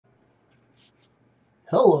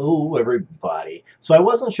Hello, everybody. So I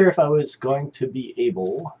wasn't sure if I was going to be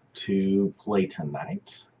able to play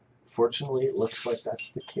tonight. Fortunately, it looks like that's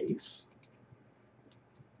the case.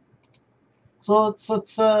 So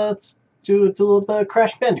let's do a little bit of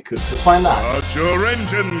Crash Bandicoot. Let's find out. Start your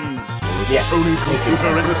engines! For a Yes. Sony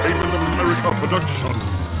Computer Entertainment America production.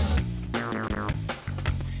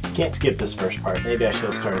 Can't skip this first part. Maybe I should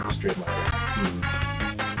have started the stream later.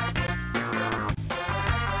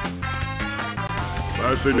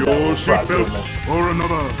 Fasten your seatbelts for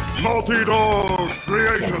another Naughty Dog Can't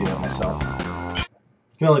creation. do that myself.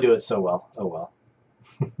 Can only do it so well. Oh well.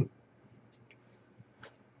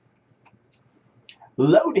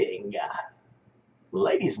 Loading,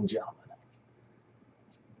 ladies and gentlemen.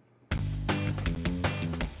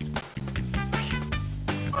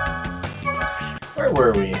 Where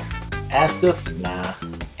were we? Astuf? Nah.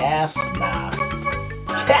 Ass? Nah.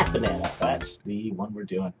 CatBanana. That's the one we're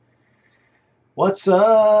doing. What's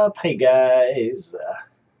up? Hey guys.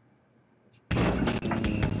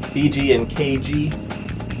 BG and KG.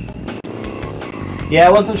 Yeah, I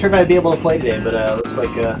wasn't sure if I'd be able to play today, but looks like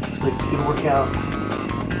it's gonna work out.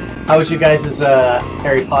 How was you guys'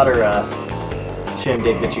 Harry Potter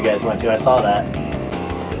shindig that you guys went to? I saw that.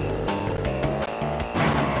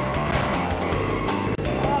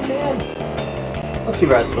 Oh man. Let's see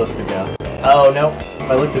where I was supposed to go. Oh no. If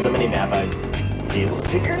I looked at the mini-map, I'd be able to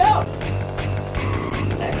figure it out.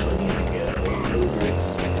 I actually need to go over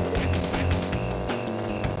expected.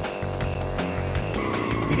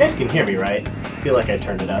 You guys can hear me, right? I feel like I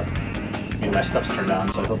turned it up. I mean, my stuff's turned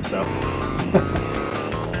on, so I hope so.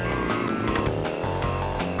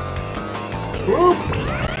 Whoop.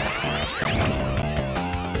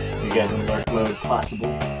 You guys in dark mode,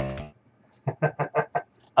 possible?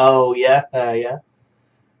 Oh yeah, yeah.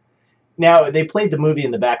 Now they played the movie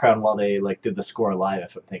in the background while they did the score live.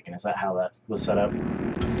 If I'm thinking, is that how that was set up?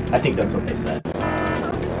 I think that's what they said.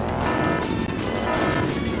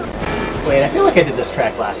 Wait, I feel like I did this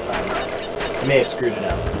track last time. I may have screwed it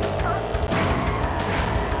up.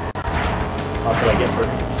 That's what I get for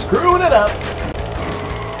screwing it up.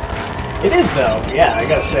 It is though, yeah, I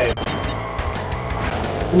gotta say.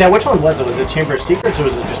 Now, which one was it? Was it Chamber of Secrets, or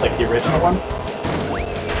was it just like the original one?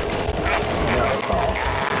 I don't recall.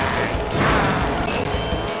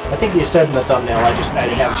 I think you said in the thumbnail. I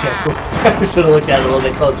didn't have a chance to. I should have looked at it a little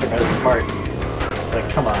bit closer. I was smart. It's like,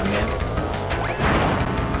 come on, man.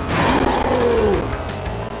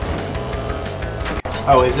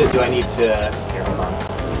 Oh, is it? Do I need to? Here, hold on.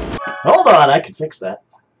 Hold on, I can fix that.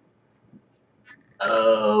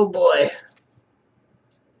 Oh boy.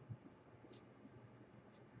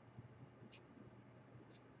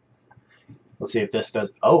 Let's see if this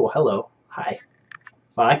does. Oh, hello. Hi.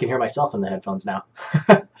 Well, I can hear myself in the headphones now.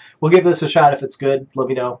 We'll give this a shot. If it's good, let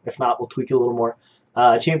me know. If not, we'll tweak it a little more.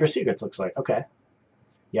 Chamber of Secrets looks like. Okay.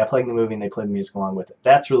 Yeah, playing the movie and they play the music along with it.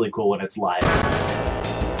 That's really cool when it's live.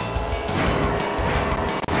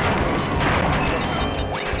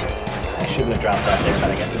 I shouldn't have dropped that there,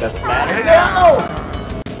 but I guess it doesn't matter. No!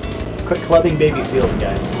 Quit clubbing baby seals,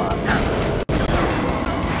 guys. Come on.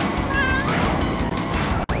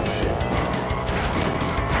 Oh, shit.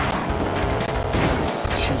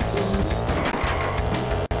 Jesus.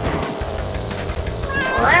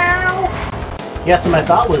 Yeah, so my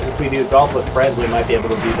thought was if we do golf with Fred, we might be able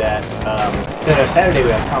to do that. So Saturday we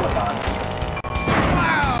have Comic-Con.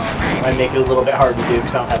 Might make it a little bit hard to do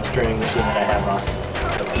because I don't have a streaming machine that I have on.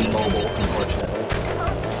 That's mobile, unfortunately.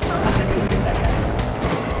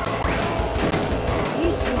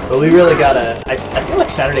 But we really gotta. I feel like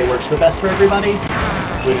Saturday works the best for everybody.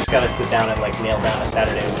 So we just gotta sit down and nail down a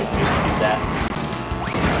Saturday when we can just do that.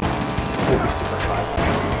 This will be super fun.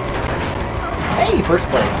 Hey, first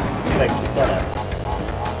place. Let's see if I can keep that up.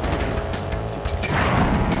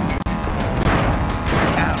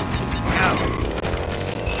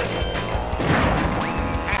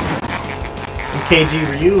 KG,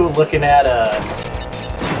 were you looking at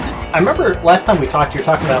I remember last time we talked, you were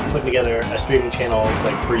talking about putting together a streaming channel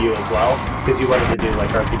for you as well, because you wanted to do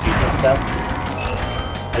RPGs and stuff.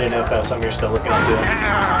 I didn't know if that was something you're still looking at doing.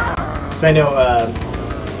 Because I know,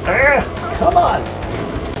 come on!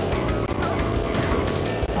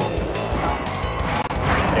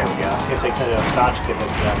 There we go. I was going to say, because I know Scotch could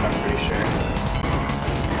hook you up, I'm pretty sure.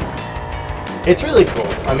 It's really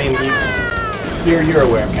cool. I mean, you're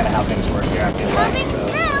aware of kind of how things work here, I feel like, so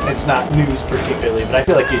it's not news particularly, but I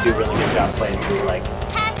feel like you do a really good job playing through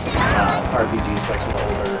RPGs, some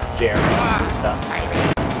older JRPGs and stuff.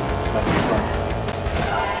 Might be fun.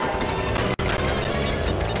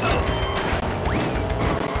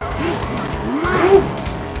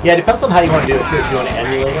 Yeah, it depends on how you want to do it too. If you want to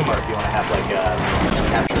emulate them, or if you want to have like a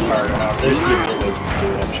capture card or however. There's a few different ways you can do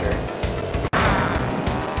it, I'm sure.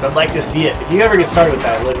 So I'd like to see it. If you ever get started with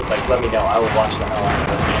that, let me know. I will watch the hell out of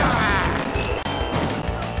it.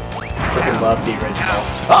 Freaking love the original.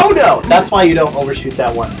 Oh no! That's why you don't overshoot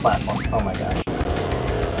that one platform. Oh my gosh.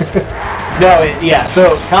 No, yeah,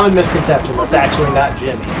 so common misconception. That's actually not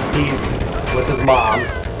Jimmy. He's with his mom.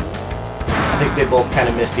 I think they both kind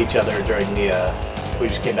of missed each other during the, we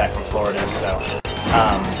just came back from Florida, so,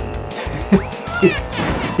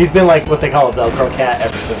 he's been like what they call a Velcro cat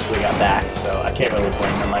ever since we got back, so I can't really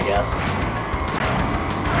blame him, I guess.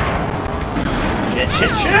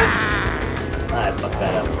 Shit! I fucked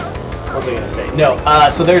that up. What was I gonna say? No,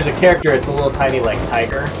 so there's a character, it's a little tiny, like,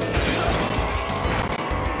 tiger.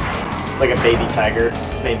 It's like a baby tiger.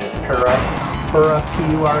 His name is Pura,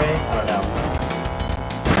 P-U-R-A? I don't know.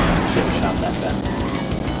 Should have shot that then.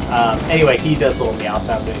 Anyway, he does little meow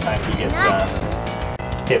sounds anytime he gets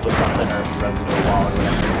hit with something or runs into a wall or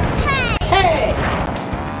whatever. Hey!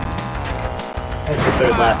 That's the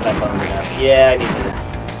third lap and I bummed it up. Yeah, I need to...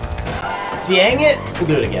 Dang it! We'll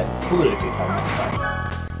do it again. We'll do it a few times, it's fine.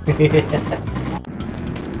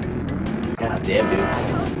 God damn, dude.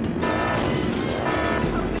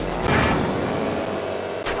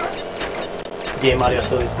 Game audio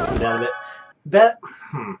still needs to come down a bit.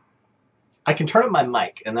 I can turn up my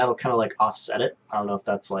mic, and that'll kind of like offset it. I don't know if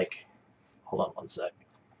that's like... Hold on one sec.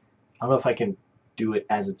 I don't know if I can do it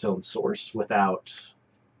as its own source without...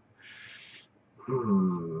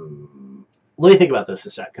 Let me think about this a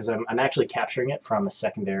sec, because I'm actually capturing it from a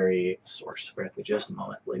secondary source. Bear with me just a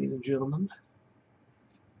moment, ladies and gentlemen.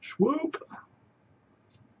 Swoop!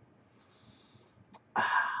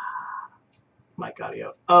 Mic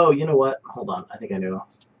audio. Oh, you know what? Hold on. I think I know.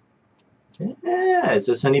 Yeah, is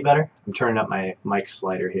this any better? I'm turning up my mic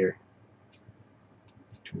slider here.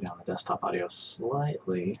 Turn down the desktop audio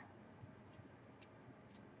slightly.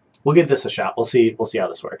 We'll give this a shot. We'll see how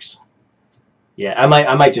this works. Yeah, I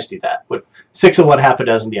might just do that. With 6 of one, half a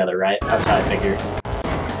dozen the other, right? That's how I figure.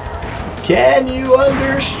 Can you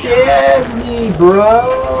understand me,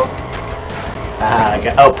 bro?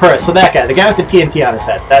 Oh, Purr. So that guy, the guy with the TNT on his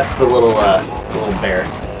head. That's the little bear.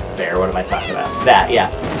 Bear. What am I talking about? That, yeah.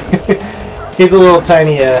 He's a little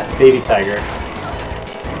tiny baby tiger.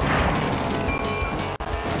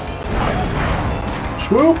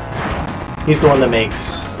 Swoop. He's the one that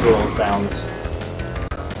makes the little sounds.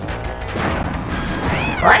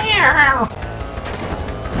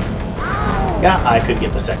 Yeah, I could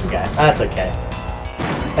get the second guy. That's okay.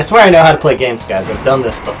 I swear I know how to play games, guys. I've done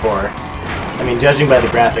this before. I mean, judging by the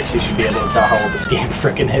graphics, you should be able to tell how old this game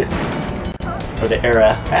frickin' is. Or the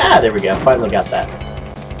era. Ah, there we go. Finally got that.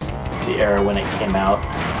 The era when it came out.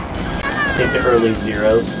 I think the early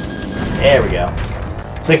zeros. There we go.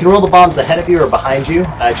 So you can roll the bombs ahead of you or behind you.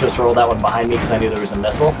 I chose to roll that one behind me because I knew there was a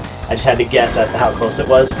missile. I just had to guess as to how close it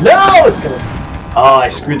was. No! It's gonna... Oh, I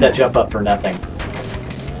screwed that jump up for nothing.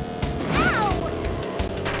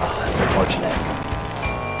 Oh, that's unfortunate.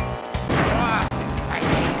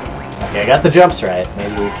 Okay, I got the jumps right.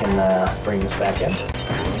 Maybe we can bring this back in.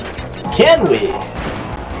 Can we?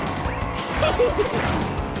 Oh,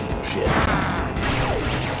 shit.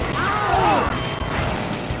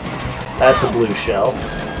 That's a blue shell.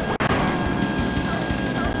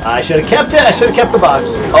 I should have kept it! I should have kept the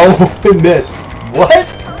box. Oh, it missed. What?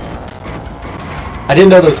 I didn't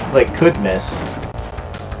know those, like, could miss.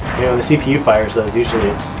 You know, when the CPU fires those, usually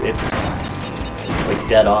it's like,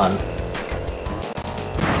 dead on.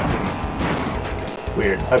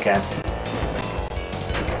 Weird. Okay.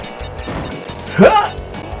 Huh!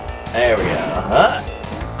 There we go. Huh?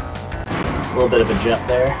 A little bit of a jump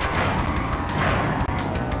there.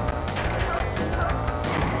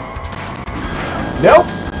 Nope!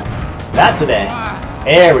 Not today.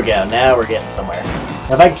 There we go. Now we're getting somewhere.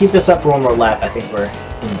 Now if I can keep this up for one more lap, I think we're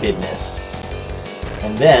in business.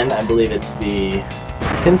 And then, I believe it's the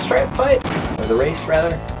pinstripe fight? Or the race,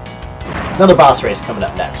 rather? Another boss race coming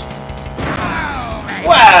up next.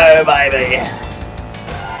 Wow, baby!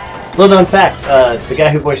 Little known fact, the guy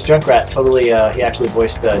who voiced Junkrat totally, he actually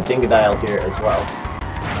voiced Dingodile here as well.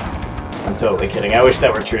 I'm totally kidding. I wish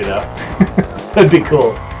that were true, though. That'd be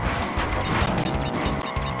cool.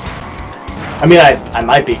 I mean, I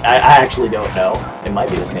might be. I actually don't know. It might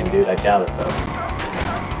be the same dude. I doubt it, though.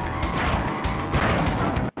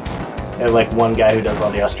 I have, like, one guy who does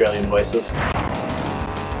all the Australian voices.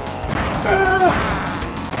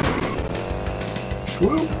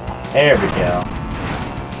 Swoop. There we go.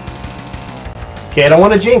 Okay, I don't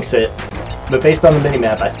want to jinx it, but based on the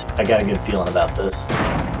minimap, I got a good feeling about this.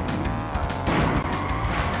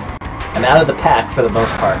 I I'm out of the pack for the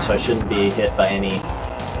most part, so I shouldn't be hit by any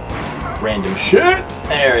random shit.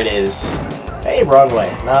 There it is. Hey, wrong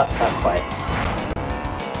way. Not quite.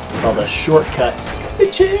 It's called a shortcut.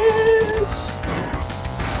 Bitches!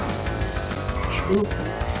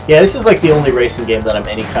 Yeah, this is like the only racing game that I'm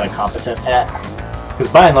any kind of competent at. Because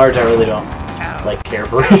by and large, I really don't like care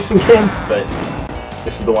for racing games, but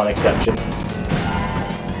this is the one exception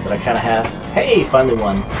that I kind of have. Hey, finally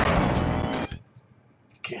won.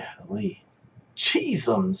 Golly.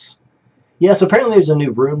 Cheesums! Yeah, so apparently there's a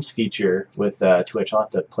new rooms feature with Twitch. I'll have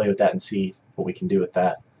to play with that and see what we can do with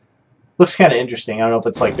that. Looks kind of interesting. I don't know if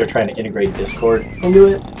it's like they're trying to integrate Discord into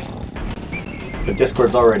it. But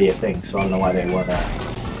Discord's already a thing, so I don't know why they want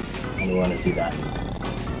to do that.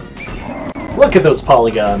 Look at those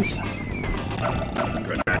polygons!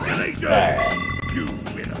 Congratulations! Alright. You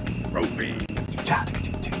win a trophy.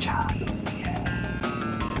 Yeah.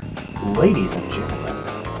 Ladies and gentlemen.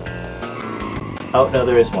 Oh, no,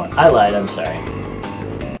 there is more. I lied, I'm sorry.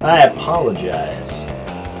 I apologize.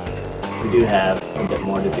 We do have a bit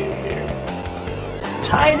more to do here.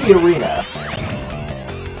 Tiny arena.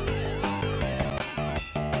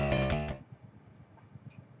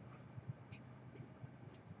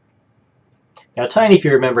 Now, Tiny, if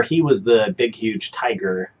you remember, he was the big, huge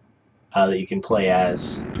tiger that you can play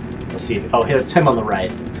as. Let's see if... Oh, it's him on the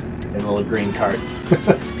right. In the little green cart.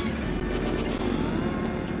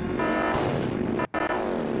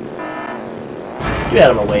 Get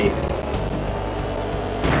out of my way.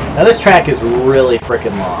 Now, this track is really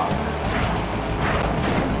frickin' long.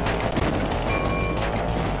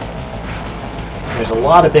 There's a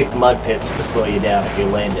lot of big mud pits to slow you down if you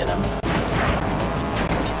land in them.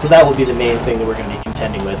 So that will be the main thing that we're going to be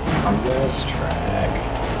contending with on this track.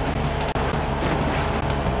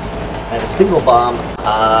 I have a single bomb.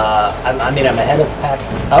 I mean, I'm ahead of the pack.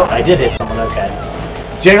 Oh, I did hit someone, okay.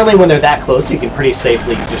 Generally, when they're that close, you can pretty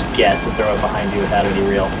safely just guess and throw it behind you without any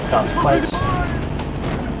real consequence.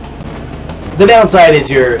 The downside is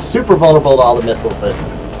you're super vulnerable to all the missiles that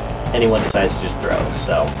anyone decides to just throw,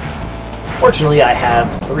 so... Fortunately, I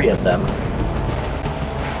have 3 of them.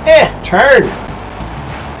 Turn!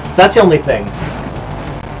 So that's the only thing.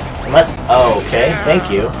 Unless... Oh, okay.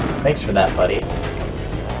 Thank you. Thanks for that, buddy.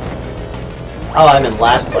 Oh, I'm in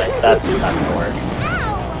last place. That's not gonna work.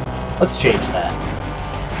 Let's change that.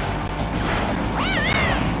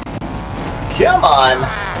 Come on!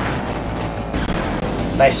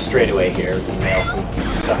 Nice straightaway here. We can nail some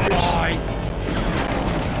suckers.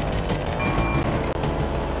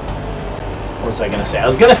 What was I gonna say? I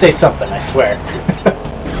was gonna say something, I swear.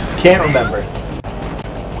 Can't remember.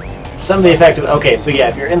 Some of the effective... Okay, so yeah,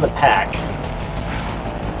 if you're in the pack,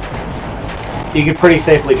 you can pretty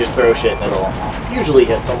safely just throw shit and it'll usually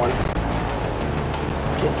hit someone.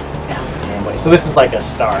 Get down the damn way. So this is like a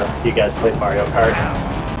star. You guys played Mario Kart.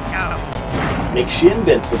 Makes you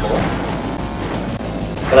invincible.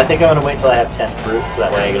 But I think I'm gonna wait till I have 10 fruit, so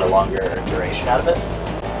that way I get a longer duration out of it.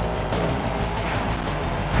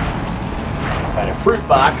 Find a fruit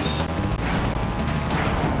box.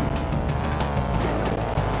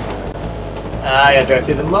 I gotta drive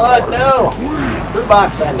through the mud. No! Fruit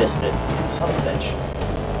box, I missed it. Son of a bitch.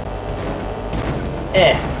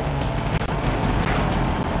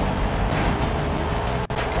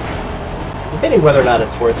 Debating whether or not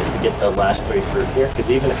it's worth it to get the last 3 fruit here, because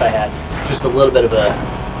even if I had just a little bit of a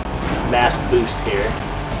mass boost here.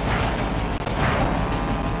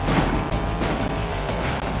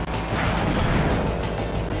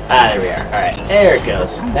 Ah, there we are. Alright, there it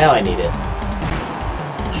goes. Now I need it.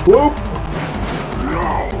 Swoop!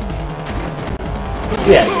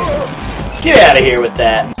 Get out of here. Get out of here with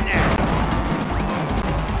that.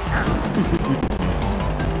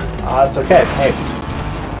 Oh, it's okay. Hey.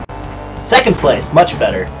 Second place. Much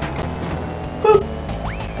better. Boop.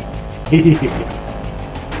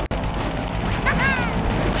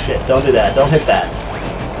 Shit, don't do that. Don't hit that.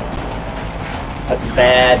 That's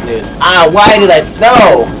bad news. Ah, why did I...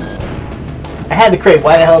 No! I had the crate.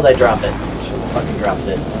 Why the hell did I drop it? Shouldn't have fucking dropped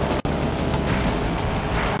it.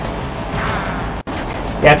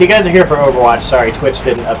 Yeah, if you guys are here for Overwatch, sorry, Twitch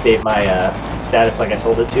didn't update my status like I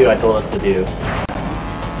told it to. I told it to do.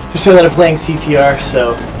 To show that I'm playing CTR,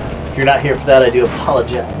 so if you're not here for that, I do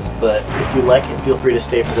apologize. But if you like it, feel free to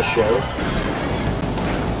stay for the show.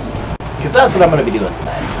 Because that's what I'm going to be doing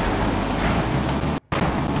tonight.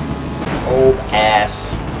 Old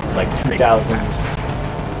ass, like 2000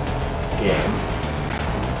 game.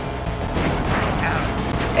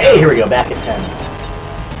 Hey, here we go, back at 10.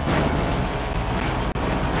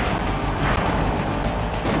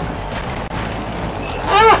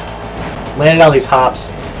 Landing all these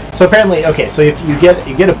hops. So apparently, okay, so if you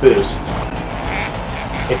get a boost,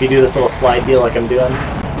 if you do this little slide deal like I'm doing,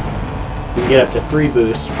 you can get up to 3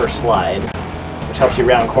 boosts per slide, which helps you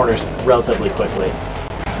round corners relatively quickly.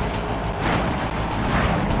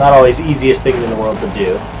 Not always the easiest thing in the world to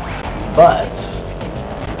do, but...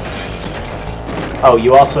 Oh,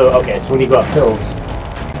 you also... Okay, so when you go up hills,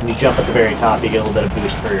 when you jump at the very top, you get a little bit of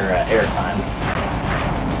boost for your air time.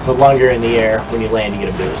 So the longer you're in the air, when you land, you get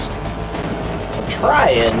a boost. So I'm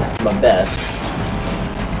trying my best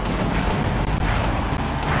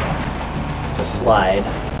to slide.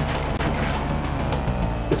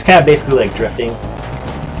 It's kind of basically like drifting.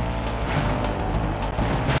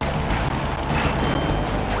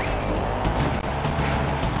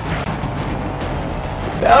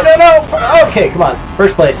 No, no, no! Okay, come on.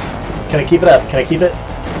 First place. Can I keep it up? Can I keep it?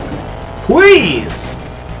 Please!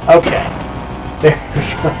 Okay. There we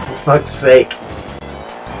go, for fuck's sake.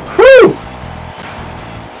 Whew!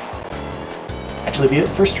 Actually beat it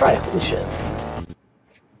first try. Holy shit.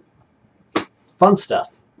 Fun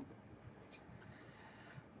stuff.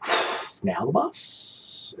 Now the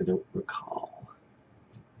boss? I don't recall.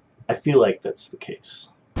 I feel like that's the case.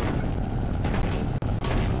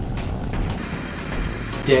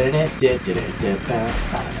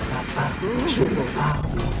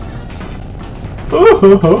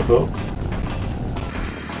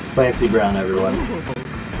 Clancy Brown, everyone.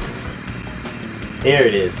 Here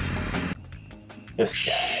it is. This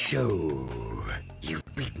guy. So, you've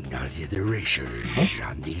beaten all the other racers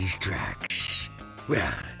on these tracks.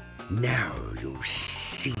 Well, now you'll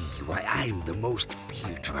see why I'm the most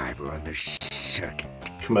field driver on the circuit.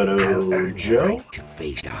 Komodo Joe? Right to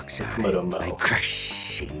face Oxide by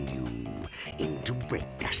crushing you into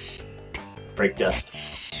brake dust. Brake dust.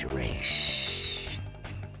 Let's race.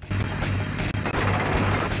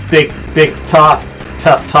 It's big, tough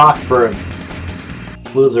talk for a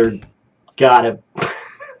Blizzard. Got him.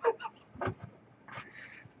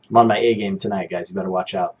 I'm on my A game tonight, guys. You better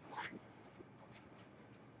watch out.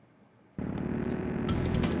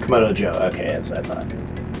 Komodo Joe. Okay, that's what I thought.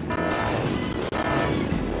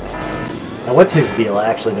 Now, what's his deal? I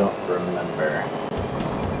actually don't remember.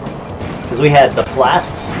 Because we had the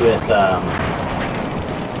flasks with,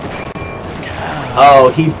 Oh,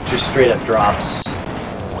 he just straight up drops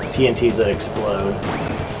TNTs that explode.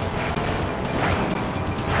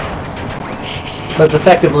 So it's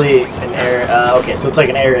effectively an air... okay, so it's like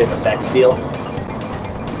an area of effect deal.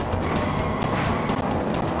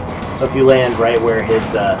 So if you land right where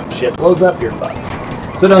his ship blows up, you're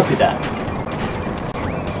fucked. So don't do that.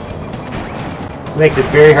 It makes it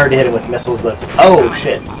very hard to hit him with missiles though. Oh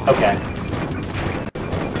shit. Okay.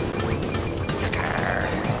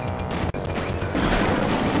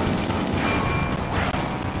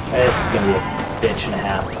 This is gonna be a bitch and a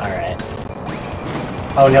half. Alright.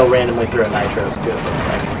 Oh, and he'll randomly throw nitros too, it looks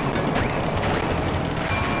like.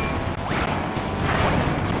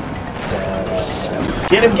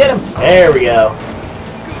 Get him, get him! There we go.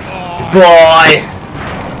 Boy!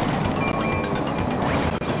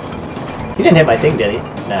 He didn't hit my thing, did he?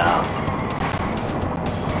 No.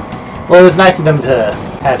 Well, it was nice of them to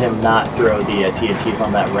have him not throw the TNTs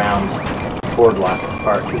on that round boardwalk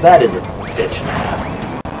part, because that is a bitch and a half.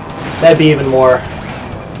 That'd be even more...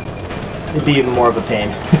 It'd be even more of a pain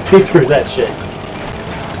if he threw that shit.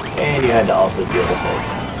 And you had to also deal with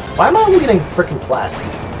it. Why am I only getting frickin'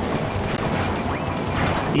 flasks?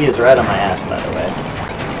 He is right on my ass, by the way.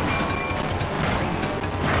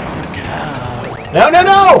 No, no,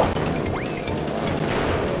 no!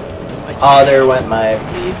 Oh, there went my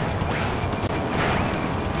lead.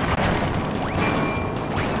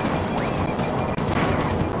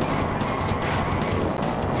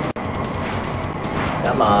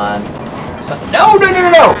 Come on. No, no, no, no,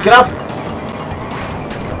 no! Get off!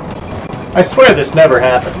 I swear this never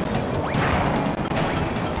happens.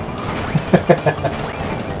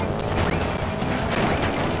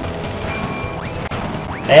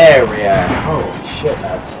 There we are. Holy shit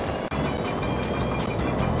nuts.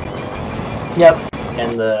 Yep,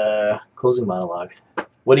 and the closing monologue.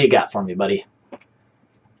 What do you got for me, buddy?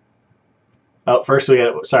 Oh, first we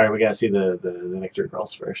got. Sorry, we gotta see the victor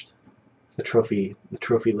girls first. The trophy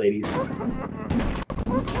ladies.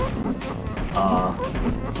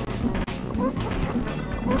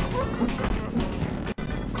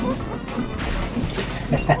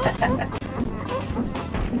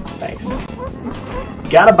 Nice.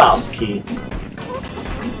 Got a boss key.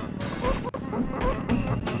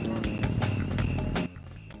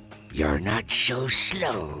 You're not so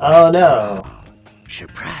slow. Oh no.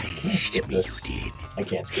 Surprised me you did. I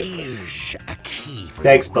can't skip this. Here's a key for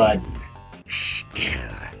Thanks, the bud. win.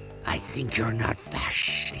 Still, I think you're not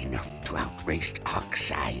fast enough to outrace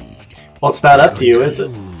Oxide. Well, it's not up to you, is it?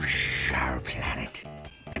 Lose our planet,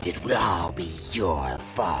 and it will all be your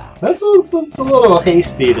fault. That's it's a little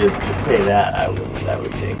hasty to say that, I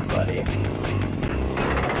would think, buddy.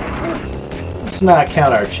 Let's not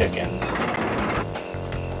count our chickens.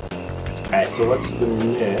 Alright, so what's the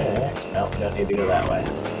next? Nope, don't need to go that way.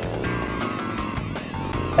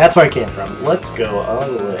 That's where I came from. Let's go all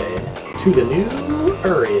the way to the new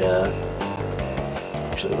area.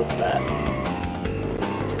 Actually, what's that?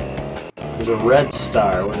 There's a red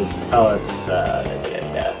star. What is... Oh, it's...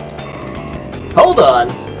 Hold on!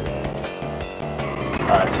 Oh,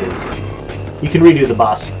 that's his... You can redo the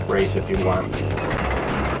boss race if you want.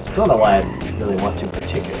 Don't know why I really want to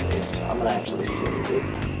particularly, so I'm gonna actually save it.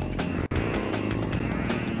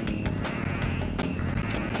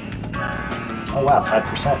 Oh wow,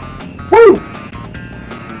 5%. Woo!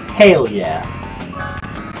 Hell yeah!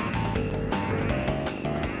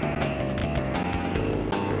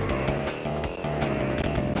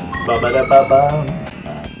 Ba-ba-da-ba-ba.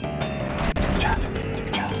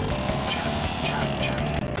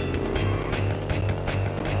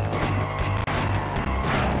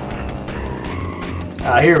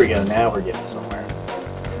 Ah, here we go. Now we're getting somewhere.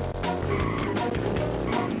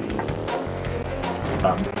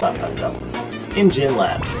 Bum, bum, bum, bum. Engine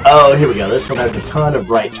Labs. Oh, here we go. This one has a ton of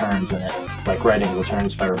right turns in it. Like right angle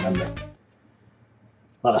turns, if I remember.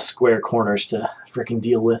 A lot of square corners to frickin'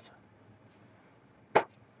 deal with.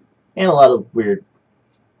 And a lot of weird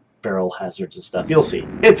barrel hazards and stuff. You'll see.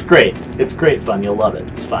 It's great. It's great fun. You'll love it.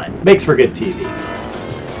 It's fine. Makes for good TV.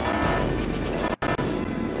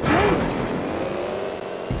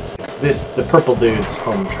 It's the purple dude's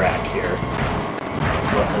home track here.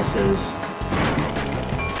 That's what this is.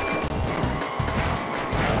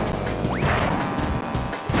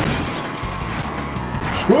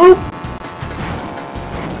 Swoop!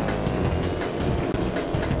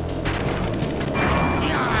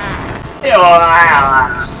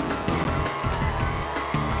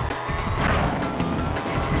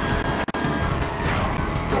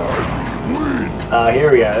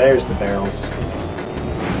 Here we are. There's the barrels.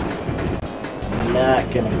 Not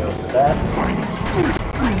gonna go for that.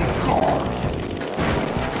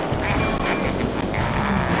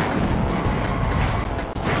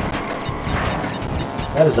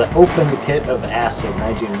 That is an open pit of acid, and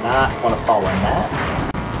I do not want to fall in that.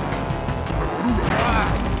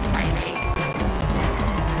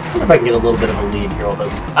 I wonder if I can get a little bit of a lead here with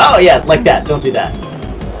this. Oh yeah, like that. Don't do that.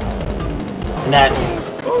 And that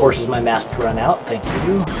forces my mask to run out. Thank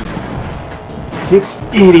you. This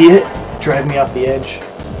idiot. Drive me off the edge.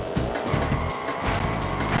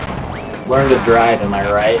 Learn to drive, am I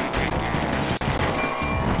right?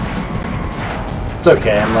 It's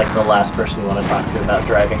okay, I'm like the last person you want to talk to about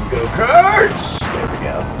driving go-karts! There we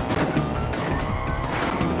go.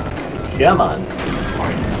 Come on.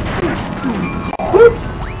 Whoop!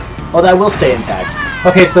 Oh, that will stay intact.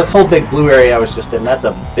 Okay, so this whole big blue area I was just in, that's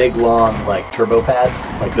a big, long, like, turbo pad.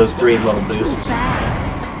 Like those green little boosts.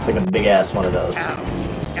 It's like a big-ass one of those.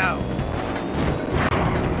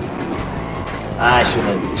 I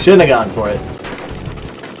shouldn't have gone for it.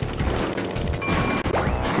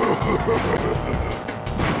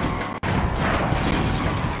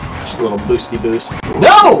 Just a little boosty boost.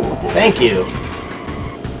 No! Thank you.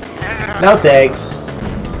 No thanks.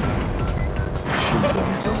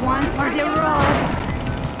 Jesus. One for the road.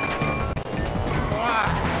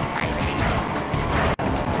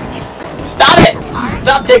 Stop it!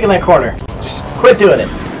 Stop taking that corner. Just quit doing it.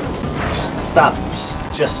 Just stop.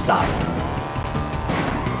 Just stop.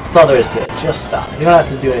 That's all there is to it. Just stop. You don't have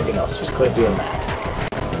to do anything else. Just quit doing that.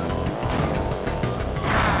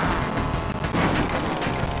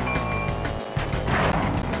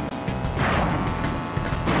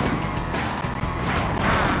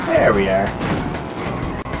 There we are.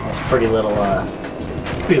 Nice pretty little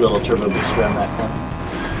turbo boost around that corner.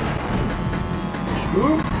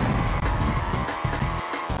 Swoop.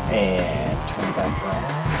 And turn back around.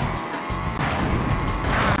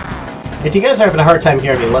 If you guys are having a hard time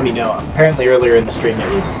hearing me, let me know. Apparently earlier in the stream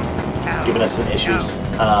it was giving us some issues.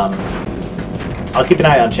 I'll keep an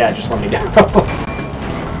eye on chat, just let me know.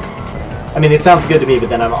 I mean, it sounds good to me, but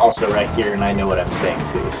then I'm also right here and I know what I'm saying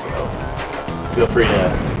too, so feel free to...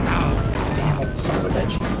 Damn it, son of a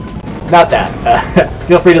bitch. Not that.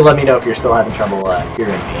 Feel free to let me know if you're still having trouble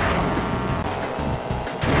hearing me.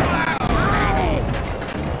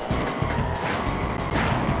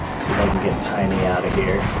 See if I can get Tiny out of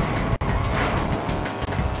here.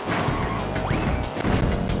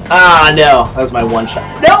 Ah, no. That was my one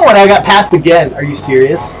shot. No, and I got passed again. Are you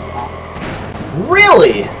serious?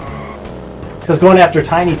 Really? Because was going after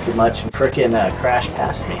Tiny too much and frickin' crashed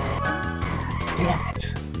past me. Damn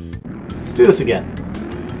it. Let's do this again.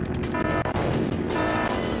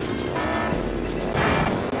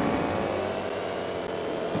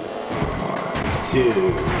 1, 2,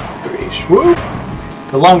 3, swoop!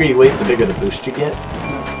 The longer you wait, the bigger the boost you get.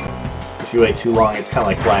 If you wait too long, it's kind of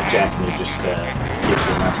like blackjack and it just gives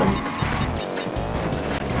you nothing.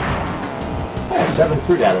 Yeah, 7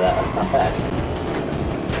 fruit out of that, that's not bad.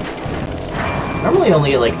 Normally only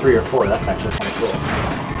get like 3 or 4, that's actually kind of cool.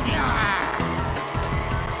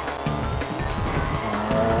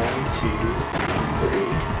 1, 2,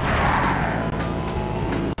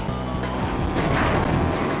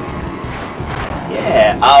 3.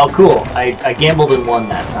 Yeah, oh cool, I gambled and won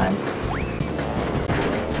that time.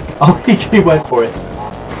 Oh, he went for it.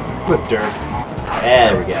 What dirt.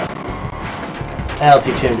 There we go. That'll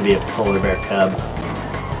teach him to be a polar bear cub.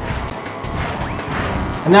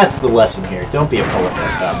 And that's the lesson here. Don't be a polar bear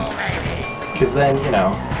cub. Because then, you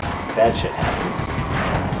know, bad shit happens.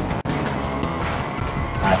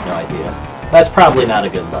 I have no idea. That's probably not a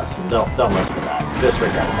good lesson. Don't listen to that.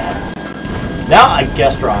 Disregard that. Now I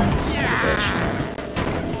guessed wrong, son of a bitch.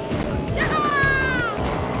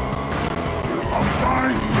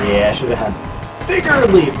 Yeah, I should have had bigger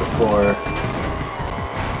lead before.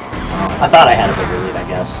 I thought I had a bigger lead, I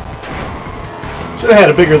guess. Should have had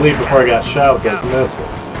a bigger lead before I got shot with those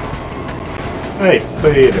missiles. Hey,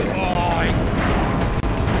 Peter.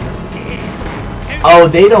 Oh,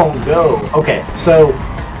 they don't go. Okay, so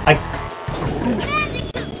I.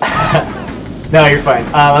 No, you're fine.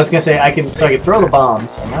 I was gonna say I can throw the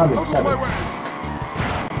bombs, and now I'm in 7th.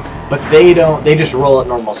 But they don't. They just roll at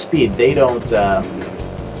normal speed. They don't.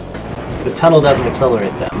 The tunnel doesn't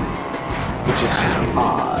accelerate them, which is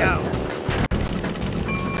odd.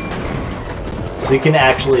 So you can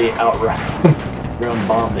actually outrun your own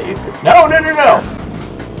bomb that you threw. No, no, no, no!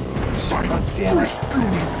 Damn it.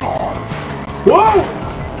 Whoa!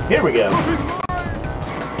 Here we go.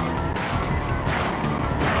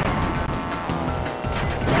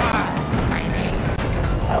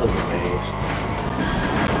 That was a waste.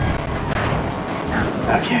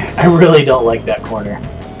 Okay, I really don't like that corner.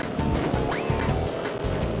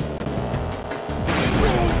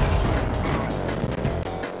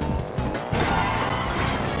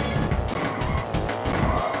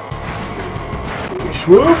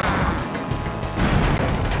 Swoop!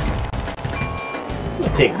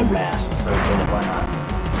 I'll take the mask for a minute, why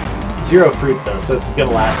not? 0 fruit though, so this is gonna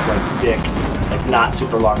last like dick. Like not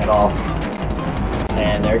super long at all.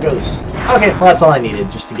 And there it goes. Okay, well that's all I needed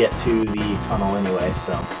just to get to the tunnel anyway,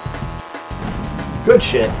 so. Good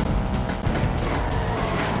shit.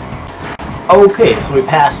 Okay, so we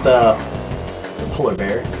passed the polar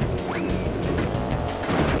bear.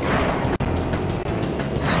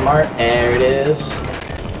 Smart, there it is.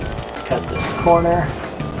 Cut this corner,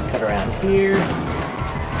 cut around here.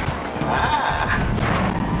 Ah!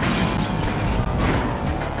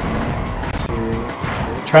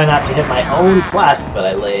 Try not to hit my own flask, but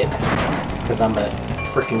I laid, because I'm a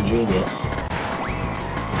freaking genius.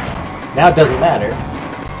 Now it doesn't matter,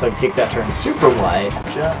 so I can take that turn super wide.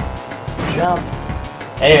 Jump, jump.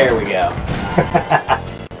 There we go.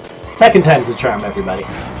 Second time's the charm, everybody.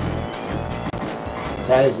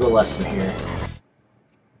 That is the lesson here.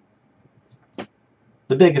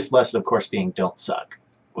 The biggest lesson, of course, being don't suck,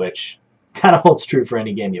 which kind of holds true for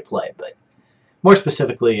any game you play, but more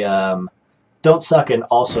specifically, don't suck and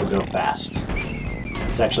also go fast.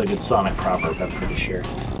 It's actually a good Sonic proverb, I'm pretty sure.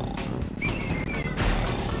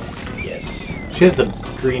 Yes. She has the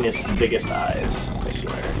greenest, biggest eyes, I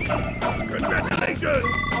swear. Congratulations!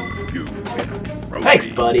 You win. Thanks,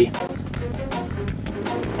 buddy!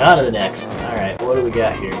 On to the next. Alright, what do we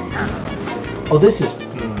got here? Oh, this is...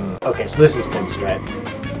 okay, so this is Pinstripe.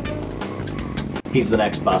 He's the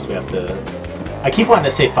next boss we have to... I keep wanting to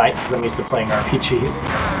say fight because I'm used to playing RPGs.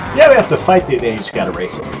 Yeah, we have to fight the day, you just gotta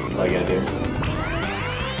race it. That's all you gotta do.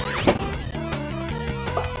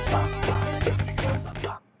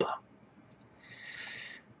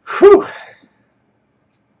 Whew!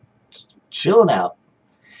 Chilling out.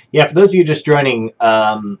 Yeah, for those of you just joining,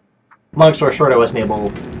 long story short, I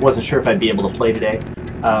wasn't sure if I'd be able to play today.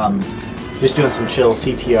 Just doing some chill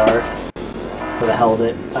CTR for the hell of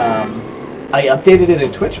it. I updated it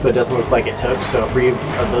in Twitch, but it doesn't look like it took. So for you,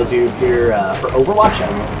 those of you here for Overwatch, I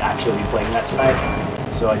won't actually be playing that tonight.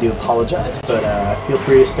 So I do apologize, but feel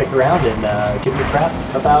free to stick around and give me crap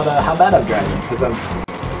about how bad I'm driving. Because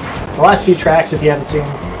the last few tracks, if you haven't seen,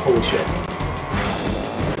 holy shit.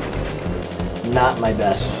 Not my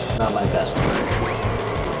best work.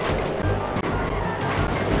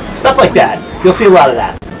 Stuff like that. You'll see a lot of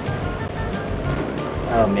that.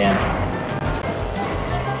 Oh man.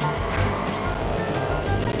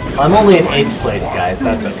 I'm only in 8th place, guys.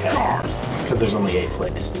 That's okay. Because there's only 8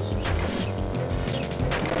 places.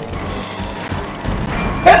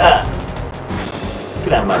 Ah!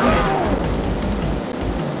 Get out of my way.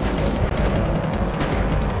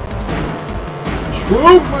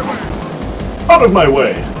 Swoop! Out of my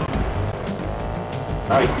way!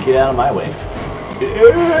 Alright, get out of my way.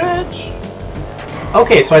 Bitch!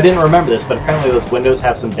 Okay, so I didn't remember this, but apparently those windows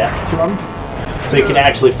have some depth to them. So you can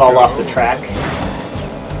actually fall off the track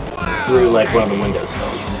through, like, one of the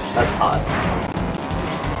windowsills. That's odd.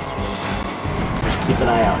 Just keep an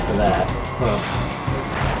eye out for that. Huh.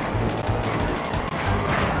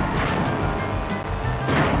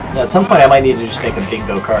 Yeah, at some point I might need to just make a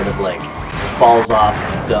bingo card of, like, falls off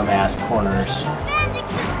dumbass corners.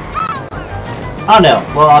 Oh no,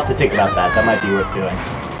 well I'll have to think about that. That might be worth doing.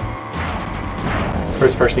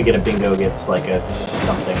 First person to get a bingo gets like a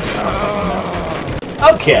something. I don't fucking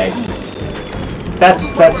know. Okay.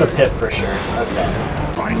 That's a pip for sure. Okay.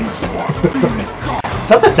 Is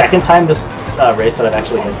that the second time this race that I've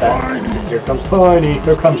actually hit that? Here comes Tiny.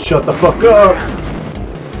 Here comes shut the fuck up.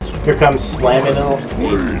 Here comes slamming in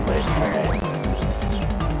 8th place. Alright.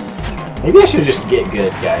 Maybe I should just get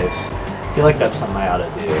good, guys. I feel like that's something I ought to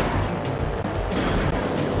do.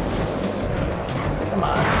 Come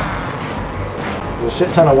on. There's a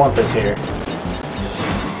shit ton of Wumpus here.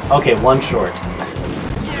 Okay, one short.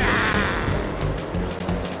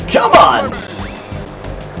 Come on!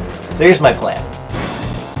 So here's my plan.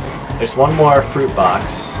 There's one more fruit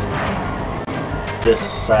box. This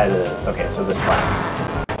side of the... Okay, so this lap.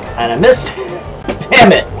 And I missed!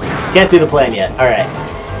 Damn it! Can't do the plan yet. Alright.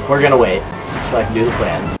 We're gonna wait so I can do the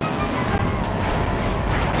plan.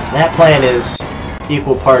 And that plan is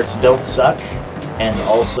equal parts don't suck, and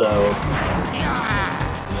also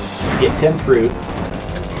get 10 fruit,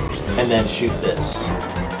 and then shoot this.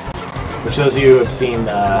 Which those of you who have seen,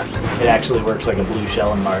 it actually works like a blue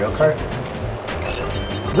shell in Mario Kart.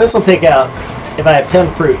 So this will take out, if I have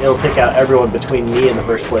 10 fruit, it'll take out everyone between me and the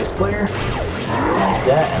first place player. Like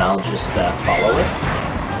that, and I'll just follow it.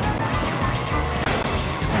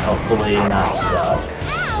 And hopefully not suck,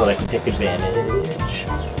 so that I can take advantage.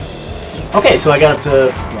 Okay, so I got up to,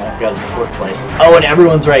 yeah, I got up to 4th place. Oh, and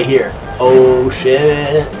everyone's right here. Oh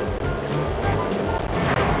shit.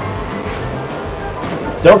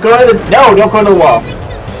 Don't go into the... No! Don't go into the wall! What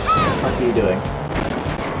the fuck are you doing?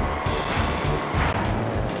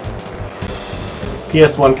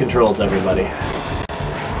 PS1 controls, everybody.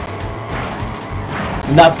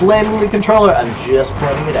 I'm not blaming the controller, I'm just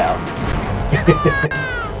pointing it out.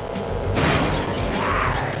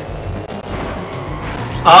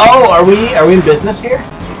 Oh, are we in business here?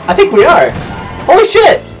 I think we are. Holy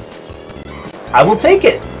shit! I will take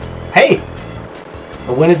it. Hey!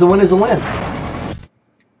 A win is a win is a win.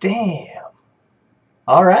 Damn.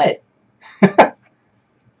 Alright.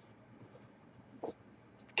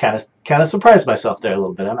 Kind of surprised myself there a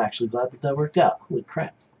little bit. I'm actually glad that that worked out. Holy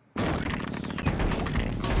crap.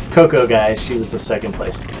 Coco, guys, she was the 2nd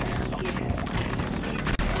place player.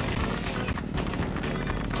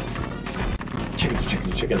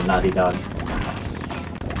 Chicken, naughty dog.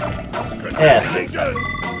 Yes.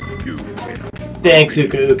 Thanks,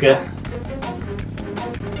 Uka Uka.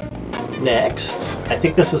 Next, I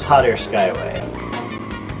think this is Hot Air Skyway.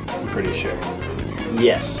 I'm pretty sure.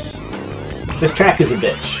 Yes. This track is a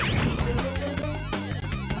bitch.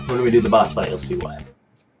 When we do the boss fight, you'll see why.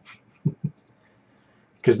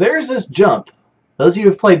 Because there's this jump. Those of you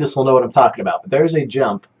who've played this will know what I'm talking about, but there's a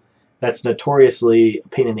jump that's notoriously a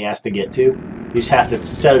pain in the ass to get to. You just have to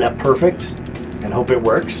set it up perfect and hope it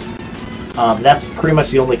works. That's pretty much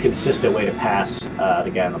the only consistent way to pass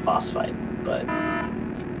the guy in the boss fight, but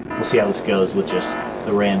we'll see how this goes with just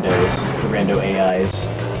the randos, the rando AIs.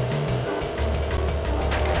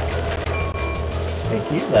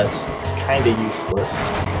 Thank you, that's kind of useless.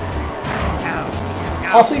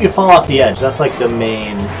 Also, you can fall off the edge. That's like the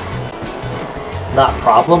main, not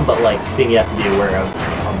problem, but like thing you have to be aware of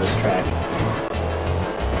on this track.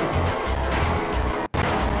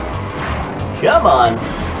 Come on!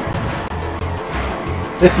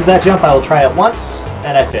 This is that jump I will try it once,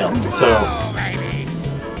 and I failed, so...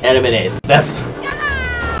 Eliminate. That's...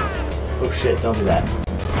 Oh shit, don't do that.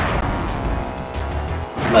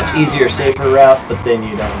 Much easier, safer route, but then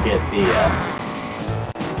you don't get the,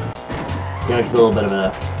 you don't get a little bit of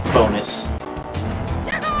a bonus.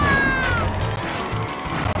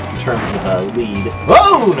 In terms of a lead.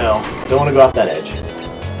 Whoa, no! Don't want to go off that edge.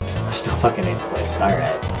 I'm still fucking 8th place.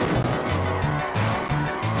 Alright.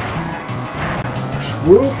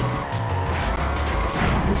 Swoop!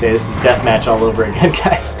 I say this is deathmatch all over again,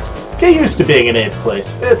 guys. Get used to being in 8th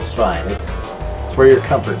place. It's fine. It's where your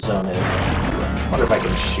comfort zone is. I wonder if I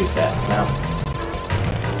can shoot that. No.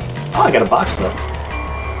 Oh, I got a box though.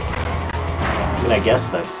 I mean, I guess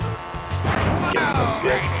that's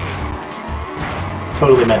good.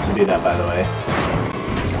 Totally meant to do that, by the way.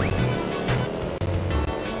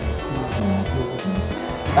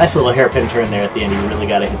 Nice little hairpin turn there at the end. You really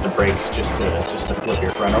got to hit the brakes just to flip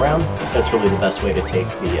your front around. That's really the best way to take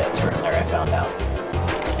the turn there, I found out.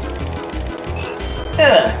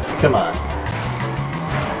 Come on.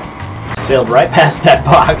 Sailed right past that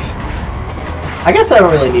box. I guess I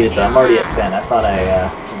don't really need it though. I'm already at 10. I thought I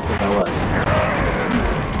didn't think I was.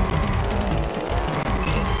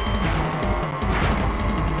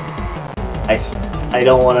 I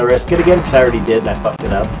don't want to risk it again because I already did and I fucked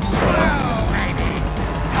it up. So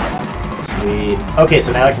sweet. Okay,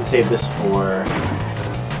 so now I can save this for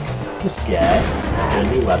this guy. Get a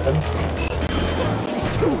new weapon.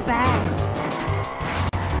 Too bad.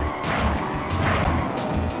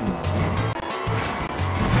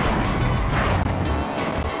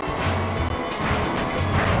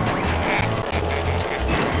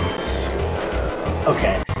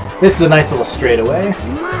 Okay, this is a nice little straightaway.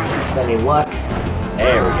 Any luck?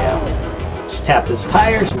 There we go. Just tap his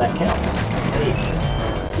tires and that counts. Hey.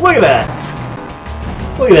 Look at that!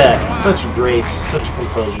 Look at that! Such grace, such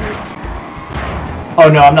composure. Oh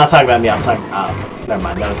no, I'm not talking about me, I'm talking... never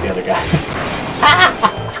mind, that was the other guy.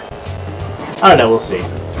 I don't know, we'll see.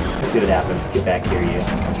 We'll see what happens. Get back here, you.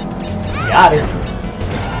 Got her!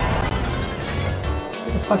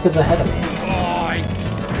 Who the fuck is ahead of me?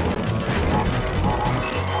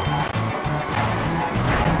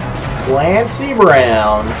 Clancy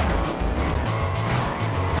Brown.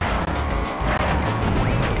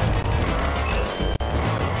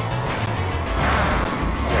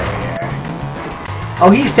 There. Oh,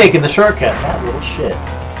 he's taking the shortcut. That little shit.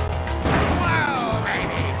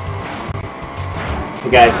 Hey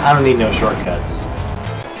guys, I don't need no shortcuts.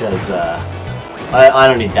 Because, I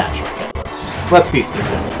don't need that shortcut. Let's be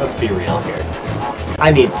specific. Let's be real here.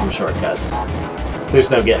 I need some shortcuts. There's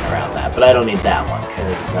no getting around that, but I don't need that one,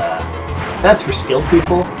 because, that's for skilled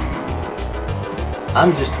people.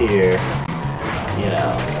 I'm just here, you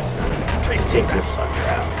know, to take this fucker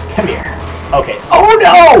out. Come here. Okay. Oh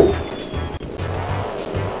no!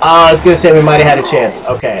 I was gonna say we might have had a chance.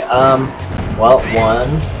 Okay, well,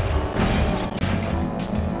 one.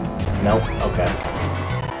 Nope, okay.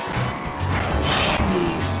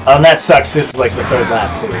 Jeez. Oh, and that sucks. This is like the 3rd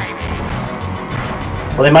lap, too.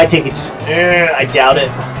 Well, they might take it. I doubt it.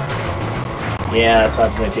 Yeah, that's why I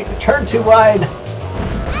was going to take the turn too wide.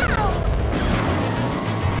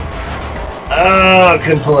 Oh,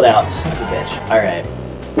 couldn't pull it out. Son of a bitch. Alright.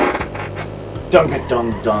 Dunga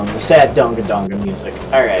dung dung. The sad dunga dunga music.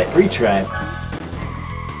 Alright, retry.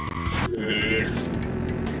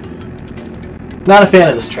 Not a fan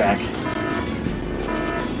of this track.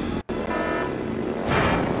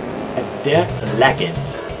 I don't like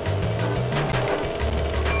it.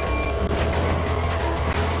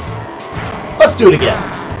 Let's do it again.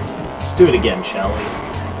 Let's do it again, shall we?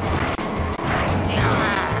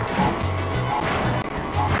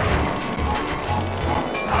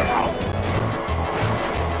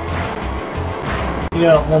 You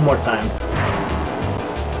know, one more time.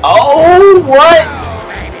 Oh, what?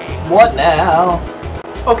 What now?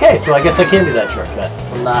 Okay, so I guess I can do that shortcut.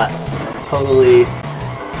 I'm not totally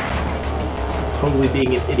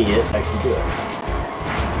being an idiot. I can do it.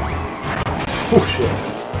 Oh, shit.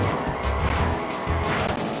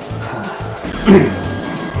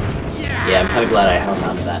 Yeah, I'm kind of glad I held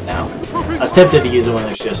on to that now. I was tempted to use it when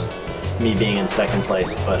there's just me being in 2nd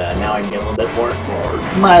place, but now I can get a little bit more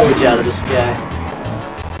mileage out of this guy.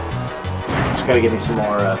 Just gotta get me some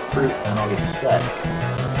more fruit and I'll be set.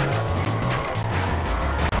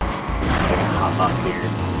 Let's see if I can hop up here.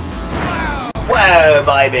 Whoa,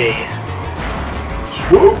 baby!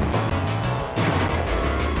 Swoop!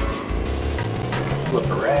 Flip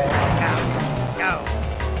around.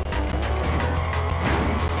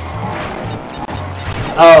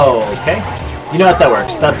 Oh, okay. You know what? That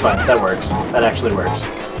works. That's fine. That works. That actually works.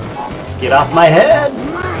 Get off my head!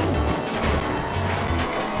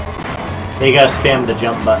 Then you gotta spam the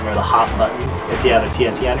jump button or the hop button if you have a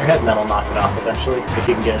TNT on your head, and that'll knock it off eventually, if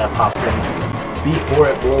you can get enough hops in before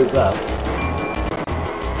it blows up.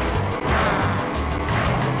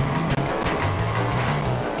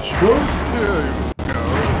 Swoop!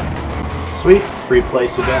 Sweet. Free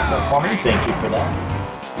place advancement for me. Thank you for that.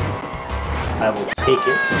 I will take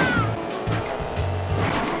it.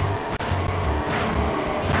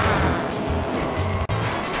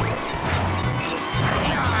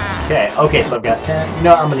 Okay, so I've got 10. You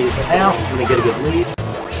know, I'm gonna use it now. I'm gonna get a good lead.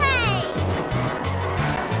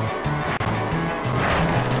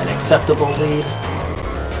 An acceptable lead.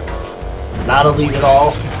 Not a lead at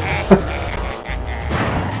all.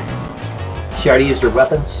 She already used her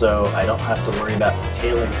weapons, so I don't have to worry about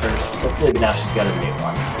tailing her specifically, but now she's got a new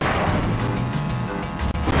one.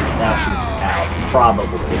 Now she's out,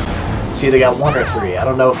 probably. She either got 1 or 3. I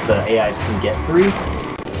don't know if the AIs can get 3,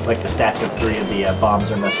 like the stacks of 3 of the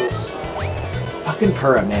bombs or missiles. Fucking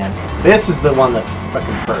purr, man. This is the one that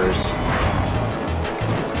fucking purrs.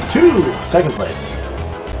 2! Second place.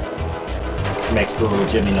 Makes the little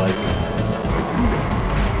Jimmy noises.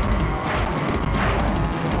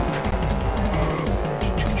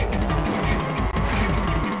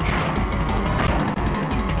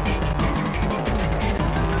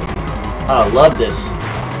 Oh, love this.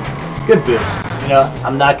 Good boost. You know,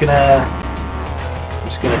 I'm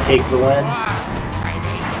just gonna take the win.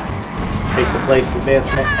 Take the place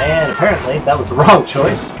advancement. And apparently that was the wrong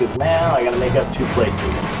choice, because now I gotta make up 2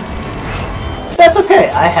 places. But that's okay,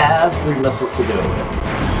 I have 3 missiles to do it with.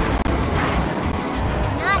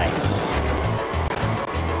 Nice.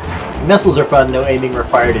 Missiles are fun, no aiming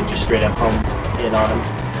required, it just straight up homes in on them.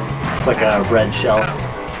 It's like a red shell.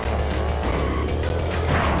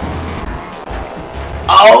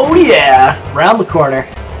 Oh yeah! Round the corner.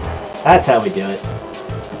 That's how we do it.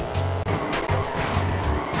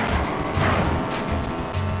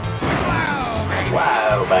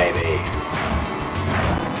 Wow, baby.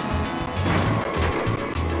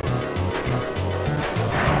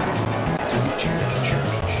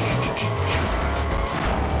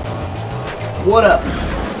 What up?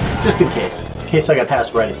 Just in case. In case I got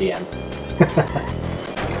passed right at the end.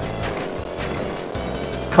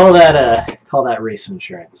 Call that race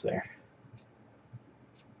insurance there.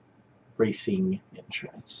 Racing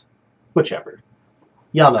insurance. Whichever.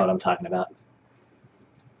 Y'all know what I'm talking about.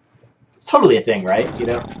 It's totally a thing, right? You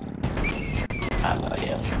know? I don't know,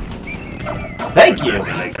 yeah. Thank you!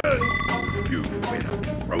 You win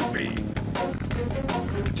a trophy.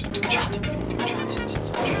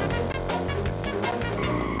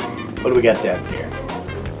 What do we got down here?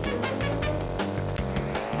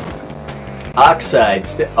 Oxide.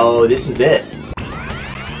 Oh, this is it.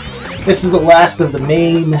 This is the last of the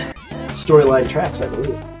main storyline tracks, I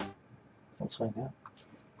believe. Let's find out.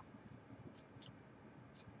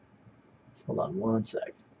 Hold on one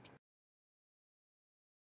sec.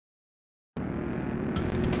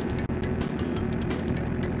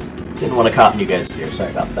 Didn't want to copy you guys' ear,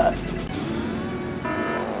 sorry about that.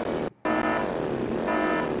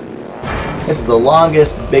 This is the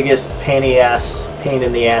longest, biggest, pain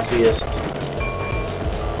in the assiest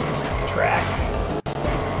track.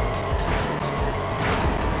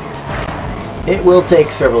 It will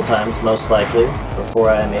take several times, most likely, before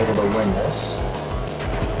I am able to win this.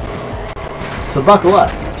 So buckle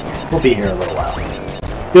up. We'll be here a little while.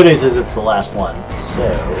 Good news is it's the last one, so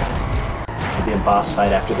there'll be a boss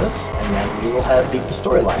fight after this, and then we will have beat the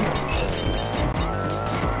storyline.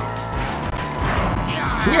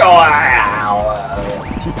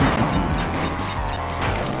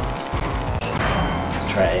 Let's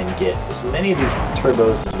try and get as many of these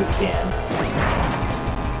turbos as we can.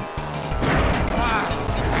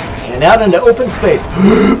 And out into open space.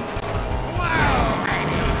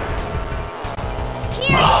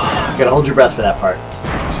 Gotta hold your breath for that part.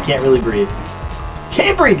 You can't really breathe.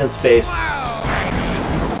 Can't breathe in space.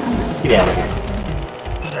 Get out of here.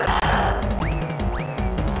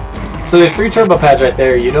 So there's 3 turbo pads right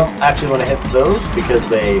there. You don't actually want to hit those because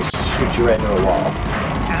they shoot you right into a wall.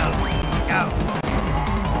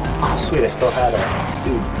 Oh sweet, I still had a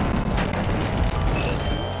dude.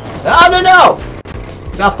 Oh no!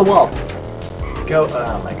 Get off the wall. Go.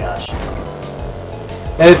 Oh my gosh.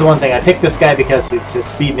 That is the one thing. I picked this guy because his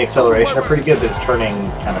speed and acceleration are pretty good, but his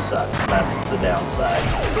turning kind of sucks. That's the downside.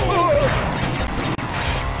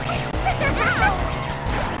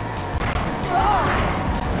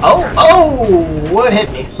 Oh! What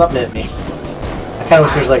hit me? Something hit me. I kind of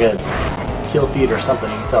wish there was like a kill feed or something.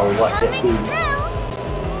 You can tell what hit who.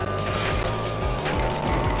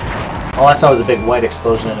 All I saw was a big white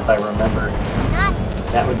explosion, and if I remember,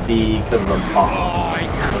 that would be because of a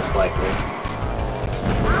bomb, most likely.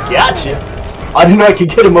 Gotcha! I didn't know I could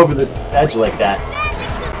get him over the edge like that.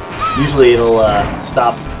 Usually it'll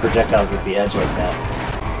stop projectiles at the edge like that.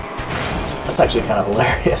 That's actually kind of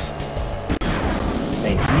hilarious.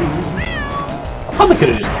 Thank you. I probably could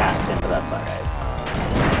have just passed him, but that's alright.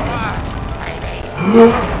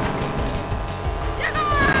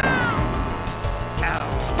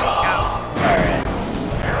 Alright.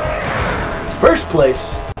 First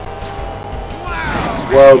place.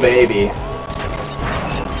 Whoa, baby.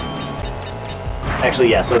 Actually,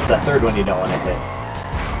 yeah, so it's that third one you don't want to hit.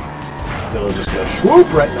 So it'll just go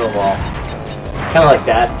swoop right into the wall. Kind of like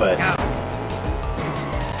that, but,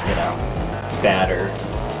 you know, badder.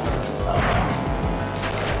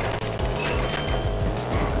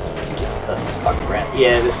 Get the fuck around.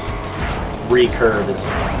 Yeah, this recurve is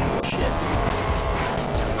bullshit.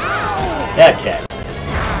 Okay.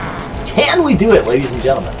 Can we do it, ladies and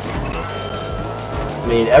gentlemen? I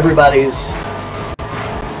mean, everybody's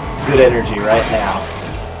good energy right now.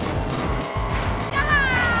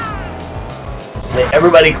 Say,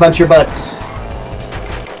 everybody clench your butts.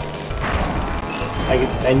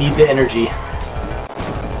 I need the energy.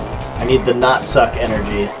 I need the not suck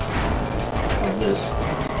energy of this.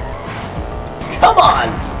 Come on!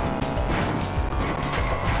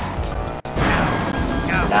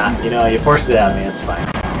 Nah, you know, you forced it out of me, it's fine.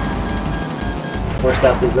 Forced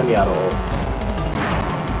out the Zenyatta ult.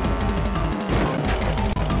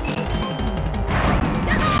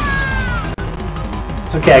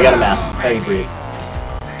 It's okay, I got a mask. I can breathe.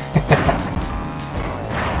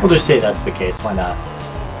 We'll just say that's the case, why not?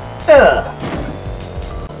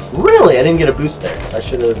 Really? I didn't get a boost there. I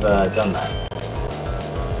should have done that.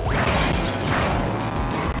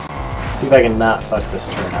 See if I can not fuck this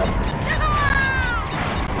turn up.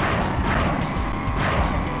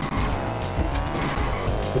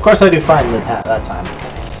 Of course I do fine that time.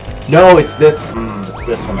 No, it's this. It's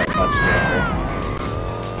this one that fucks me over.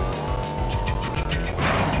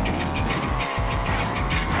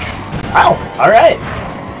 Ow! Alright!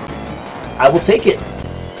 I will take it.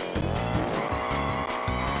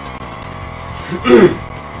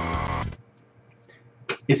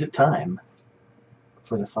 Is it time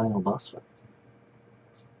for the final boss fight?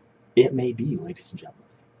 It may be, ladies and gentlemen.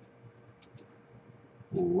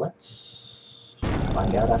 Let's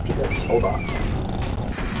find out after this. Hold on.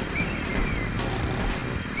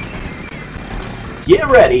 Get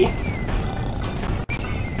ready!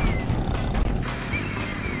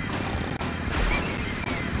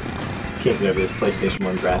 Can't get over this PlayStation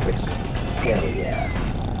 1 graphics. Hell yeah.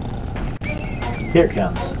 Here it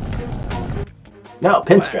comes. No,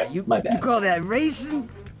 pinstripe. My bad. You call that racing?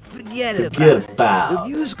 Forget about it. If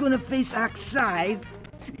you's gonna face outside,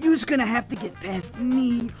 you's gonna have to get past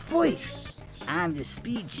me first. I'm the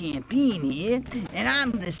speed champion here, and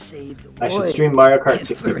I'm gonna save the world. I should stream Mario Kart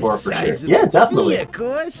 64 for sure. Yeah, definitely. Of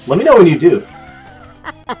course. Let me know when you do.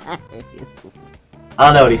 I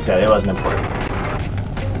don't know what he said. It wasn't important.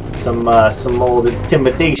 Some old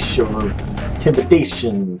intimidation.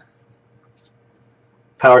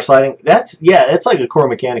 Power sliding. It's like a core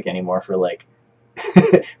mechanic anymore for like,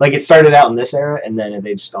 like it started out in this era and then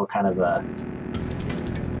they just all kind of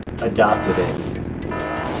adopted it.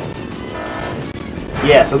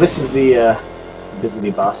 Yeah, so this is the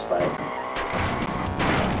Visiting boss fight.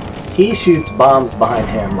 He shoots bombs behind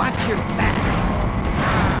him. Watch your back.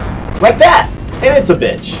 Like that! And it's a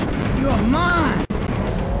bitch. You're mine.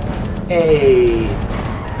 Hey.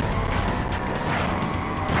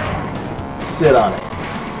 Sit on it.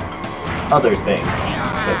 Other things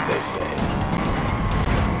that they say.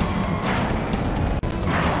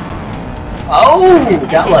 Oh!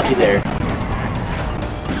 Got lucky there.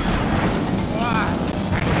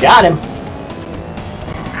 Got him.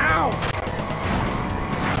 Ow.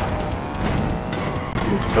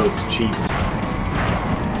 Dude, Toad's cheats.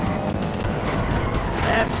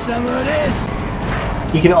 Have some of this.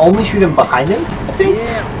 You can only shoot him behind him, I think?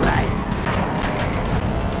 Yeah, right.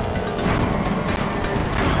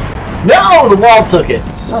 No! The wall took it!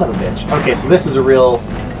 Son of a bitch. Okay, so this is a real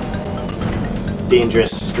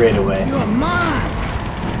dangerous straightaway. You're mine.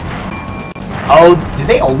 Oh, did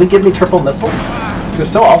they only give me triple missiles? Because if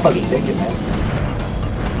so, I'll fucking take it, man.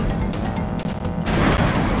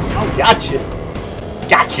 Oh, gotcha!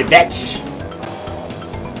 Gotcha, bitch!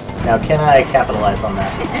 Now, can I capitalize on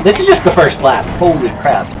that? This is just the first lap. Holy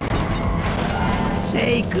crap.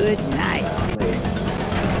 Say good night. Wait.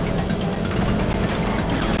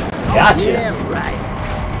 Gotcha. Yeah, right.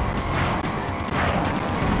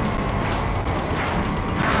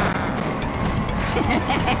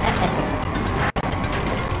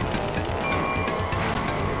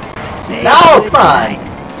 Say No, good come on! night.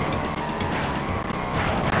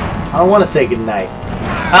 I don't want to say goodnight.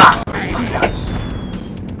 Ah! Nuts.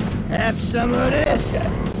 Have some of this. Okay.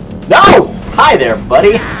 No! Hi there,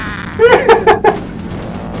 buddy!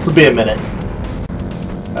 This will be a minute.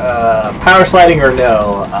 Power sliding or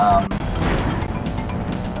no?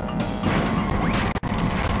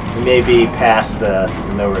 Maybe past the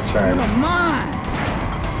no return. Come on.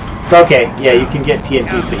 So okay, yeah, you can get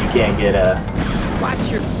TNTs, but you can't get Watch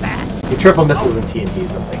your back. He triple missiles and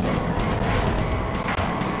TNTs, I'm thinking.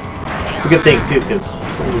 It's a good thing, too, because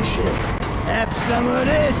holy shit. Have some of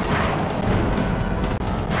this.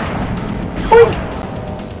 Boink!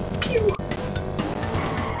 Pew!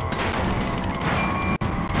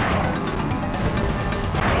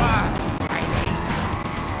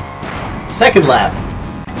 Second lap.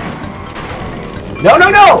 No, no,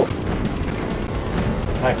 no!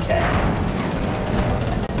 Okay.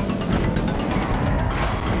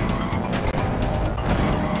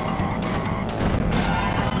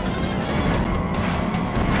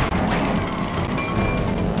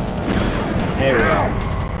 There we go.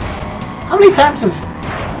 How many times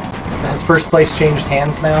has first place changed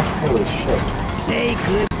hands now? Holy shit. Say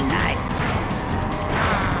good night.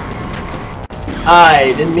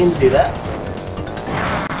 I didn't mean to do that.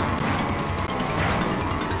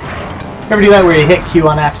 Ever do that where you hit Q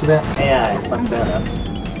on accident? Yeah, I fucked that up.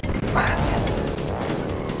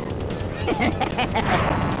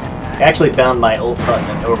 I actually bound my ult button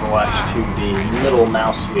in Overwatch to the middle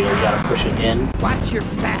mouse wheel. You gotta push it in. Watch your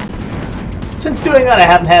back. Since doing that, I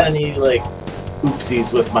haven't had any, like,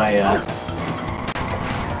 oopsies with my,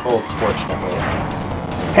 ults, fortunately.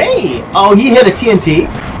 Hey! Oh, he hit a TNT!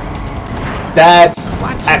 That's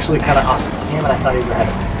actually kind of awesome. Damn it, I thought he was ahead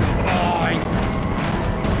of me.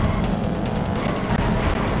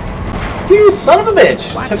 You son of a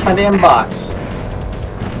bitch! Took my damn box.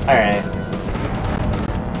 Alright.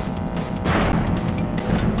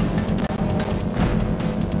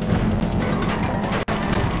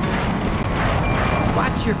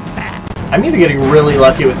 Watch your back. I'm either getting really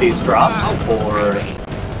lucky with these drops, or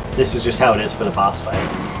this is just how it is for the boss fight.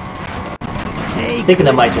 I'm thinking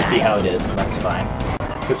that might just be how it is, and that's fine.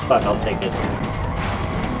 Because fuck, I'll take it.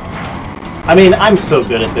 I mean, I'm so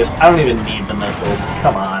good at this, I don't even need the missiles.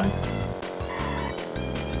 Come on.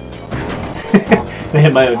 I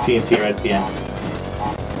hit my own TNT right at the end.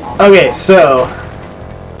 Okay, so...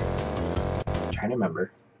 I'm trying to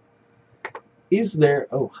remember. Is there...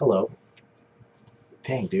 Oh, hello.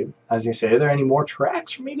 Dang, dude. I was gonna say, are there any more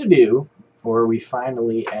tracks for me to do? Or are we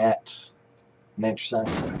finally at an interesting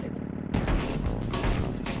side?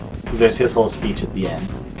 Because there's his whole speech at the end.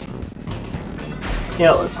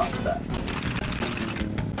 Yeah, let's talk about that.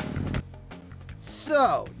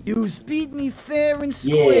 So, you's beat me fair and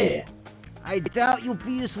square. Yeah. I doubt you'll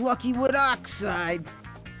be as lucky with Oxide.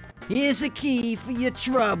 Here's a key for your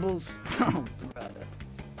troubles. Oh, brother.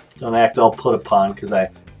 Don't act all put upon, because I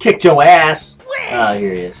kicked your ass! Oh,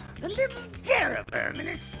 here he is. The little terror vermin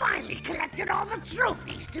has finally collected all the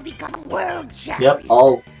trophies to become world champion. Yep,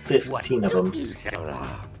 all What 15 of took them. you so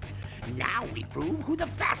long? Now we prove who the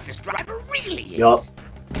fastest driver really is. Yup.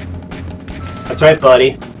 That's right,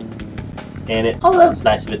 buddy. And it... Oh, that was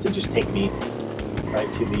nice of it to just take me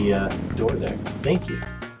right to the door there. Thank you.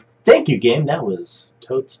 Thank you, game. That was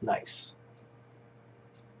totes nice.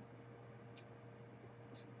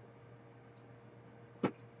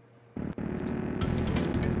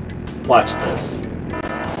 Watch this.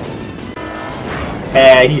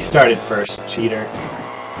 Hey, he started first, cheater.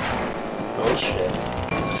 Bullshit.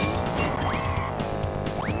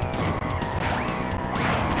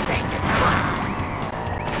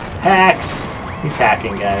 Hacks! He's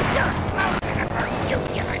hacking, guys.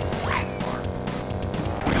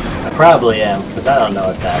 I probably am, because I don't know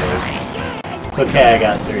what that is. It's okay, I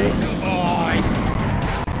got 3.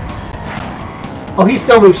 Oh, he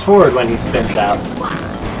still moves forward when he spins out.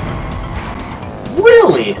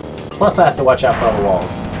 Really? Plus I have to watch out for all the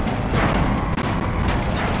walls.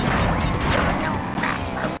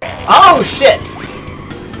 Oh, shit!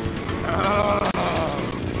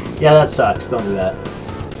 Yeah, that sucks. Don't do that.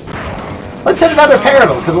 Let's hit another pair of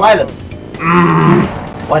them, because why the...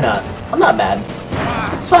 Why not? I'm not mad.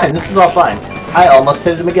 It's fine. This is all fine. I almost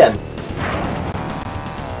hit him again.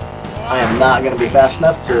 I am not going to be fast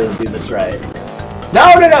enough to do this right.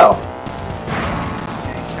 No, no, no!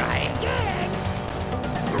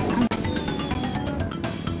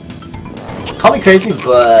 Call me crazy,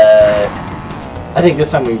 but I think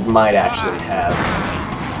this time we might actually have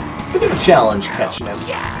a bit of a challenge catching him.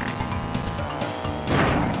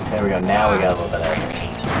 There we go, now we got a little bit of that.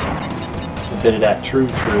 A bit of that true, a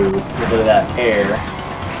little bit of that air.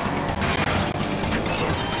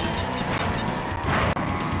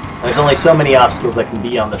 There's only so many obstacles that can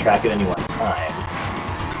be on the track at any one time.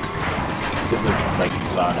 Because of, like,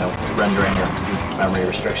 I don't know, rendering or memory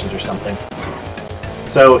restrictions or something.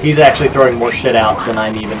 So he's actually throwing more shit out than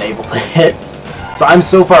I'm even able to hit. So I'm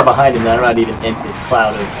so far behind him that I'm not even in his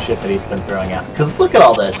cloud of shit that he's been throwing out. Because look at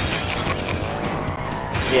all this.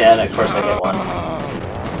 Yeah, and of course I get one.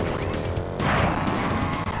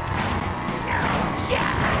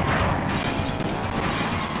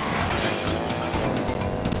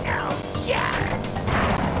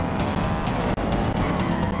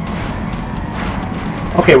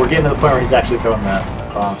 Okay, we're getting to the point where he's actually throwing the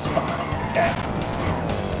bombs behind. Okay.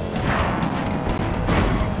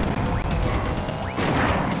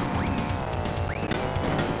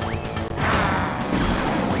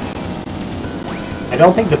 I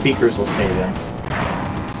don't think the beakers will save him.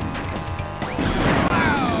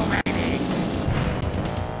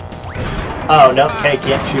 Oh, no, okay,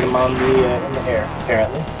 can't shoot him on the, in the air,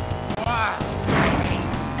 apparently.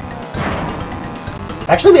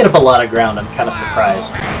 Actually made up a lot of ground, I'm kind of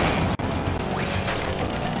surprised.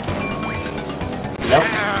 Nope.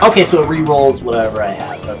 Okay, so it re-rolls whatever I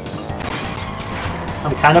have, that's...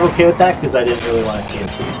 I'm kind of okay with that, because I didn't really want a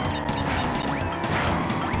TNT.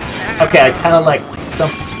 Okay, I kind of like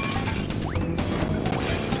some...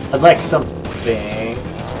 I'd like something...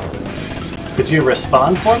 Could you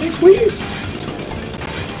respond for me, please?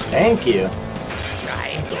 Thank you.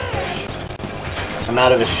 I'm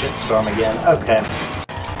out of a shitstorm again. Okay.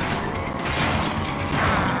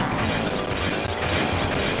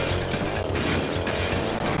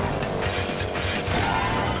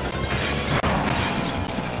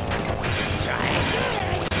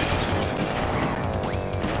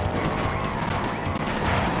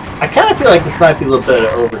 I kind of feel like this might be a little bit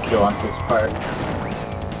of overkill on his part.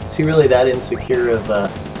 Is he really that insecure of,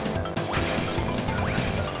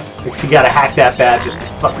 thinks he gotta hack that bad just to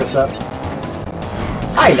fuck us up?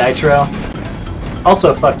 Hi, Nitro.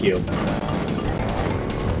 Also, fuck you.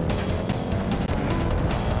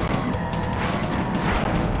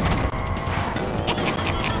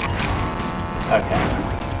 Okay.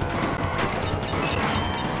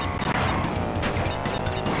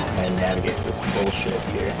 And navigate this bullshit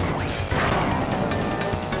here.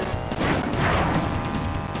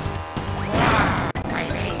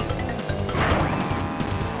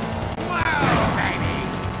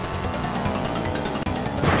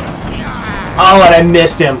 Oh, and I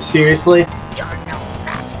missed him. Seriously? Are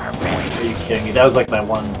you kidding me? That was like my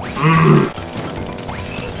one...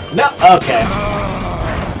 No, okay.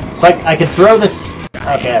 So I could throw this... Okay,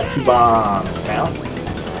 I have 2 bombs now.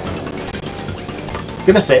 I'm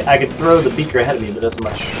gonna say, I could throw the beaker ahead of me, but it doesn't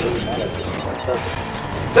much really matter at this point, does it?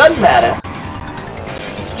 Doesn't matter!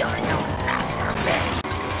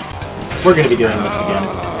 We're gonna be doing this again.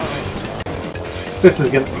 This is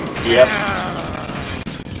gonna... Yep.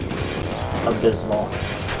 Abysmal.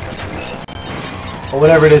 Well,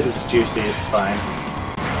 whatever it is, it's juicy, it's fine.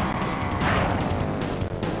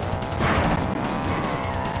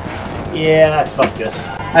 Yeah, I fucked this.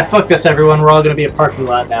 I fucked this, everyone. We're all gonna be a parking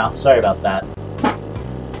lot now. Sorry about that.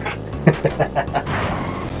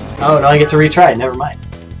 Oh, no, I get to retry. Never mind.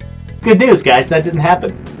 Good news, guys. That didn't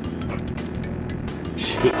happen.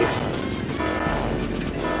 Jeez.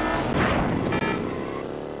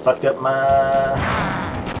 Fucked up my...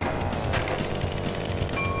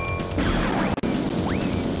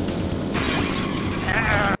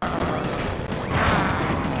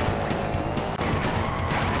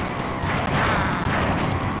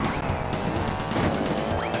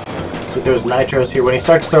 So there's nitros here. When he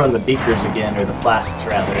starts throwing the beakers again, or the flasks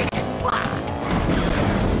rather.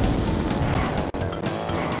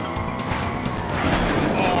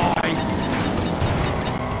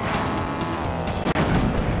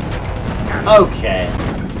 Okay.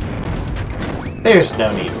 There's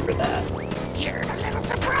no need for that. Here's a little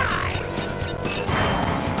surprise.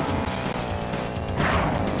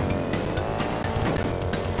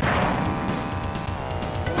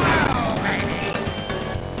 Whoa, baby.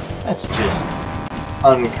 That's just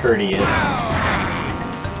uncourteous.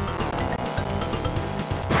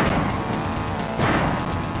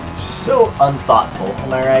 Just so unthoughtful.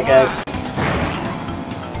 Am I right, guys?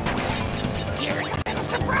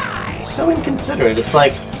 So inconsiderate. It's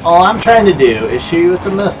like, all I'm trying to do is shoot you with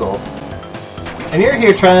the missile. And you're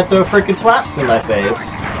here trying to throw frickin' flasks in my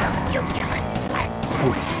face.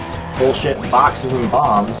 And bullshit boxes and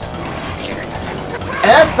bombs. And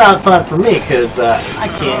that's not fun for me, because I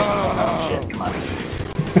can't... Oh shit, come on.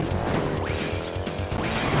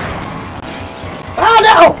 Oh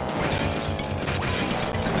no!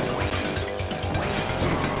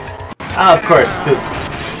 Oh, of course, because...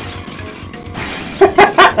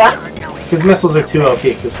 Because missiles are too OP,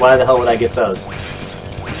 because why the hell would I get those?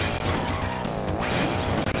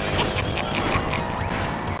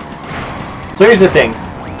 So here's the thing.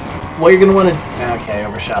 What you're going to want to... Okay,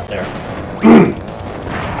 overshot there.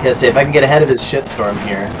 Gonna say, if I can get ahead of his shitstorm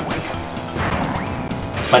here,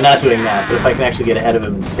 by not doing that, but if I can actually get ahead of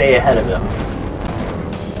him and stay ahead of him,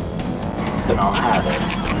 then I'll have it.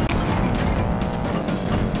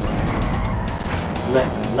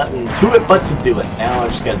 Nothing to it but to do it. Now I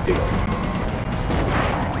just gotta do it.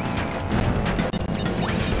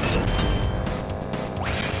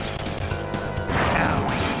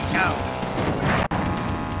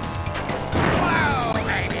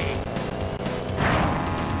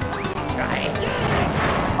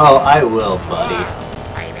 Oh, I will, buddy.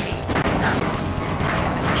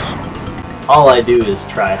 All I do is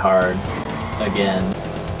try hard. Again.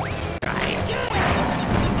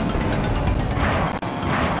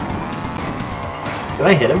 Did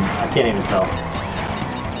I hit him? I can't even tell.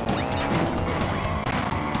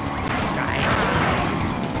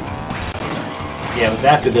 Yeah, it was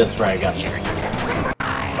after this where I got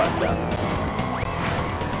fucked up.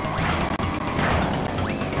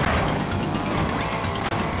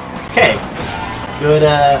 Okay.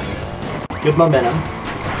 Good momentum.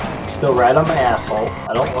 Still right on my asshole.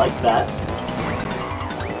 I don't like that.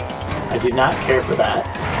 I do not care for that.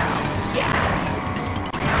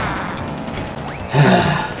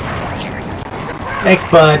 Thanks,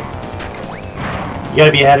 bud. You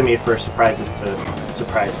gotta be ahead of me for surprises to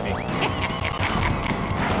surprise me.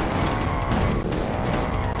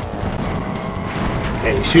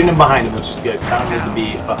 Okay, he's shooting him behind him, which is good, because I don't need to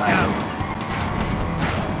be behind him.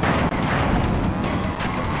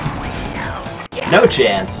 No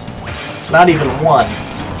chance. Not even one.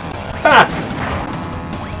 Ha!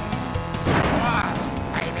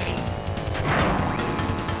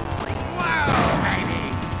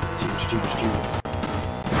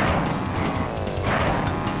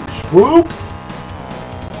 Swoop!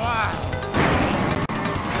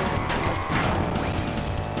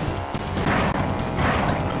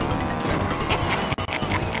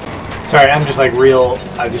 Sorry, I'm just like real.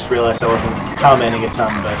 I just realized I wasn't commenting a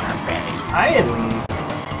ton, but I am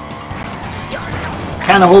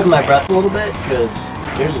kind of holding my breath a little bit because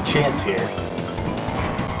there's a chance here.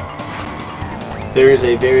 There's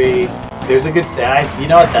a good. You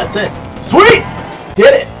know what? That's it. Sweet!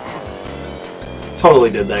 Did it!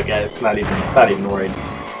 Totally did that, guys. Not even worried.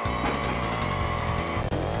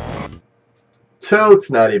 Totes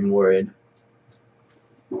not even worried.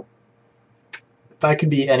 If I could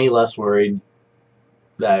be any less worried,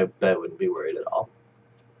 I wouldn't be worried at all.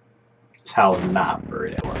 That's how not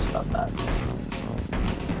worried I was about that.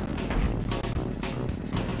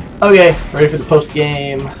 Okay, ready for the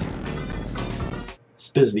post-game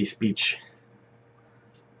Spizzity speech.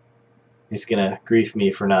 He's gonna grief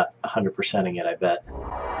me for not 100%ing it, I bet.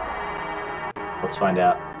 Let's find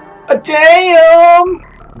out. Damn!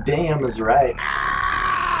 Damn is right.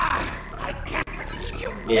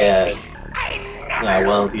 Yeah. Yeah,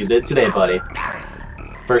 well, you did today, buddy.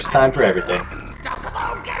 First time for everything.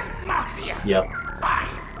 Yep. Yeah.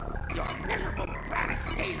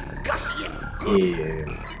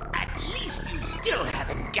 At least you still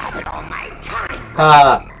haven't gathered all my time.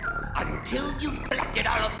 Ha! Until you've collected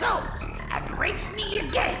all of those and race me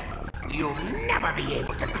again, you'll never be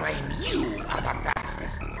able to claim you are the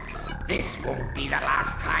fastest. This won't be the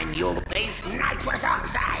last time you'll face nitrous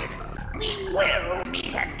oxide. We will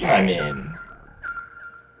meet again. I mean...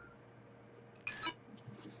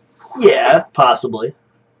 yeah, possibly.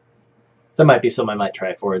 That might be something I might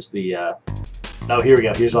try for is the, oh, here we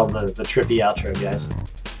go. Here's all the trippy outro, guys.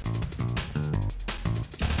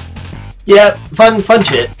 Yeah, fun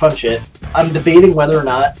shit. I'm debating whether or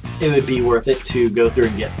not it would be worth it to go through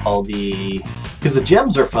and get all the... because the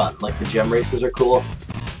gems are fun. Like, the gem races are cool.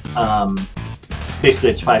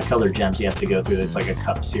 Basically, it's 5 colored gems you have to go through. It's like a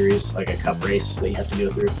cup series, like a cup race that you have to go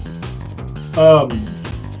through. What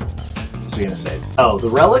was I gonna say? Oh, the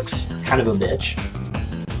relics, kind of a bitch.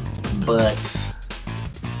 But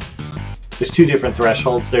there's 2 different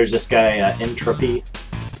thresholds. There's this guy, Entropy.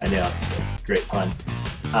 I know, it's a great pun.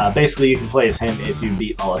 Basically, you can play as him if you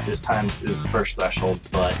beat all of his times is the first threshold,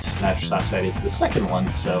 but nitrous oxide is the second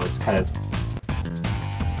one, so it's kind of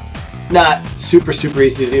not super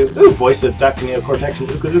easy to do. Ooh, voice of Dr. Neocortex and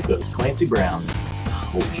Uka Uka's Clancy Brown.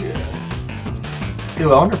 Told you.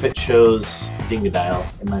 Ooh, I wonder if it shows Dingodile.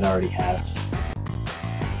 It might already have.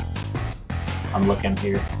 I'm looking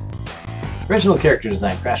here. Original character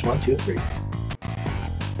design, Crash 1, 2, 3.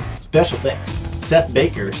 Special thanks. Seth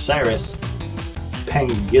Baker, Cyrus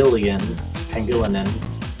Pangilinan. I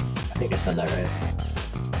think I said that right.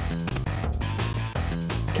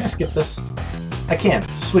 Can I skip this? I can.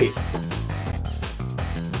 Sweet.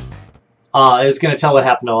 It was going to tell what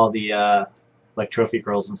happened to all the like trophy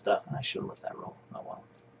girls and stuff. I should have let that roll. Oh well.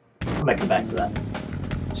 I might come back to that.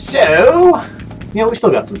 So, you know, we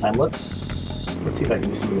still got some time. Let's see if I can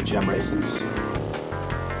do some of the gem races.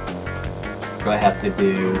 What do I have to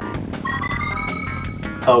do?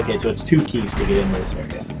 Oh, okay, so it's 2 keys to get into this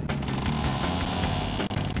area.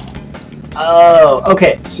 Oh,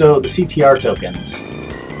 okay, so the CTR tokens.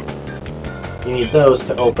 You need those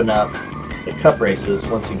to open up the cup races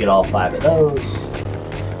once you get all 5 of those.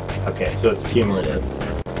 Okay, so it's cumulative.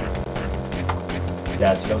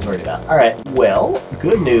 That's what I was worried about. Alright, well,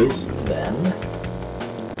 good news then.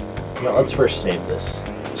 You know, let's first save this.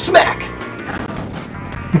 Smack!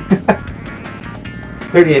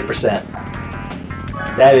 38%.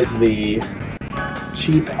 That is the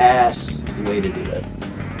cheap-ass way to do it.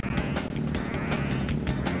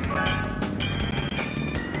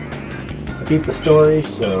 I beat the story,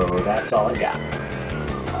 so that's all I got.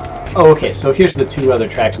 Oh, okay, so here's the 2 other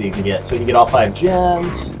tracks that you can get. So you can get all 5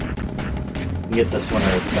 gems. You can get this one,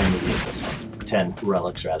 or 10 to get this one. 10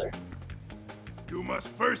 relics, rather. You must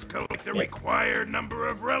first collect the required number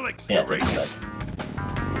of relics Yeah, to race.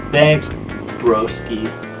 Thanks, broski.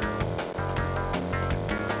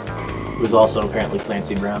 Who's also apparently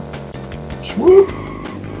Clancy Brown. Swoop!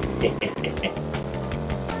 What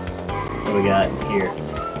do we got here?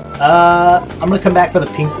 I'm gonna come back for the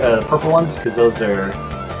pink, purple ones, because those are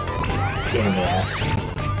pain in the ass.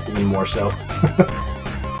 Even more so.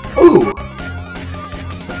 Ooh!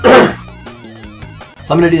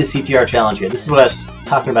 So I'm gonna do the CTR challenge here. This is what I was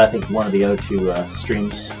talking about, I think, in one of the O2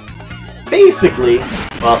 streams. Basically,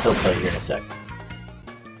 well, he'll tell you here in a sec.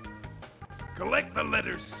 Collect the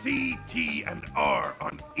letters C, T, and R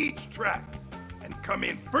on each track, and come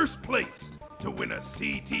in first place to win a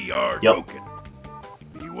CTR token.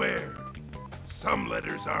 Beware, some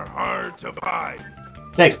letters are hard to find.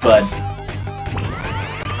 Thanks, bud.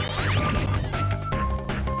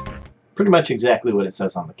 Pretty much exactly what it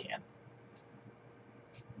says on the can.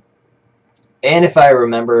 And if I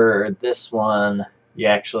remember this one, you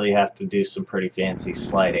actually have to do some pretty fancy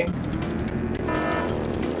sliding.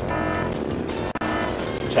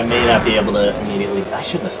 Which I may not be able to immediately... I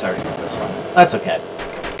shouldn't have started with this one. That's okay.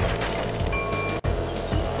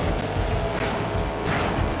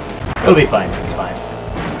 It'll be fine. It's fine.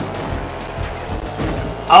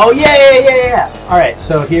 Oh, yeah! Alright,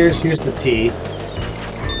 so here's the T.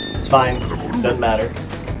 It's fine. Doesn't matter.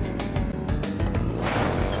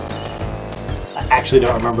 I actually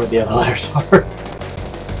don't remember what the other letters are.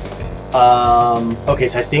 Okay,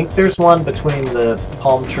 so I think there's one between the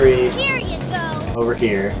palm tree... Here you go. Over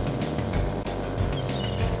here.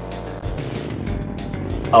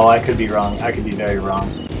 Oh, I could be wrong. I could be very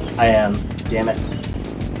wrong. I am. Damn it.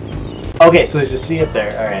 Okay, so there's a C up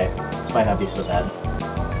there. Alright. This might not be so bad.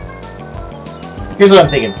 Here's what I'm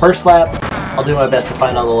thinking. First lap, I'll do my best to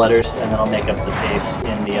find all the letters, and then I'll make up the pace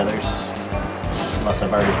in the others. Unless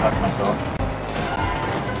I've already fucked myself.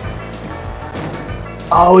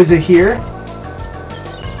 Oh, is it here?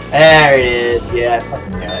 There it is. Yeah, I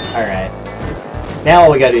fucking knew it. Alright. Now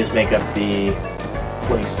all we gotta do is make up the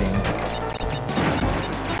placing.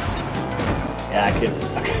 Yeah, I could...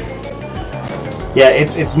 Okay. Yeah,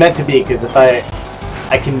 it's meant to be, because if I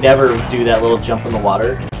can never do that little jump in the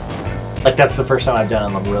water. Like, that's the first time I've done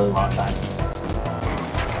it in a really long time.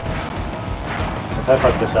 So if I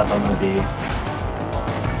fuck this up, I'm gonna be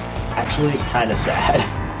actually kind of sad.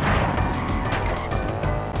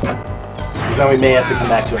 Because then we may have to come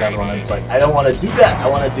back to another one, and it's like, I don't want to do that. I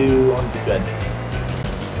want to do good.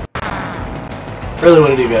 Really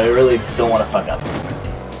want to do good. I really don't want to fuck up.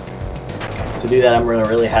 To do that, I'm gonna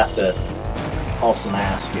really have to haul some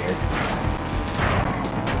ass here.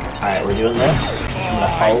 Alright, we're doing this. I'm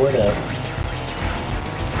gonna follow it up.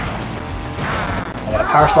 I gotta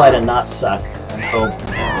power slide and not suck, and hope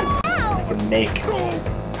I can make...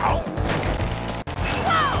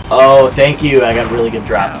 Oh, thank you, I got a really good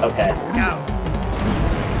drop. Okay.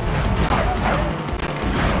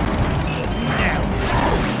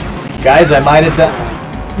 Guys, I might have done...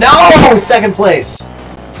 No! Second place!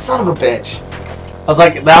 Son of a bitch. I was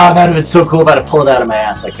like, nah, that would have been so cool if I had pulled it out of my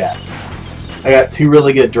ass like that. I got 2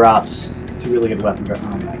 really good drops. 2 really good weapon drops.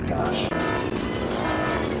 Oh my gosh.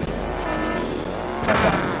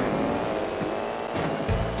 Okay.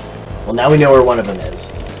 Well, now we know where one of them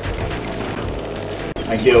is.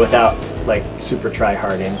 I can do it without, like, super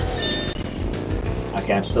try-harding.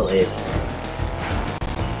 Okay, I'm still 8th.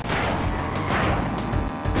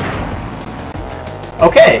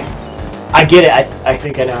 Okay! I get it. I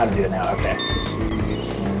think I know how to do it now. Okay. So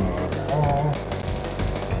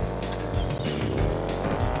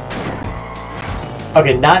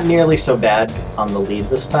okay, not nearly so bad on the lead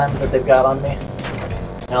this time that they've got on me.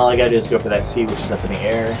 Now all I gotta do is go for that C, which is up in the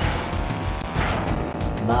air.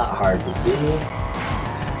 Not hard to do.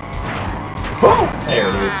 Whoa! There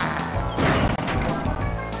it is.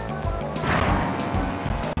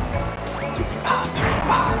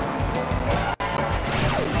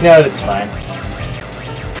 No, it's fine.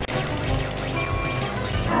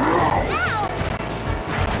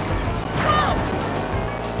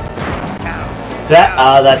 Is that?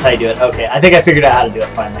 That's how you do it. Okay, I think I figured out how to do it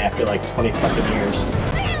finally after like 20 fucking years.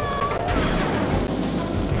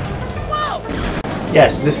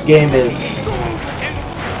 Yes, this game is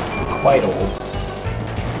quite old.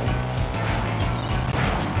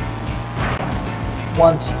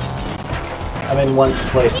 I'm in once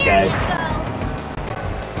place, guys.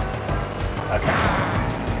 Okay.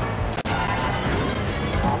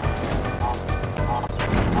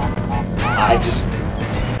 I just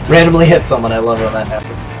randomly hit someone. I love it when that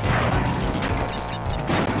happens.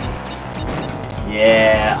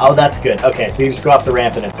 Yeah. Oh, that's good. Okay, so you just go off the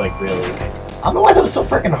ramp and it's like real easy. I don't know why that was so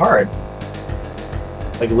freaking hard.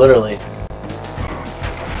 Like literally.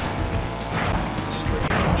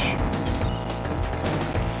 Strange.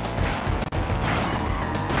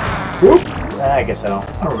 Whoop. I guess I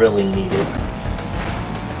don't really need it.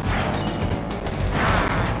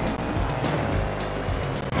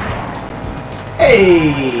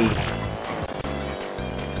 Hey!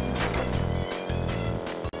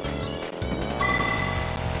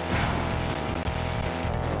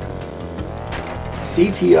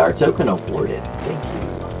 CTR token awarded. Thank you.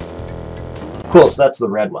 Cool, so that's the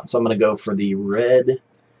red one. So I'm going to go for the red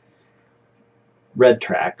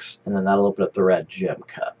tracks, and then that'll open up the red gem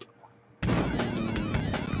cup.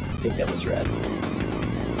 I think that was red.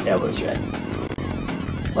 Yeah, it was red.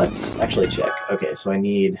 Let's actually check. Okay, so I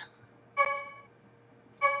need...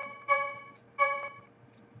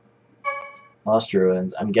 Lost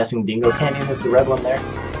Ruins. I'm guessing Dingo Canyon is the red one there.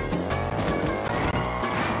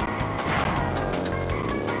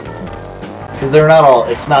 Because they're not all...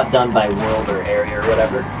 It's not done by world or area or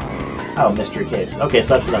whatever. Oh, Mystery Caves. Okay,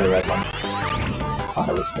 so that's another red one. I thought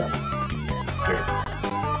it was done. Here.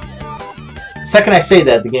 The second I say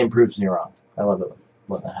that, the game proves me wrong. I love it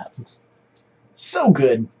when that happens. So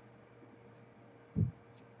good!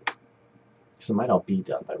 Because it might all be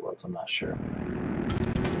done by worlds, I'm not sure.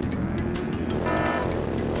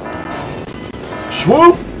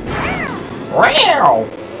 Swoop! Wow!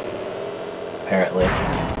 Apparently.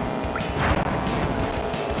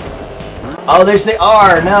 Oh, there's the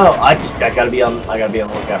R! No! I gotta be on the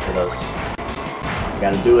lookout for those.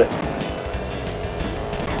 Gotta do it.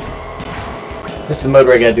 This is the mode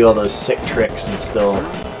where I gotta do all those sick tricks and still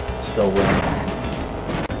win.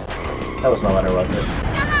 That was no letter, was it?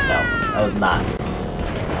 No, that was not.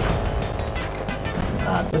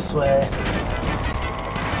 Not this way.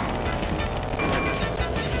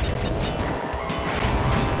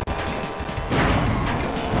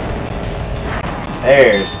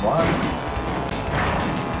 There's one.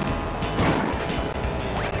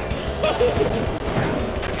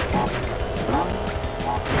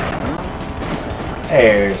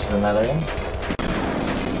 There's another one.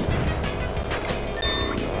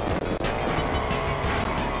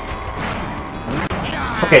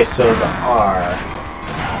 Okay, so the R.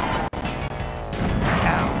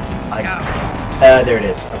 There it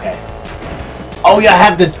is. Okay. Oh yeah, I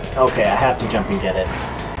have to. Okay, I have to jump and get it.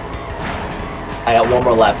 I got one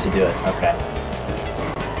more lap to do it. Okay.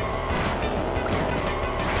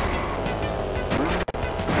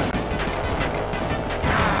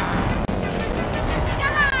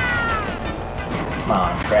 Come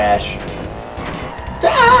on, crash.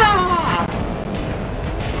 Ah!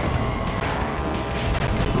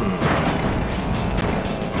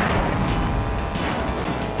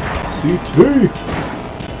 CT!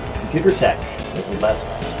 Computer Tech is what that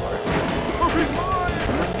stands for.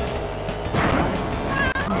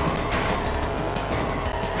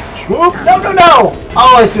 Swoop! No, no, no!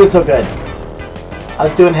 Oh, I was doing so good. I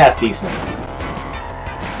was doing half decent.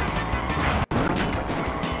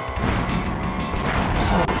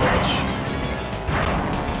 Son of a bitch.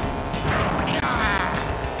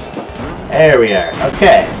 There we are.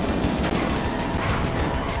 Okay.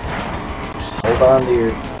 Just hold on to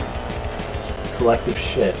your collective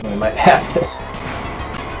shit, and we might have this.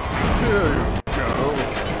 There you go.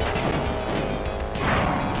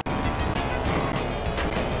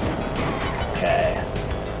 Okay.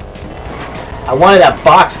 I wanted that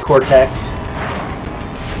box, Cortex.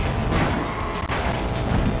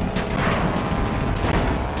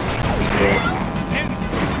 That's great.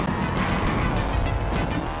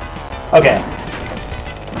 Okay.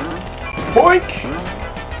 Boink!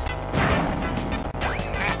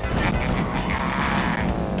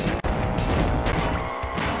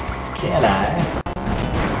 Can I?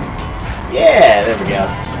 Yeah, there we go.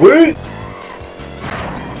 Sweet!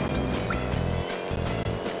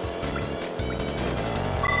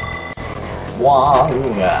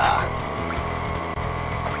 Wonga.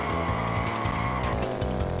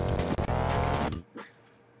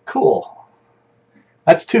 Cool.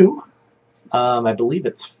 That's 2. I believe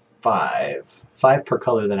it's 5. 5 per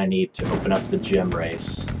color that I need to open up the gym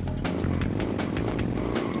race.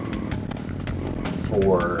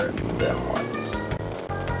 For them ones.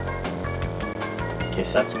 Okay,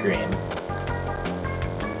 so that's green.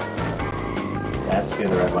 That's the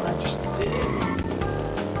other red one I just did.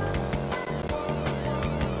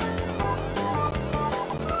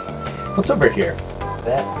 What's over here?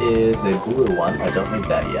 That is a blue one. I don't need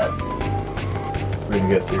that yet. We're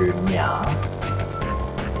gonna go through Nya.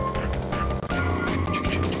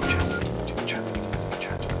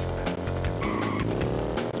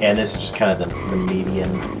 And this is just kind of the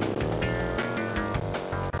median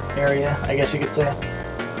area, I guess you could say.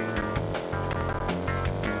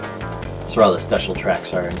 That's where all the special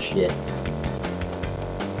tracks are and shit.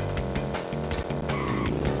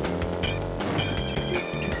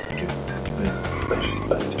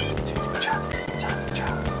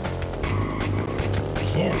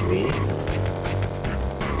 Can we?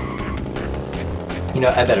 You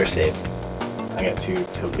know, I better save. I got 2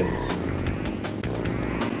 tokens.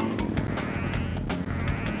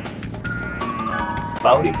 %.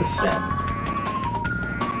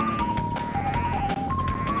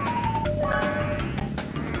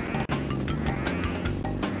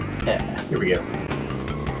 Yeah, here we go.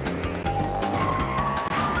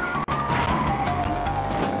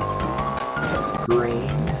 So that's green.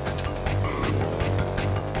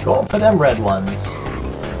 Going for them red ones.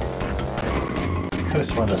 Could have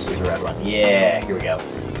sworn this was a red one. Yeah, here we go.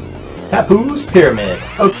 Papoose Pyramid.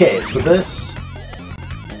 Okay, so this...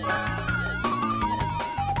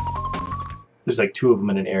 There's like 2 of them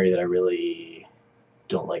in an area that I really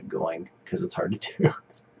don't like going because it's hard to do.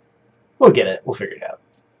 We'll get it. We'll figure it out.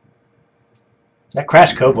 That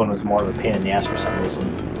Crash Cove one was more of a pain in the ass for some reason.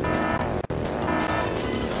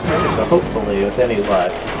 Okay, so hopefully, with any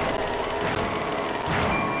luck...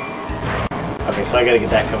 Okay, so I gotta get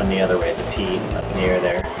that coming the other way, the T up in the air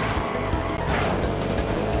there.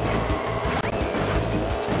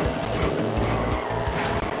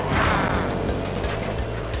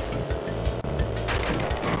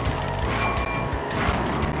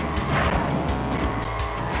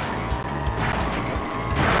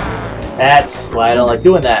 That's why I don't like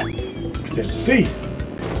doing that, because there's a C.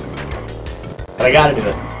 But I gotta do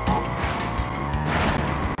it.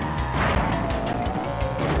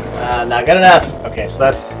 Not good enough. Okay, so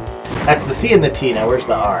that's the C and the T. Now where's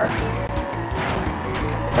the R? If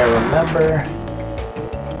I remember.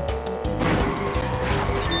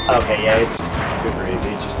 Okay, yeah, it's super easy.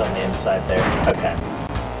 It's just on the inside there. Okay.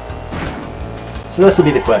 So this will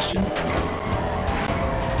be the question.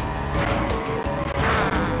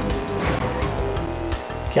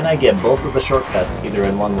 Can I get both of the shortcuts either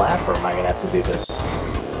in 1 lap, or am I going to have to do this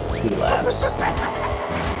 2 laps?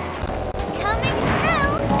 Coming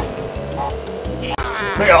through!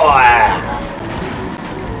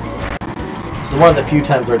 This is one of the few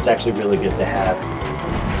times where it's actually really good to have.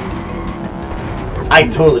 I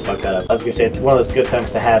totally fucked that up. I was going to say, it's one of those good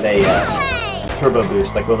times to have a turbo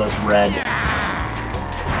boost, like one of those red.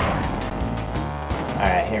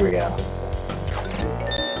 Alright, here we go.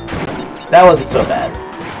 That wasn't so bad.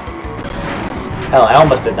 Hell, I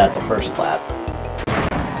almost did that the first lap.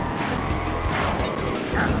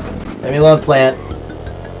 Let me alone, plant.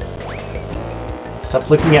 Stop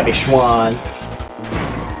looking at me, Schwan.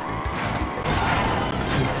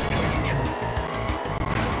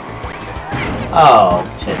 Oh,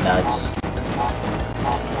 tit nuts.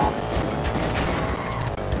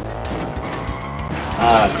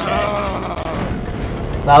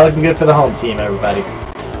 Okay. Not looking good for the home team, everybody.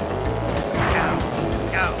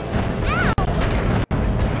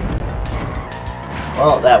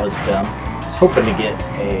 Well, that was dumb. I was hoping to get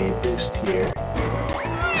a boost here.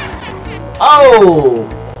 Oh!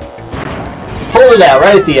 Pulled it out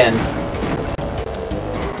right at the end.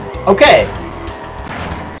 Okay.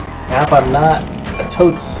 Now if I'm not a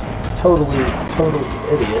total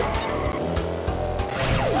idiot.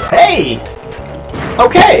 Hey!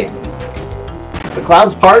 Okay! The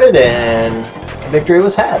clouds parted and victory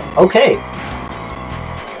was had. Okay.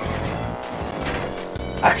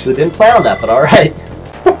 Actually didn't plan on that, but alright.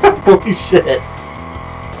 Holy shit.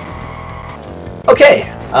 Okay,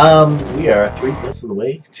 we are 3/5 of the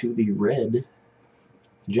way to the red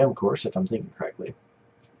gem course, if I'm thinking correctly.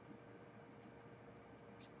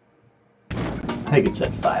 I think it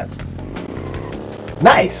said 5.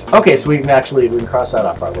 Nice! Okay, so we can cross that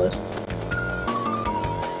off our list.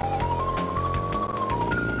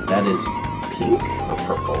 That is pink or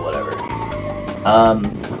purple, whatever.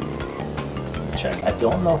 Check. I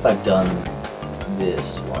don't know if I've done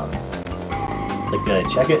this one. Like, did I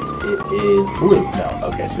check it? It is blue. No.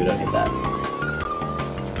 Okay, so we don't need that.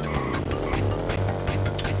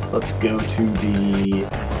 Let's go to the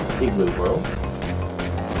Igloo World.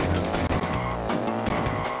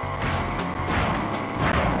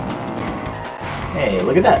 Hey,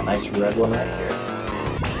 look at that nice red one right here.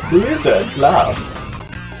 Blizzard Blast.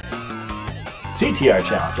 CTR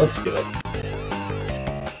challenge. Let's do it.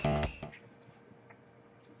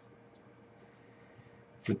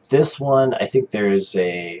 For this one, I think there's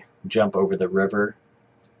a jump over the river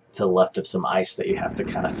to the left of some ice that you have to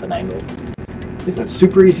kind of finagle. It isn't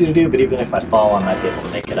super easy to do, but even if I fall, I might be able to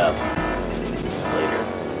make it up later.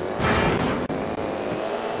 Let's see.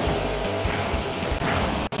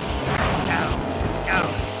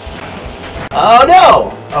 Oh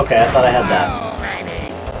no! Okay, I thought I had that.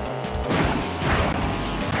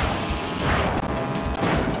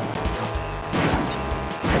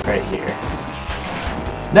 Like right here.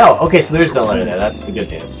 No! Okay, so there's no letter there. That's the good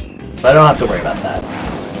news. But I don't have to worry about that.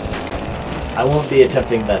 I won't be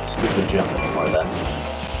attempting that stupid jump anymore then.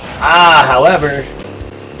 Ah, however...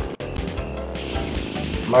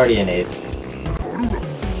 I'm already in 8th.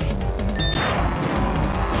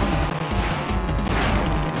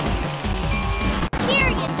 Here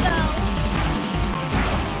you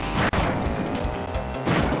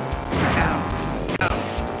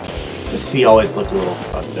go. The sea always looked a little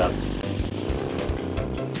fucked up.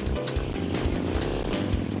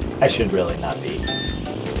 I should really not be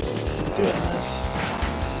doing this.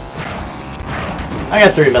 I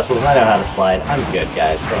got 3 missiles, I know how to slide. I'm good,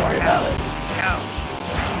 guys, don't worry about it.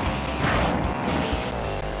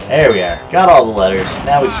 There we are. Got all the letters.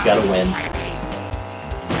 Now we just gotta win.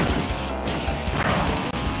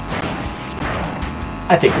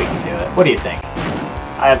 I think we can do it. What do you think?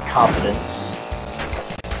 I have confidence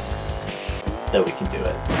that we can do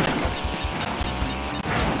it.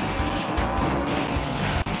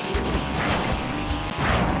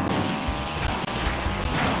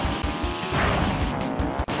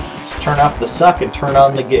 Turn off the suck and turn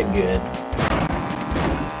on the get good.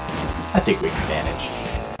 I think we can manage.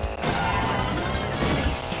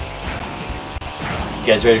 You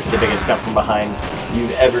guys ready for the biggest come from behind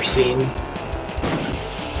you've ever seen?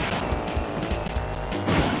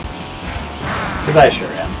 Because I sure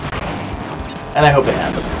am. And I hope it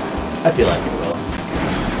happens. I feel like it will.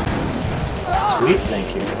 Sweet,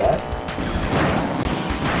 thank you for that.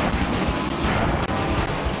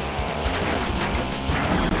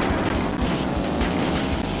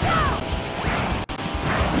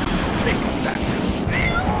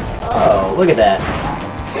 Oh, look at that.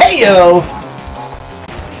 Heyo!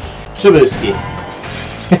 Shabuski.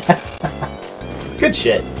 Good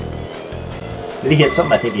shit. Did he hit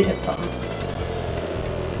something? I think he hit something.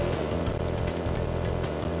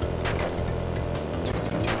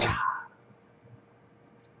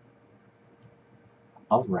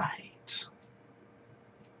 Alright.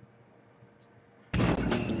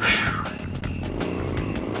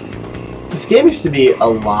 This game used to be a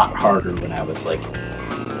lot harder when I was like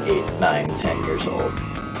 8, 9, 10 years old.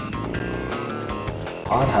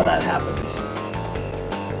 Odd how that happens.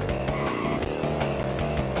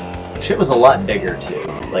 Shit was a lot bigger too,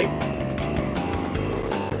 like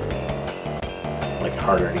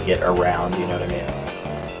harder to get around, you know what I mean?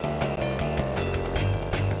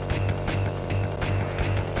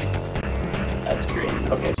 That's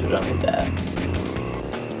green. Okay, so we don't need that.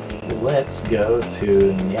 Let's go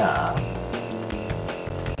to Nya.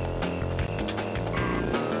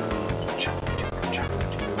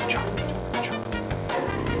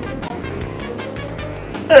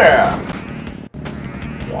 Yeah.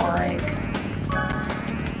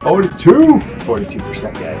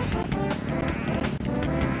 42%, guys.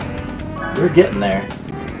 We're getting there.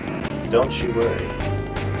 Don't you worry.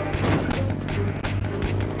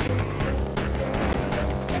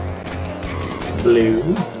 It's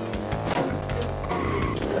blue.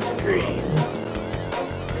 That's green.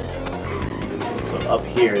 So up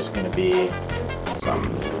here is going to be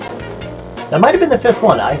something. That might have been the 5th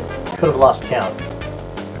one. I could have lost count.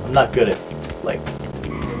 I'm not good at, like,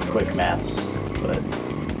 quick maths, but...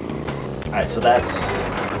 Alright, so that's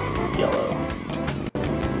yellow.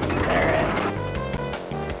 Alright.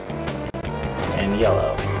 And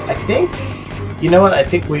yellow. I think... You know what? I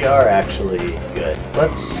think we are actually good.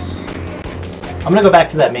 Let's... I'm gonna go back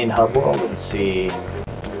to that main hub world and see...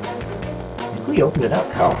 If we opened it up,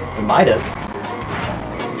 hell, we might have.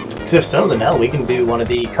 Because if so, then hell, we can do one of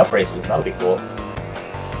the cup races. That'll be cool.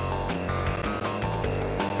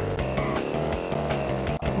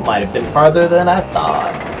 Might have been farther than I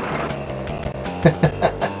thought.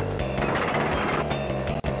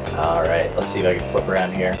 Alright, let's see if I can flip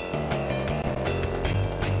around here.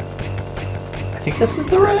 I think this is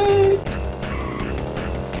the right...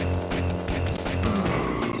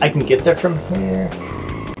 I can get there from here.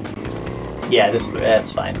 Yeah,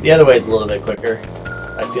 that's fine. The other way is a little bit quicker,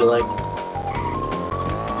 I feel like.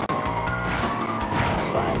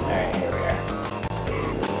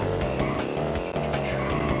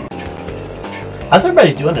 How's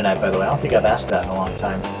everybody doing tonight, by the way? I don't think I've asked that in a long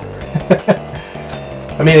time.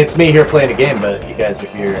 I mean, it's me here playing a game, but you guys are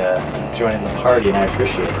here joining the party, and I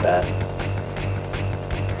appreciate that.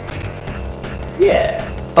 Yeah.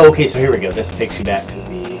 Okay, so here we go. This takes you back to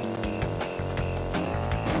the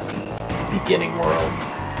beginning world.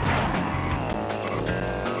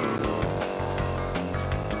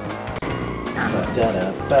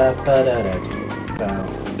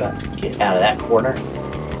 Get out of that corner.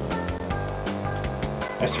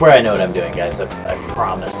 I swear I know what I'm doing, guys. I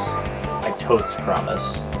promise. I totes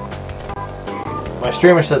promise. When a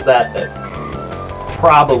streamer says that, that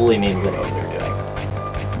probably means they know what they're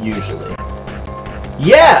doing. Usually.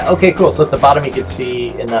 Yeah! Okay, cool. So at the bottom you can see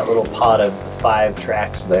in that little pod of 5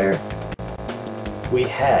 tracks there, we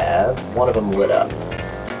have one of them lit up.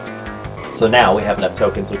 So now we have enough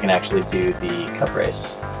tokens we can actually do the cup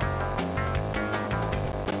race.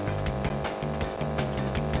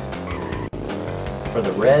 For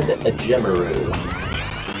the red Agemaroo.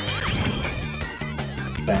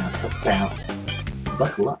 Bow, bow.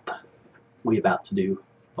 Buckle up. We about to do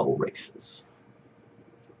full races.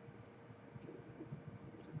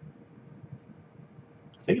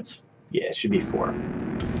 I think it's, yeah, it should be 4.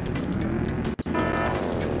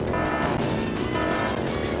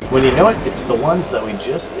 When you know it, it's the ones that we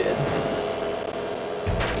just did.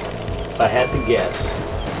 If I had to guess.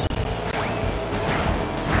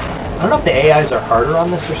 I don't know if the AIs are harder on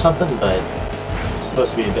this or something, but it's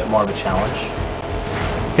supposed to be a bit more of a challenge.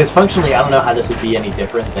 Because functionally, I don't know how this would be any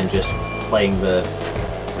different than just playing the,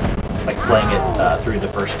 like playing it through the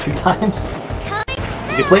first 2 times.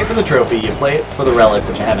 Because you play it for the trophy, you play it for the relic,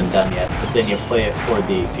 which I haven't done yet, but then you play it for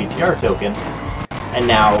the CTR token, and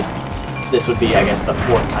now this would be, I guess, the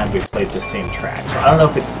 4th time we've played the same track. So I don't know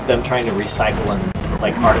if it's them trying to recycle and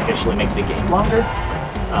like artificially make the game longer,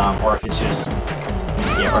 or if it's just,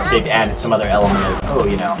 yeah, or if they've added some other element of, oh,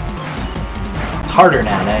 you know, it's harder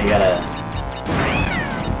now. Now you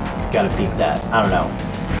gotta beat that. I don't know.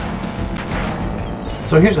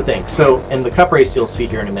 So here's the thing. So in the cup race, you'll see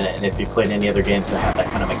here in a minute, and if you played any other games that have that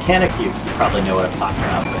kind of mechanic, you probably know what I'm talking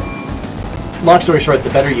about. But long story short, the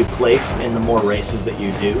better you place in the more races that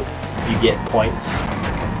you do, you get points.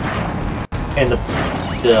 And the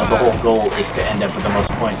whole goal is to end up with the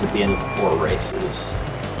most points at the end of the 4 races.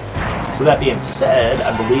 So that being said,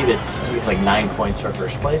 I believe I think it's like 9 points for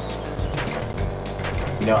first place.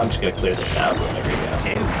 You know, I'm just gonna clear this out. There we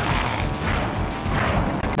go.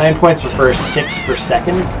 9 points for first, 6 for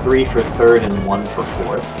second, 3 for third, and 1 for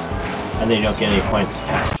fourth. And then you don't get any points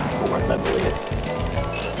past 4th, I believe.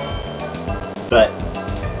 But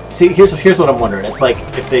see, here's what I'm wondering. It's like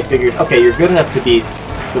if they figured, okay, you're good enough to beat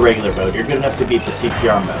the regular mode, you're good enough to beat the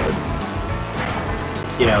CTR mode.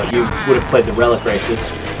 You know, you would have played the relic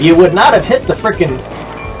races. You would not have hit the frickin'...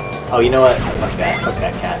 Oh, you know what? Fuck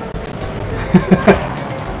that cat.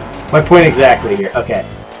 My point exactly here. Okay,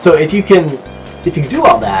 so if you can do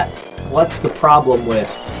all that, what's the problem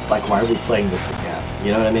with, like, why are we playing this again?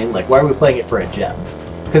 You know what I mean? Like, why are we playing it for a gem?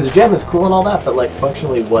 Because a gem is cool and all that, but, like,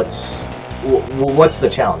 functionally, what's the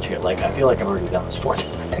challenge here? Like, I feel like I've already done this 4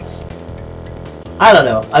 times. I don't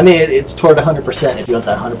know. I mean, it's toward 100%. If you want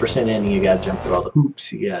that 100% in, you gotta jump through all the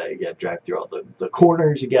hoops, you gotta drive through all the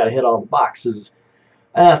corners, you gotta hit all the boxes.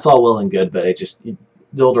 That's all well and good, but it just, the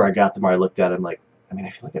older I got, the more I looked at it, I'm like, I mean,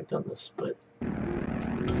 I feel like I've done this, but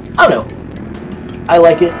I don't know. I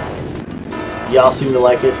like it. Y'all seem to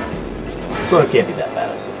like it. So it can't be that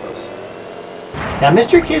bad, I suppose. Now,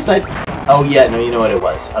 Mystery Caves, oh yeah, no, you know what it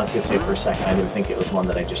was. I was gonna say for a second, I didn't think it was one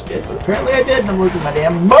that I just did, but apparently I did, and I'm losing my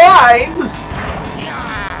damn mind!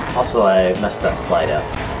 Also, I messed that slide up.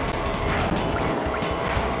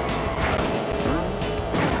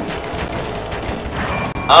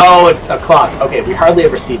 Oh, a clock. Okay, we hardly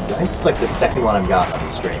ever see these. I think this is like the 2nd one I've gotten on the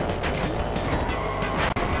stream.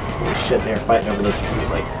 Holy shit, they're fighting over those food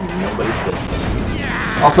like nobody's business.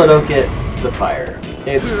 Also, don't get the fire.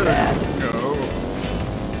 It's bad.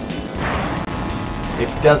 It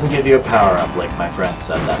doesn't give you a power-up, like my friend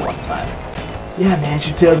said that one time. Yeah, man, you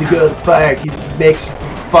should totally go to the fire. It makes some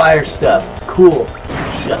fire stuff. It's cool.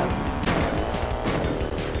 Shut up.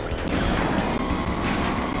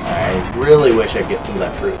 I really wish I could get some of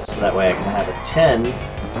that fruit, so that way I can have a 10.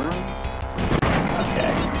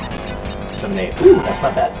 Okay. 7, 8. Ooh, that's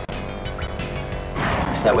not bad.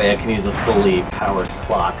 So that way I can use a fully powered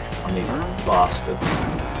clock on these bastards.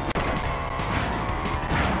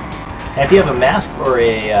 And if you have a mask or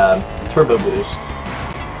a turbo boost,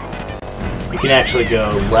 you can actually go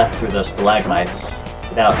left through those stalagmites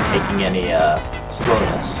without taking any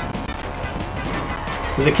slowness.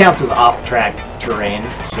 Because it counts as off-track terrain,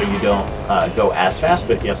 so you don't go as fast,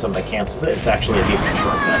 but if you have something that cancels it, it's actually a decent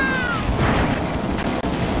shortcut.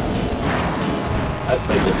 I've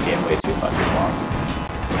played this game way too fucking long.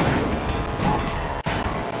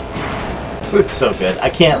 It's so good. I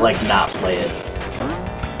can't, like, not play it.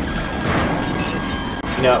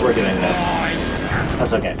 You know what? We're doing this.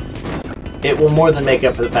 That's okay. It will more than make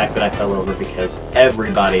up for the fact that I fell over because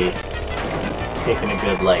everybody is taking a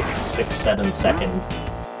good, like, 6-7 second...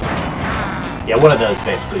 Yeah, one of those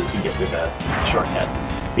basically you can get through the shortcut.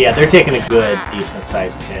 But yeah, they're taking a good,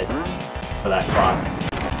 decent-sized hit for that clock.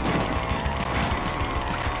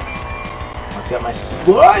 Locked out my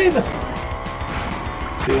slide!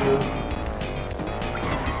 2...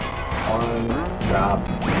 1, drop,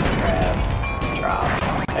 grab, drop.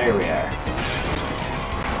 There we are.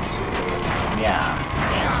 2, yeah.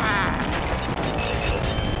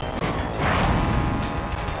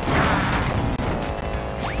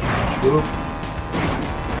 Swoop.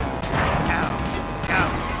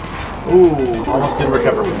 Ooh, almost didn't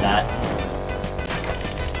recover from that.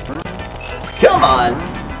 Come on!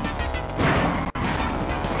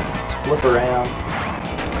 Let's flip around.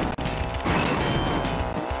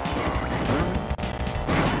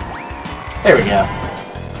 There we go.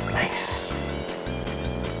 Nice.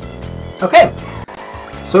 Okay.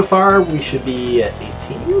 So far, we should be at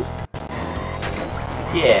 18?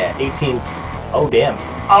 Yeah, 18's... Oh, damn.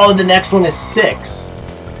 Oh, the next one is 6.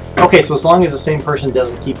 Okay, so as long as the same person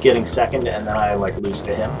doesn't keep getting second and then I, like, lose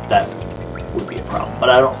to him, that would be a problem. But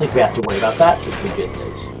I don't think we have to worry about that. It's the good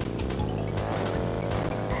news.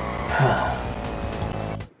 I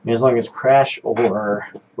mean, as long as Crash or,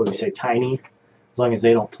 what do we say, Tiny, as long as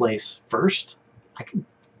they don't place first, I can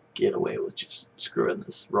get away with just screwing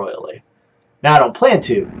this royally. Now, I don't plan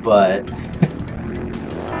to, but...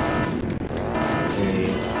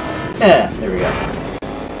 Yeah, there we go.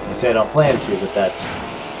 I say I don't plan to, but that's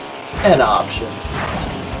an option.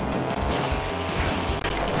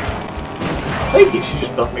 Thank you, she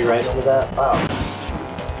just bumped me right into that box.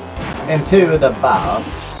 Into the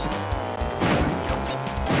box.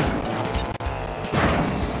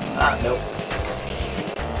 Ah, nope.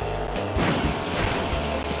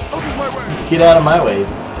 Get out of my way.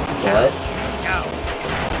 What?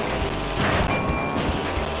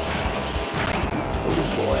 Oh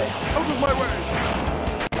boy. Out of my way!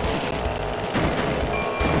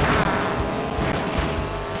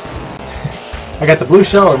 I got the blue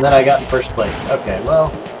shell and then I got in first place. Okay,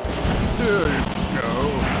 well. There you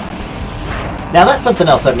go. Now that's something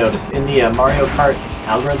else I've noticed. In the Mario Kart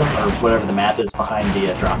algorithm, or whatever the math is behind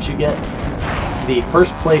the drops you get, the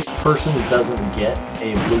first place person doesn't get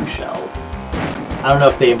a blue shell. I don't know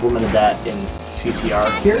if they implemented that in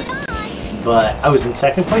CTR here, but I was in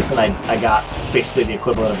second place and I got basically the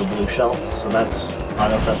equivalent of a blue shell, so that's, I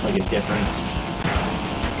don't know if that's like a difference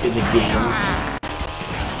in the games.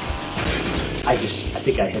 I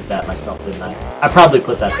think I hit that myself, didn't I? I probably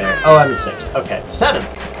put that there. Oh, I'm in 6th. Okay, 7th.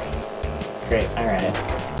 Great, alright.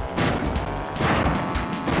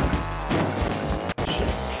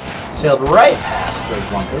 Shit. Sailed right past those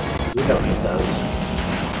Wumpas, because we don't need those.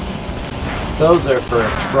 Those are for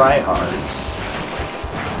tryhards.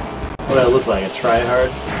 What do I look like, a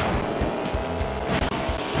tryhard?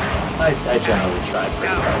 I generally try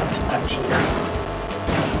pretty hard, actually.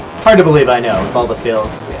 Hard to believe, I know, with all the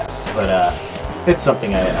fails, yeah. But, it's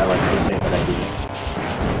something I like to say that I do.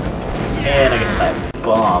 And I get that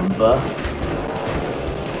bomb.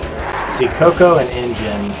 See, Coco and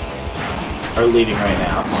Engine are leading right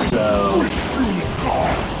now, so...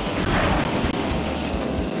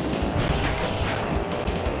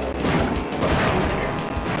 Let's see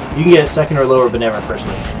here. You can get a second or lower, but never first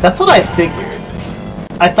place. That's what I figured.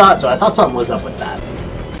 I thought so. I thought something was up with that.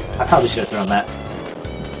 I probably should have thrown that.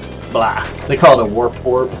 Blah. They call it a warp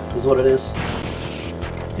orb, is what it is.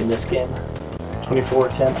 In this game.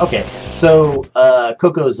 24-10. Okay, so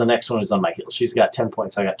Coco is the next one who's on my heels. She's got 10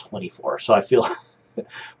 points, I got 24. So I feel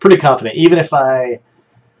pretty confident. Even if I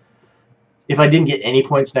didn't get any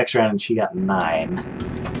points next round and she got 9,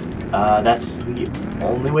 that's the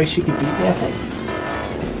only way she could beat me, I think.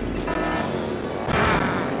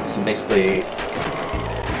 So basically,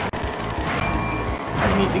 I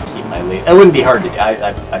need to keep my lead. It wouldn't be hard to do.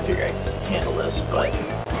 I figure I can handle this, but...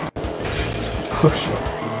 Oh, shit.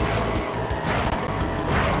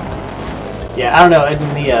 Yeah, I don't know, in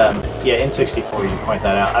the, yeah, in 64 you can point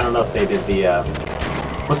that out. I don't know if they did the,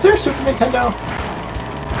 was there a Super Nintendo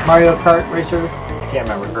Mario Kart Racer? I can't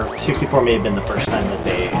remember. Or 64 may have been the first time that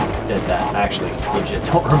they did that. I actually legit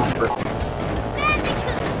don't remember.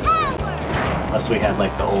 Unless we had,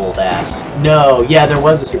 like, the old ass. No, yeah, there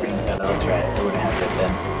was a Super Nintendo, that's right. I would have had it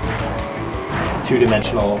then.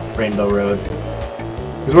 two-dimensional Rainbow Road.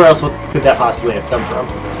 Because where else could that possibly have come from?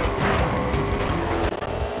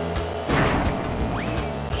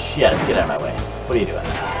 Shit, get out of my way. What are you doing?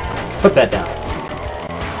 Put that down.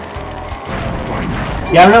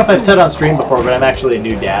 Yeah, I don't know if I've said on stream before, but I'm actually a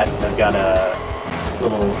new dad. I've got a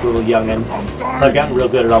little youngin', so I've gotten real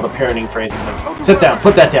good at all the parenting phrases. Like, sit down,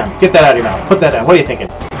 put that down, get that out of your mouth, put that down. What are you thinking?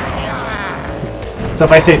 So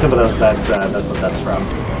if I say some of those, that's what that's from.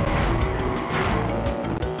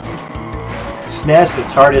 SNES,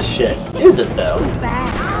 it's hard as shit. Is it though?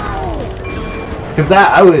 Because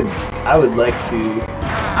that I would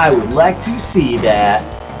like to see that.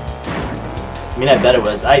 I mean, I bet it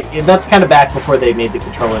was. That's kind of back before they made the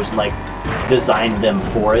controllers and like designed them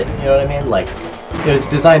for it. You know what I mean? Like it was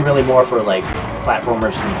designed really more for like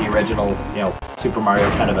platformers and the original, you know, Super Mario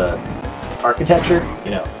kind of a architecture.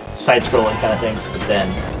 You know, side-scrolling kind of things. But then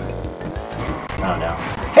I don't know.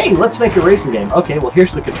 Hey, let's make a racing game. Okay, well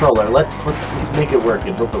here's the controller. Let's make it work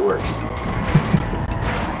and hope it works.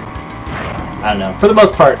 I don't know. For the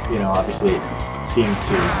most part, you know, obviously it seemed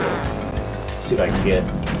to. See if I can get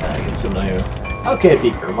some new. Okay,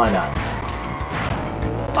 beaker. Why not?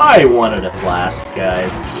 I wanted a flask,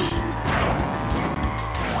 guys.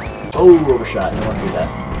 Oh, overshot. I don't want to do that.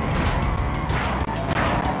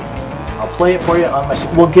 I'll play it for you on my.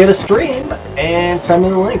 We'll get a stream and send me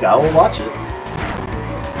the link. I will watch it.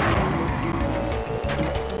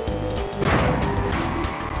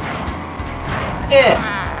 Yeah.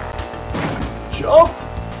 Jump.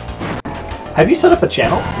 Have you set up a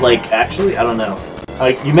channel? Like, actually, I don't know.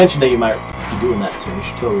 Like, you mentioned that you might be doing that soon. You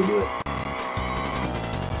should totally do it.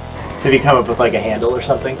 Have you come up with like a handle or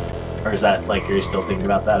something? Or is that like, are you still thinking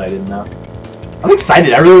about that? I didn't know. I'm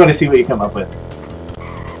excited. I really want to see what you come up with.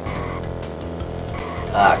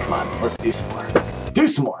 Ah, come on. Let's do some more. Do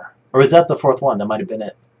some more. Or was that the fourth one? That might have been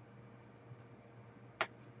it.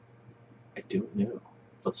 I don't know.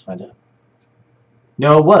 Let's find out.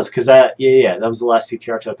 No, it was, because that, yeah, that was the last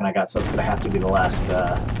CTR token I got, so it's going to have to be the last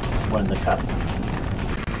one in the cup.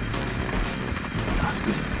 Oh,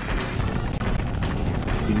 excuse me.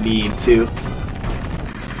 You need to.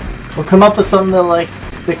 We'll come up with something that, like,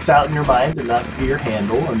 sticks out in your mind and not be your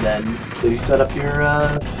handle, and then you set up your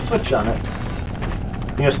Twitch on it.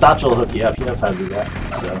 You know, Stotch will hook you up. He knows how to do that,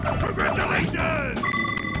 so. Congratulations!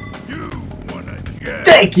 You won a jet!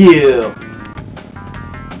 Thank you!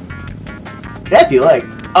 Yeah, if you like.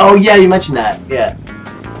 Oh, yeah, you mentioned that. Yeah.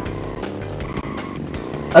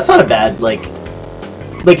 That's not a bad, like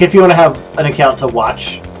if you want to have an account to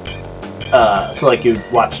watch, so like you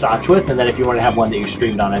watch Stotch with, and then if you want to have one that you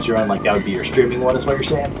streamed on as your own, like that would be your streaming one, is what you're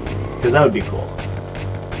saying? Because that would be cool.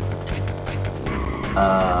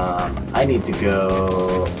 I need to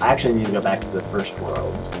go... I actually need to go back to the first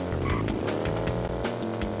world.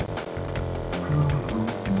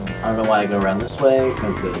 I don't know why I go around this way,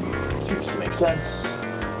 because it seems to make sense.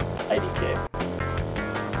 IDK.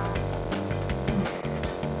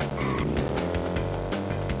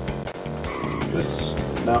 This?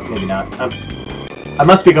 No, maybe not. I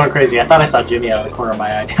must be going crazy. I thought I saw Jimmy out of the corner of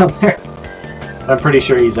my eye down there. I'm pretty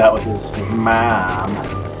sure he's out with his mom.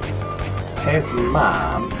 His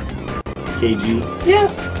mom. KG. Yeah.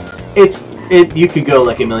 You could go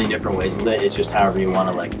like a million different ways with it. It's just however you want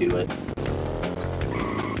to like do it.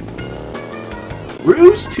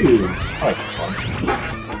 Ruse Tubes. I like this one.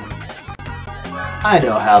 I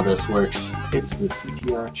know how this works. It's the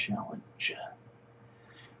CTR challenge.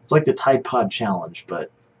 It's like the Tide Pod challenge,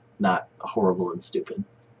 but not horrible and stupid,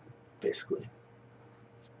 basically.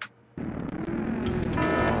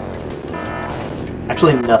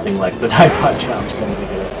 Actually, nothing like the Tide Pod challenge. Can we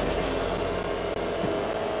do it?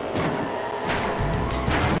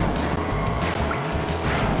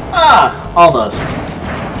 Ah! Almost.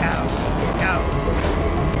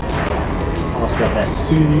 Almost got that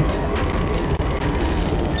C.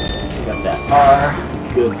 Got that R.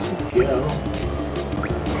 Good to go.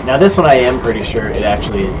 Now this one I am pretty sure it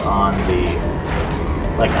actually is on the,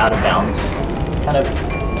 like, out of bounds kind of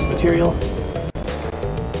material.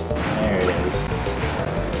 There it is.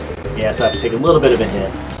 Yeah, so I have to take a little bit of a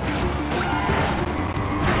hit.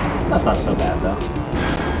 That's not so bad though.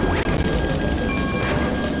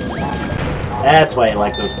 That's why I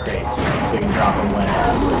like those crates, so you can drop them when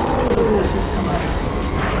those missiles come up.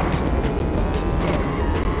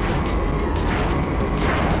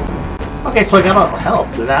 Okay, so I got all help,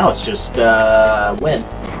 but now it's just, win.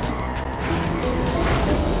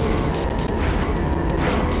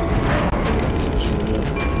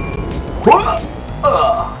 One,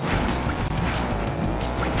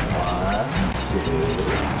 two,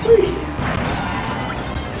 three.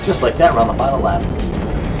 Just like that, we're on the final lap.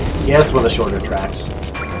 Yes, one of the shorter tracks.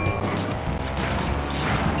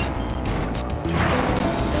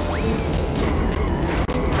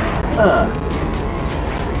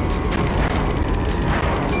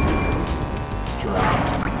 Drop.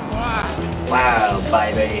 Wow,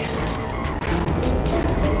 baby.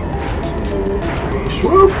 2, 3,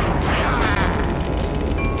 swoop!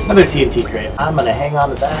 Another TNT crate. I'm gonna hang on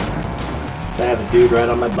to that, because I have a dude right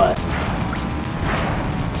on my butt.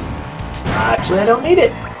 Actually, I don't need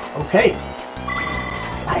it. Okay.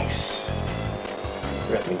 Nice.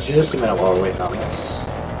 Give me just a minute while we're waiting on this.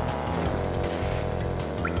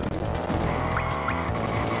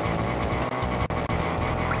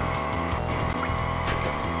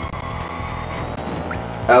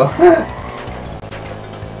 Oh.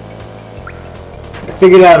 I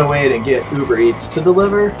figured out a way to get Uber Eats to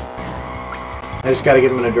deliver. I just gotta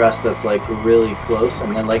give them an address that's like really close,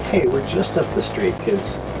 and then like, hey, we're just up the street,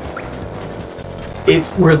 because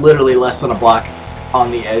we're literally less than a block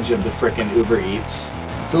on the edge of the frickin' Uber Eats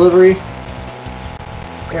delivery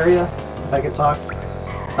area, if I could talk.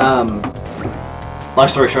 Long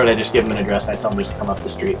story short, I just give them an address, I tell them just to come up the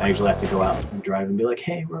street, and I usually have to go out and drive and be like,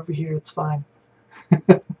 hey, we're over here, it's fine.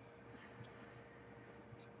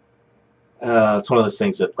 It's one of those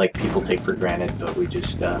things that like people take for granted, but we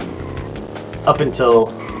just up until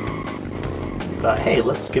we thought, hey,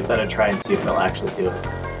 let's give that a try and see if they'll actually do it.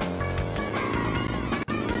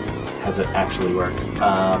 Has it actually worked?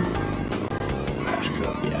 Crash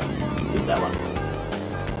code, yeah, did that one.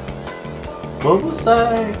 What was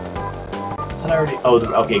I? Was that already? Oh,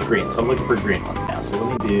 okay, green. So I'm looking for green ones now. So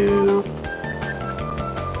let me do.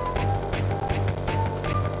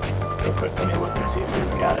 Real quick, let me look and see if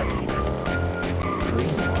we've got any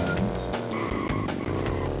green ones.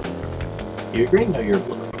 You're green? No, you're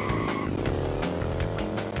blue.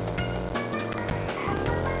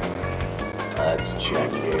 Let's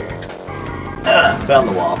check here. Found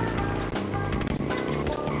the wall.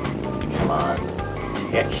 Come on.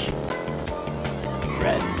 Tick.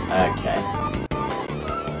 Red. Okay.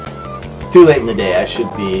 It's too late in the day. I should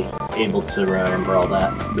be able to remember all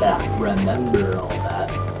that. Blah. Remember all that.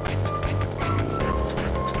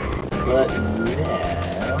 But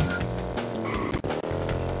now...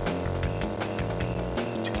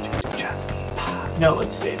 No,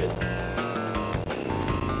 let's save it.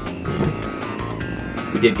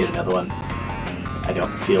 We did get another one. I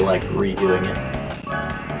don't feel like redoing it.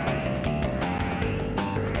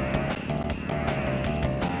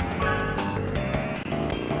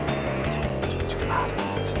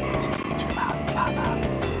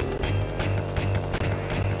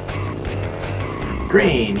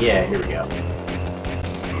 Green, yeah, here we go.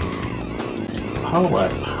 Polar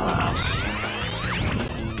Pass.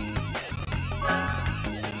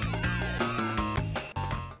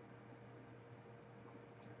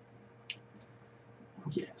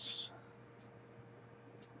 Yes.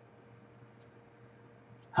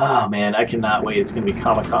 Oh man, I cannot wait. It's gonna be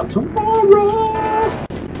Comic-Con tomorrow.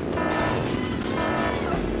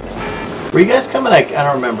 Were you guys coming? I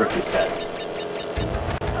don't remember if you said.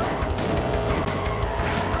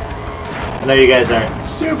 I know you guys aren't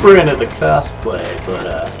super into the cosplay, but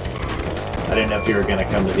I didn't know if you were gonna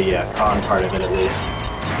come to the con part of it at least.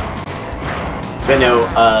 So I know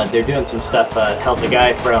they're doing some stuff. Help the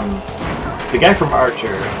guy from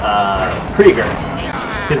Archer, Krieger.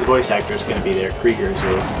 His voice actor is gonna be there. Krieger's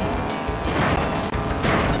is.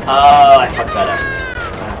 Oh, I fucked that up.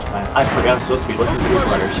 I forgot I'm supposed to be looking for these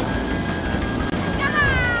letters.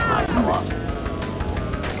 I fell off.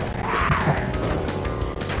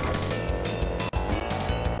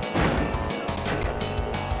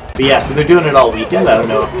 But yeah, so they're doing it all weekend. I don't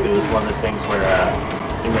know if it was one of those things where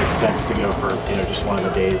it makes sense to go for, you know, just one of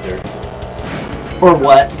the days or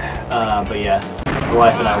what. But yeah, my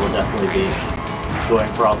wife and I will definitely be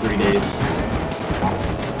going for all 3 days.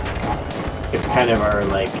 It's kind of our,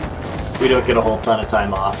 like, we don't get a whole ton of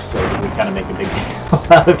time off, so we kind of make a big deal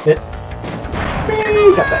out of it.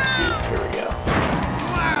 Whee! Got that seat. Here we go.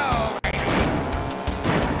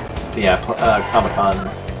 But yeah, Comic-Con.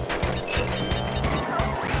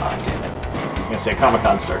 I'm gonna say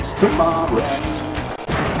Comic-Con starts tomorrow.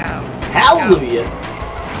 Hallelujah!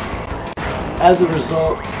 As a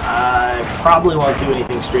result, I probably won't do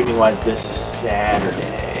anything streaming-wise this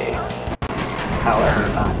Saturday. However,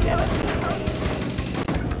 damn it.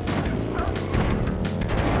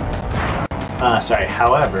 Sorry,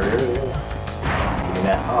 however, give me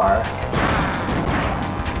that R.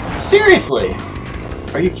 Seriously?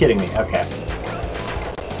 Are you kidding me? Okay.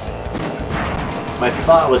 My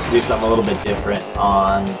thought was to do something a little bit different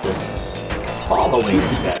on this following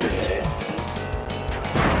Saturday.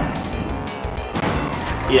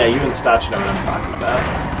 Yeah, you and Stotch know what I'm talking about.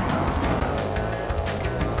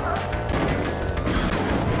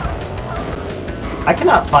 I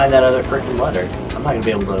cannot find that other freaking letter. I'm not gonna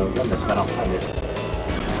be able to run this if I don't find it.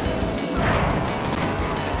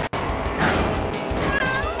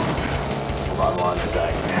 Hold on one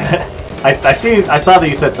sec. I saw that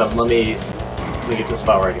you said something. Let me get to a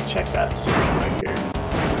spot where I can check that super quick here.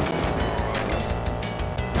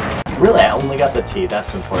 Really, I only got the T.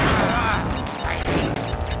 That's unfortunate.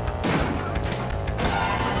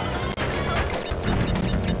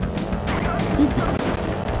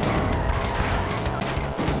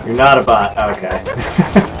 You're not a bot. Okay.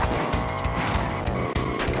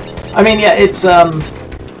 I mean, yeah,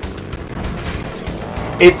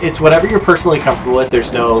 it's whatever you're personally comfortable with.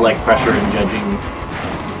 There's no like pressure in judging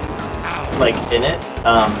like in it.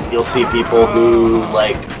 You'll see people who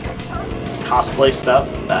like cosplay stuff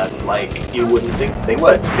that like you wouldn't think they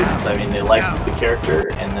would, because I mean they like the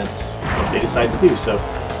character and that's what they decide to do. So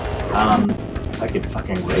I could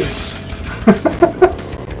fucking race.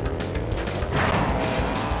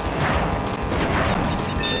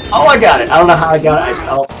 Oh, I got it. I don't know how I got it. I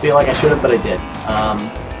don't feel like I should have, but I did.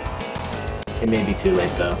 It may be too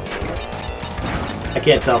late though. I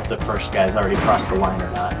can't tell if the first guy's already crossed the line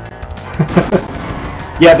or not.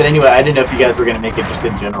 Yeah, but anyway, I didn't know if you guys were going to make it just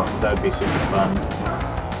in general, because that would be super fun.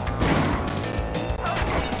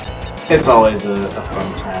 It's always a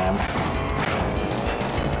fun time.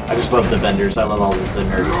 I just love the vendors. I love all the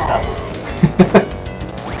nerdy stuff.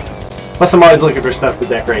 Plus, I'm always looking for stuff to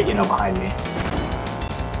decorate, you know, behind me.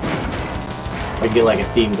 I get like a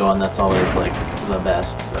theme going, that's always like the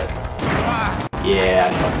best, but yeah,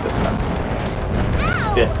 I fucked this up.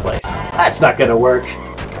 5th place. That's not gonna work.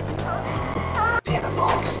 Damn it,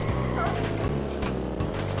 balls.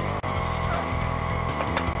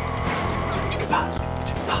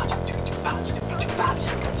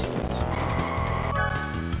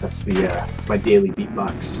 That's my daily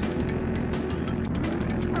beatbox.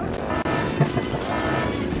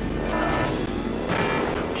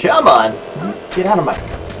 Come on! Get out of my...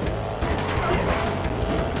 Damn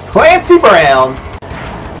it. Clancy Brown!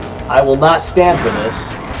 I will not stand for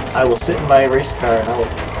this. I will sit in my race car and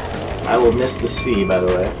I will miss the C, by the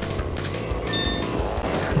way.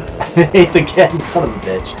 8th again, son of a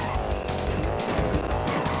bitch.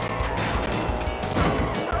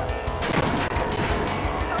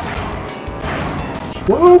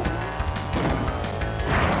 Swoop!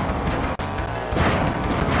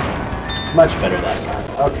 Much better that time.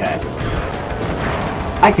 Okay.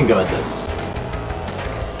 I can go at this.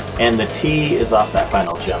 And the T is off that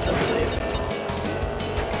final jump, I believe.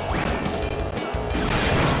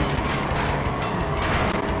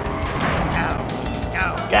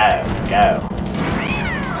 Go, go.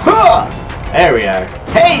 Huh! There we are.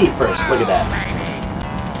 Hey, first, look at that.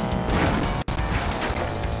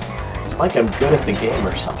 It's like I'm good at the game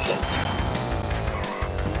or something.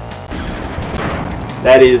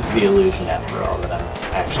 That is the illusion, after all, that I'm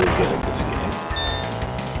actually good at this game.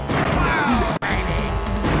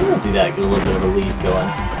 I'm gonna do that, get a little bit of a lead going.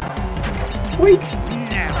 Weak!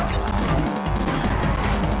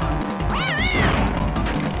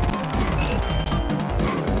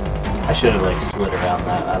 I should have, like, slid around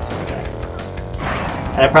that, that's okay.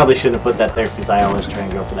 And I probably shouldn't have put that there, because I always try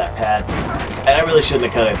and go for that pad. And I really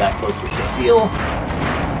shouldn't have cut it that close with the seal.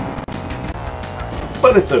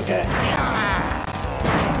 But it's okay.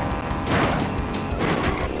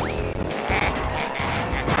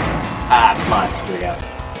 Ah, come on. Here we go.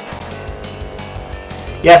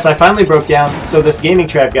 Yeah, so I finally broke down. So this gaming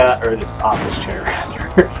chair I've got, or this office chair,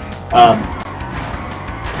 rather,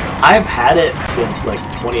 I've had it since, like,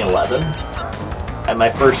 2011. At my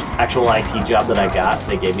first actual IT job that I got,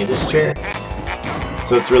 they gave me this chair.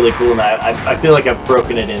 So it's really cool, and I feel like I've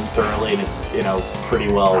broken it in thoroughly, and it's, you know, pretty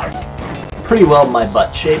well my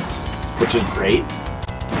butt shaped, which is great.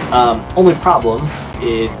 Only problem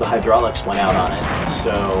is the hydraulics went out on it,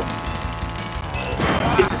 so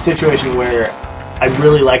it's a situation where I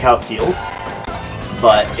really like how it feels,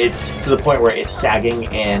 but it's to the point where it's sagging,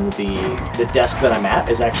 and the desk that I'm at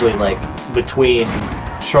is actually like between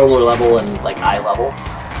shoulder level and like eye level,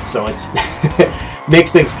 so it's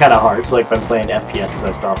makes things kind of hard. So like if I'm playing FPS,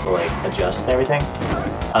 I still have to like adjust and everything.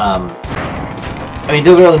 I mean, it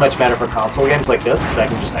doesn't really much matter for console games like this, because I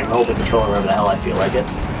can hold the controller wherever the hell I feel like it.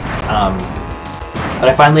 But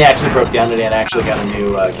I finally actually broke down today and actually got a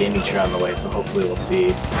new gaming chair on the way, so hopefully we'll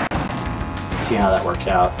see how that works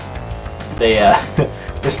out. They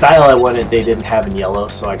the style I wanted they didn't have in yellow,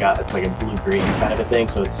 so it's like a blue-green kind of a thing,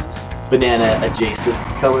 so it's banana adjacent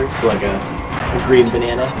color, so like a green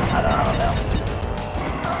banana. I don't know.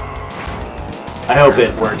 I hope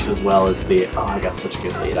it works as well as the... Oh, I got such a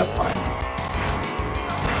good lead. I'm fine.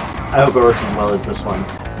 I hope it works as well as this one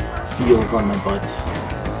feels on my butt.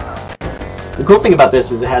 The cool thing about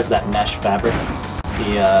this is it has that mesh fabric.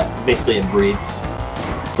 Basically it breathes.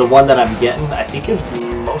 The one that I'm getting, I think, is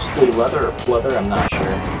mostly leather or pleather. I'm not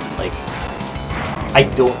sure. Like, I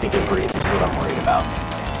don't think it breathes is what I'm worried about.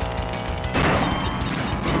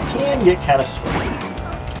 It can get kind of sweaty.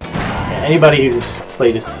 Yeah, anybody who's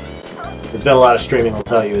played it, who's done a lot of streaming will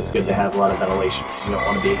tell you it's good to have a lot of ventilation because you don't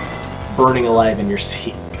want to be burning alive in your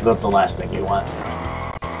seat, because that's the last thing you want.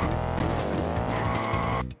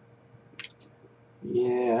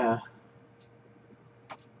 Yeah.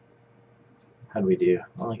 How do we do?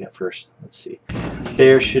 Well, I got first. Let's see.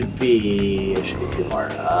 There should be 2 more.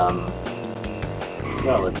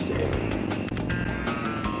 Well, let's see.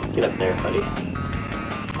 Get up there, buddy.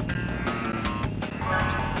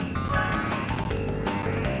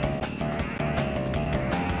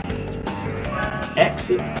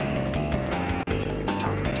 Exit.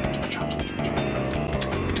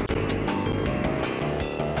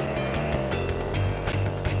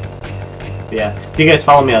 Yeah, if you guys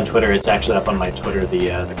follow me on Twitter, it's actually up on my Twitter, the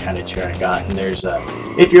kind of chair I got, and there's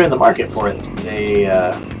if you're in the market for it,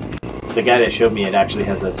 the guy that showed me it actually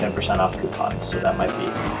has a 10% off coupon, so that might be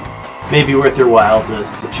maybe worth your while to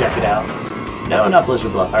check it out. No, not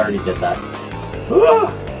Blizzard Bluff, I already did that.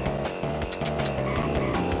 Ah!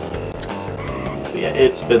 But yeah,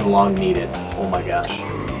 it's been long needed. Oh my gosh.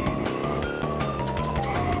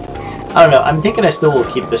 I don't know, I'm thinking I still will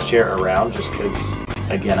keep this chair around just because,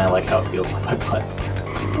 again, I like how it feels on my butt.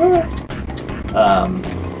 Where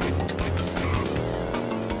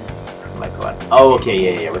am I going? Oh, okay,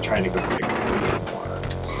 yeah, we're trying to go for the complete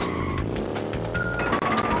ones.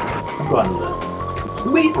 I'm going the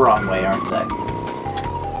complete wrong way, aren't I?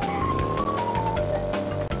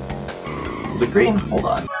 Is it green? Hold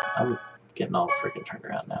on. I'm getting all freaking turned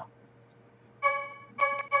around now.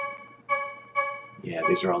 Yeah,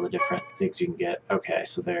 these are all the different things you can get. Okay,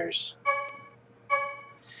 so there's...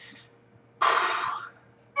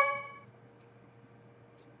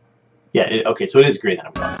 Yeah, okay, so it is green that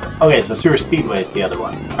I'm going for. Okay, so Sewer Speedway is the other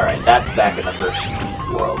one. Alright, that's back in the first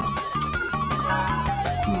world.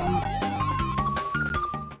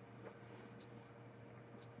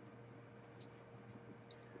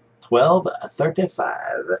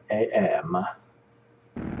 12:35 a.m.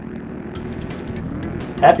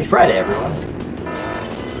 Happy Friday, everyone.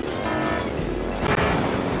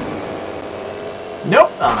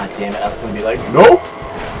 Nope! Ah, damn it, I was gonna be like, nope!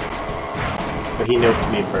 But he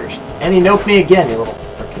noped me first. And he noped me again, you little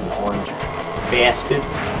freaking orange bastard.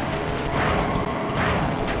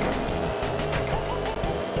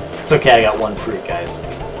 It's okay, I got one fruit, guys.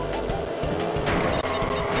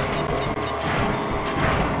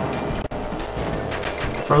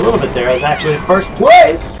 For a little bit there, I was actually in first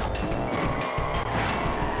place! I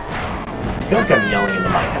feel like I'm yelling in the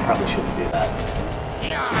mic, I probably shouldn't do that.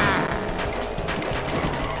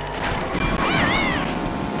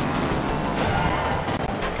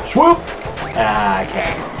 Swoop! Ah,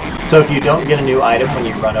 okay. So if you don't get a new item when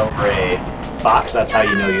you run over a box, that's how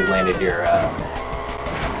you know you landed your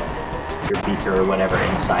beaker or whatever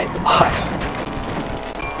inside the box.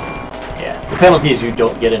 Yeah, the penalty is you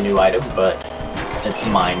don't get a new item, but it's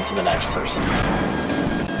mine for the next person.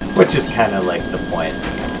 Which is kind of like the point.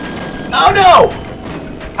 Oh no!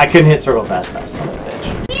 I couldn't hit circle fast enough, son of a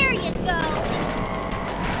bitch. Here you go.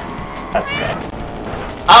 That's okay.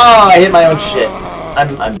 Oh, I hit my own shit.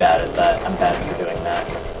 I'm bad at that. I'm bad for doing that.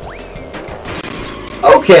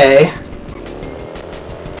 Okay.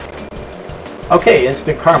 Okay,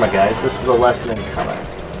 instant karma, guys. This is a lesson in karma.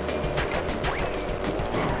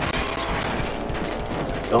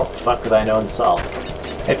 Don't fuck with I know and self.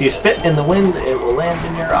 If you spit in the wind, it will land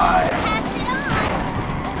in your eye.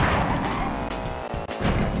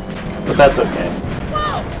 But that's okay.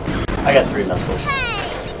 I got 3 missiles.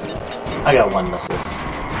 I got 1 missiles.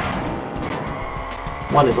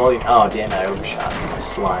 1 is all you... Oh, damn it, I overshot my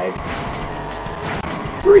slide.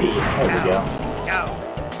 3. There we go.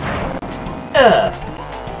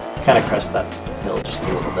 Kind of crest that hill just a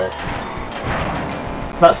little bit.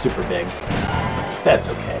 It's not super big. That's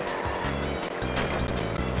okay.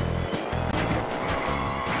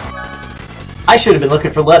 I should have been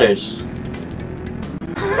looking for letters.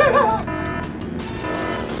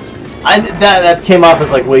 That came off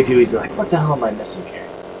as like way too easy. Like, what the hell am I missing here?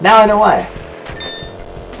 Now I know why.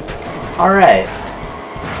 Alright.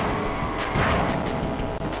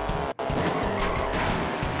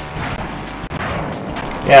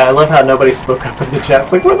 Yeah, I love how nobody spoke up in the chat.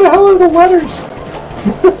 It's like, where the hell are the letters?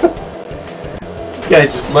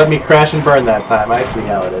 Guys, just let me crash and burn that time. I see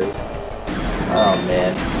how it is. Oh,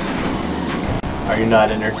 man. Are you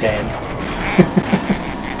not entertained?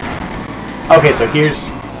 Okay, so here's...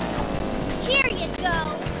 Here you go.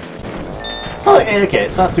 It's not, okay,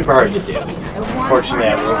 it's not super hard to do. Fortunately,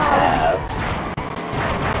 I will have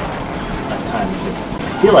enough time to...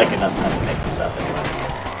 I feel like enough time to make this up anyway.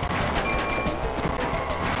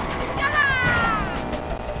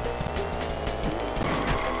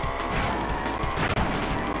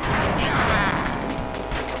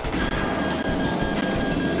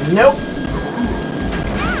 Nope.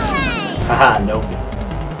 Haha, nope.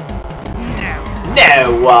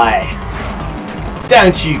 No, why?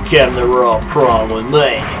 Don't you come the wrong prong with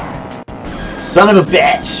me. Son of a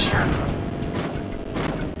bitch.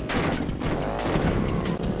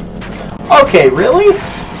 Okay, really?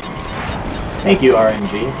 Thank you,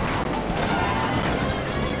 RNG.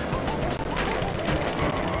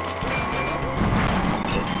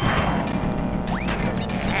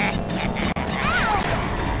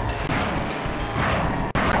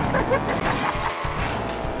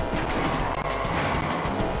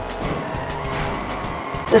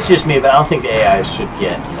 This is just me, but I don't think the AI should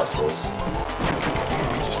get missiles.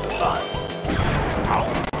 Just a thought.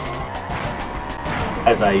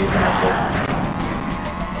 As I use a missile.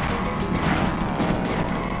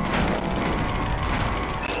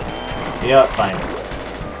 You know what? Fine.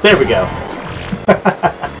 There we go.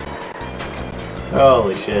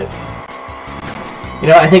 Holy shit. You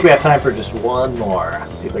know, I think we have time for just one more.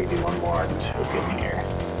 Let's see if I can do one more token here.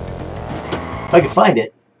 If I can find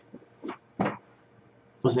it.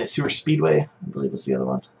 Wasn't it Sewer Speedway? I believe was the other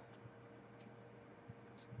one.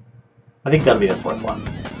 I think that'll be the fourth one.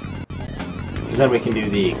 Because then we can do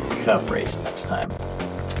the cup race next time.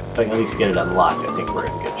 If I can at least get it unlocked, I think we're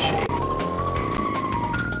in good shape.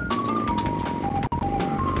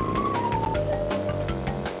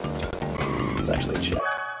 Let's actually check.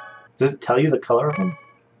 Does it tell you the color of them?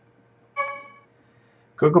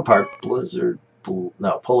 Cocoa Park, Blizzard,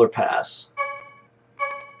 no, Polar Pass.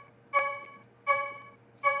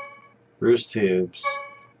 Roost Tubes.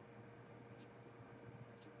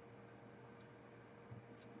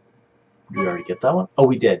 Did we already get that one? Oh,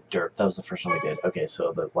 we did. Derp. That was the first one we did. Okay,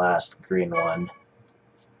 so the last green one.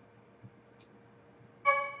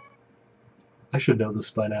 I should know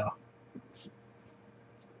this by now.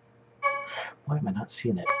 Why am I not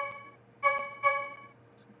seeing it?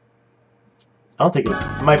 I don't think it was...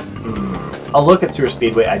 I'll look at Sewer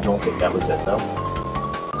Speedway. I don't think that was it, though.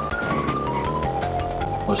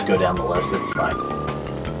 We'll just go down the list, it's fine.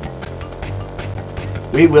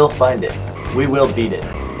 We will find it. We will beat it.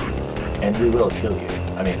 And we will kill you.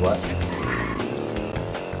 I mean, what?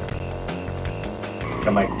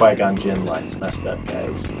 Got my Qui-Gon Jinn lines messed up,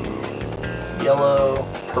 guys. It's yellow,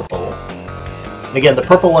 purple. And again, the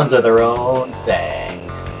purple ones are their own thing.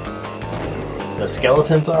 The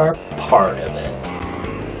skeletons are part of it.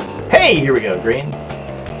 Hey, here we go, green.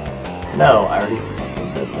 No, I already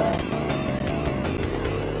fucking did that.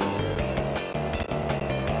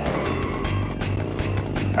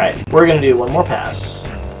 Alright, we're gonna do one more pass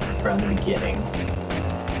from the beginning.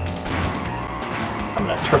 I'm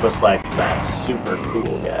gonna turbo slide because I'm super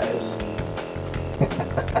cool, guys.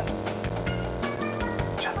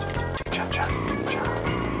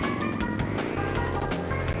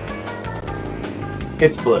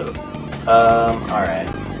 It's blue. Alright.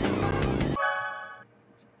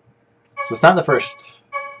 So it's not the first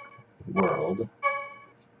world.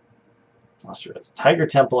 Monster is Tiger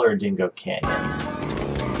Temple or Dingo Canyon.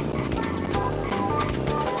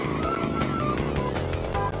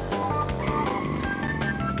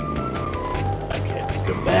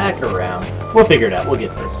 Back around. We'll figure it out. We'll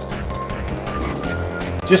get this.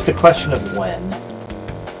 Just a question of when.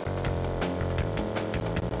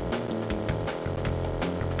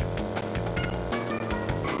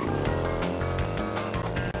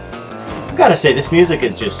 I've got to say, this music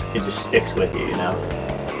is just, it just sticks with you, you know?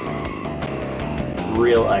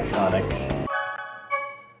 Real iconic.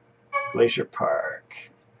 Glacier Park.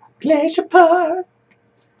 Glacier Park!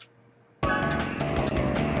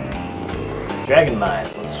 Dragon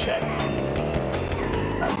Mines, let's check.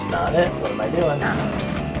 That's not it. What am I doing?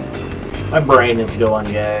 My brain is going,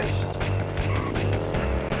 guys.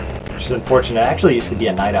 Which is unfortunate. I actually used to be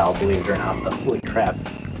a night owl, believe it or not, but holy crap.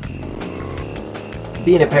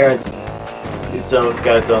 Being a parent's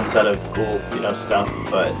got its own set of cool, you know, stuff,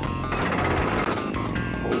 but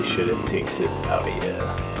holy shit, it takes it out of you.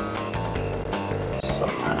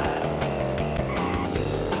 Sometimes.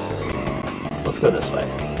 Let's go this way.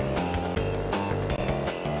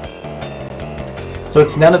 So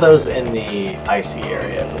it's none of those in the icy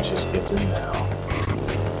area, which is good to know.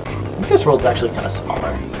 think this world's actually kind of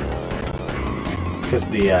smaller. Because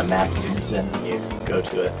the map zooms in when you go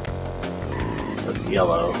to it. So it's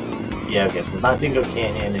yellow. Yeah, okay, so it's not Dingo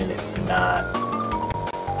Canyon, and it's not...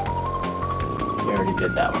 We already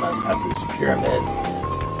did that one. That was Papoose Pyramid.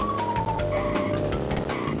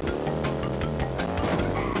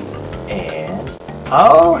 And...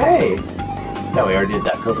 Oh, hey! No, we already did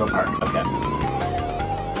that. Cocoa Park. Okay.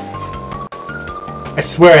 I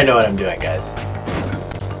swear I know what I'm doing, guys.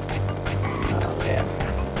 Oh, man.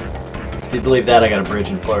 If you believe that, I got a bridge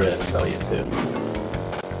in Florida to sell you, too.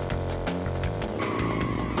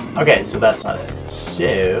 Okay, so that's not it.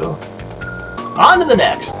 So... on to the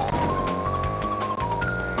next!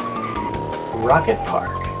 Rocket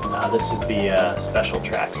Park. Now, this is the special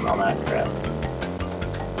tracks and all that crap.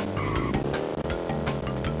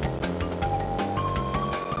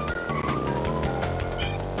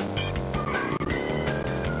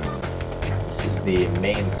 This is the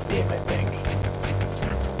main theme, I think.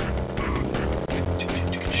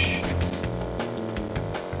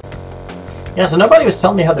 Yeah, so nobody was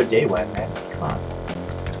telling me how their day went, man. Come on.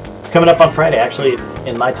 It's coming up on Friday. Actually,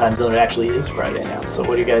 in my time zone, it actually is Friday now. So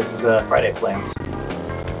what are you guys' Friday plans?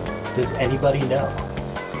 Does anybody know?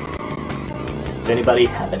 Does anybody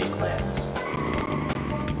have any plans?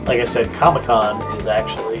 Like I said, Comic-Con is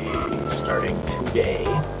actually starting today.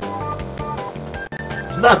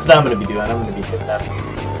 So that's what I'm going to be doing. I'm going to be hitting up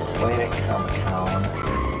Planet Comic-Con.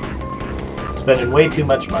 Spending way too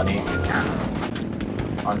much money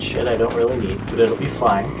on shit I don't really need, but it'll be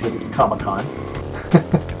fine because it's Comic-Con.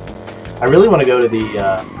 I really want to go to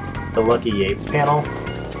the Lucky Yates panel.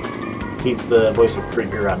 He's the voice of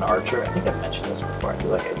Krieger on Archer. I think I've mentioned this before. I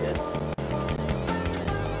feel like I did.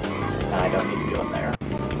 I don't need to go in there.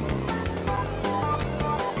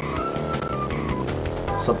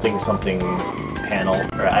 Something panel.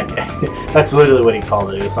 Or that's literally what he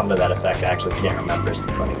called it. It was something to that effect. I actually can't remember. It's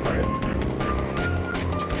the funny part.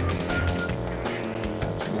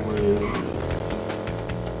 That's blue.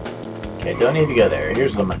 Okay, don't need to go there.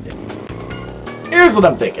 Here's what I'm gonna do. Here's what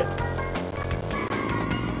I'm thinking.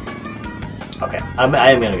 Okay,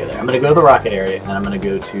 I am gonna go there. I'm gonna go to the rocket area, and I'm gonna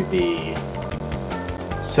go to the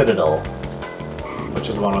Citadel, which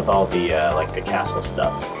is one with all the like the castle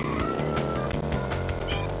stuff.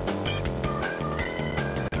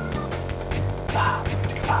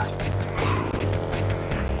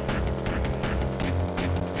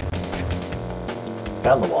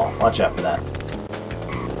 Found the wall. Watch out for that.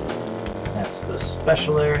 That's the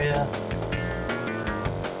special area.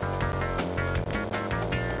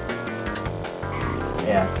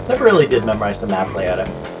 Yeah, never really did memorize the map layout.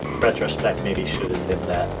 In retrospect, maybe should have did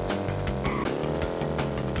that.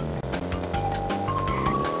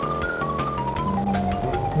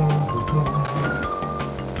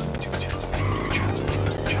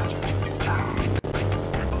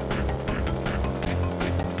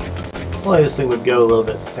 If only this thing would go a little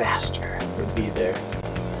bit faster, it would be there.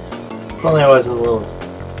 If only I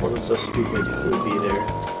wasn't so stupid, it would be there.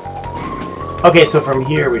 Okay, so from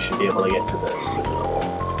here we should be able to get to the Citadel.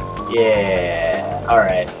 Yeah,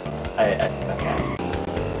 alright. Okay.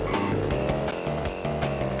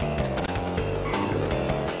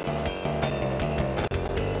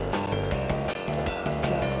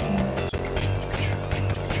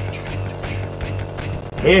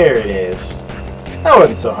 Here it is. That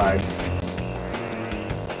wasn't so hard.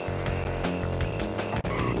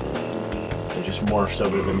 It just morphs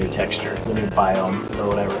over to the new texture, the new biome, or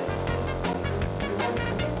whatever.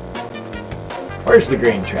 Where's the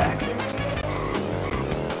green track?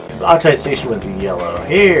 This Oxide Station was yellow.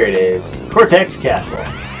 Here it is. Cortex Castle.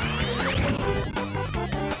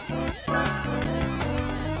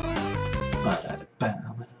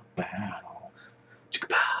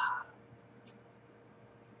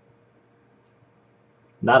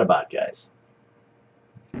 Not a bot, guys.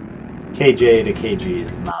 KJ to KG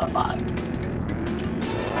is not a bot.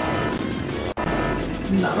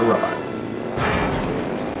 Not a robot.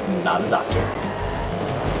 Not a doctor.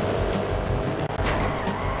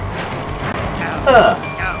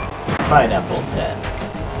 Pineapple 10.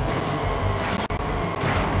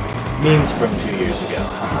 Memes from 2 years ago.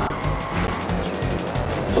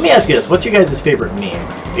 Let me ask you this, what's your guys' favorite meme?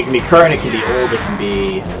 It can be current, it can be old, it can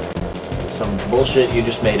be some bullshit you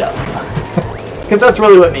just made up. Because that's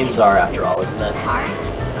really what memes are after all, isn't it?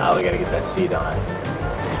 Oh, we gotta get that seed on it.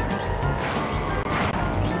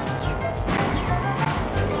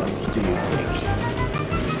 What do you think?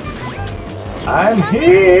 I'm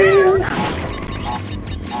here!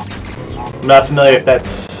 I'm not familiar if that's...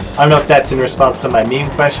 I don't know if that's in response to my meme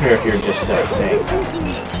question or if you're just saying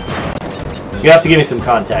that. You have to give me some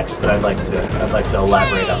context, but I'd like to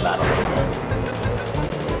elaborate on that a little bit.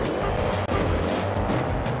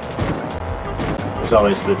 There's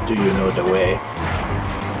always the "Do you know the way?"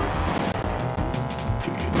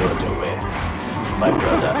 Do you know the way, my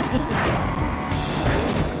brother?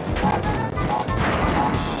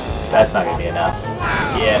 That's not gonna be enough.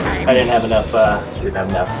 Yeah, I didn't have enough. Didn't have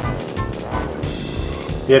enough.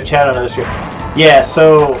 Do you have chat on other stream? Yeah,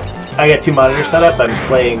 so I got 2 monitors set up. I'm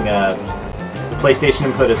playing. The PlayStation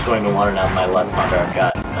input is going to one, and on my left monitor I've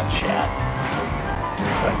got a chat,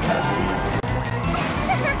 so I can kind of see.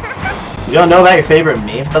 You don't know about your favorite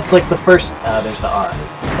meme? That's like the first. There's the R.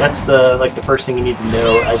 That's the first thing you need to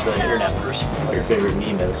know as an internet person. What your favorite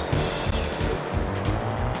meme is.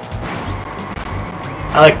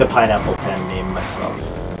 I like the pineapple pen meme myself.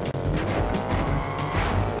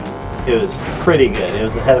 It was pretty good. It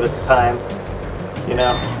was ahead of its time. You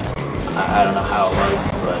know, I don't know how it was,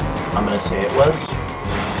 but I'm gonna say it was,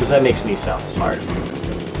 because that makes me sound smart,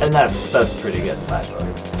 and that's pretty good in my book.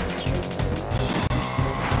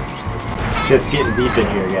 Shit's getting deep in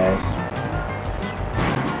here, guys.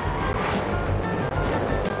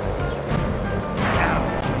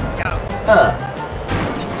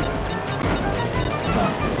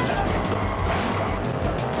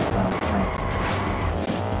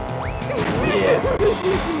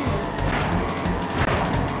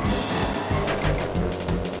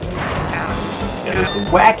 There's some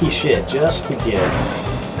wacky shit just to get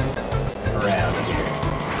around here.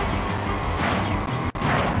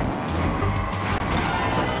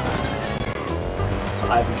 So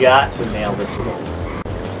I've got to nail this little.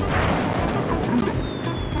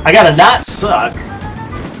 I gotta not suck.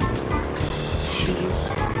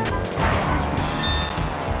 Jeez.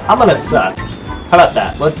 I'm gonna suck. How about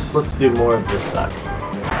that? Let's do more of this suck.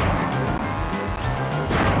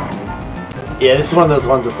 Yeah, this is one of those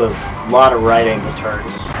ones with those lot of right angle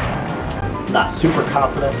turns. Not super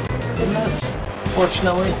confident in this,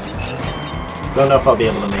 fortunately. Don't know if I'll be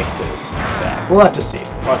able to make this back. We'll have to see.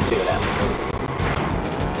 We'll have to see what happens.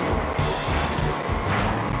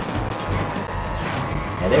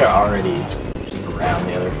 Yeah, they are already around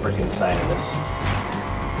the other freaking side of this.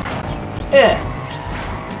 Yeah.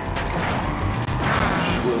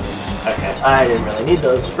 Okay, I didn't really need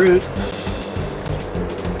those fruit.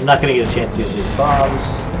 I'm not going to get a chance to use these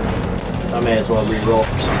bombs. I may as well re-roll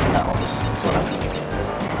for something else. That's what I'm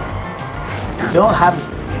thinking. We don't have...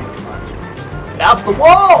 Come on. Get out the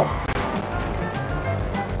wall!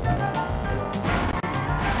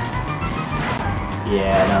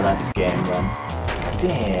 Yeah, no, that's game then.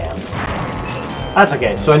 Damn. That's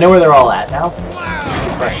okay. So I know where they're all at now. Just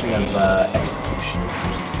a question of execution.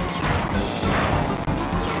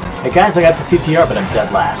 Hey guys, I got the CTR, but I'm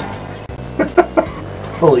dead last.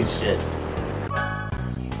 Holy shit.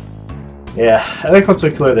 Yeah, I think once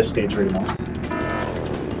we clear this stage right now,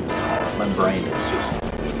 my brain is just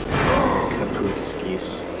kaput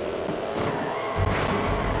skis.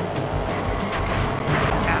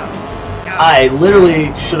 I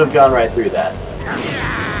literally should have gone right through that.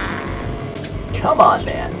 Come on,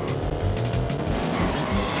 man.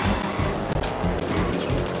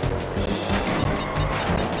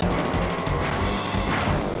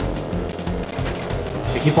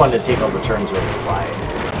 I keep wanting to take all the turns where they fly.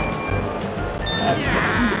 That's good.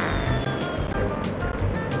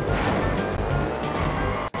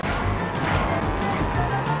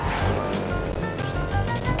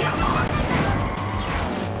 Come on.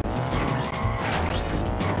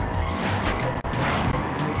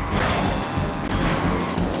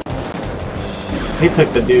 He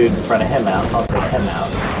took the dude in front of him out. I'll take him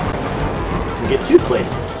out. We get 2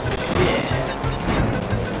 places. Yeah.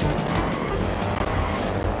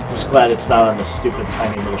 Glad it's not on the stupid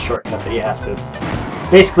tiny little shortcut that you have to.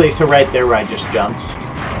 Basically, so right there where I just jumped,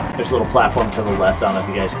 there's a little platform to the left. I don't know if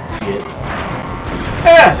you guys can see it.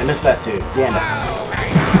 Ah! I missed that too. Damn it.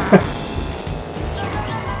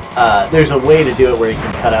 There's a way to do it where you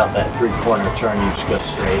can cut out that 3-corner turn and you just go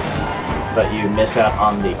straight. But you miss out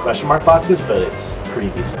on the question mark boxes, but it's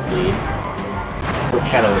pretty decent lead. So it's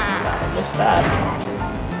kind of... I missed that.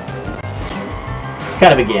 It's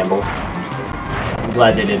kind of a gamble. I'm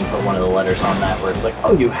glad they didn't put one of the letters on that where it's like,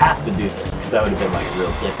 oh, you have to do this, because that would have been like a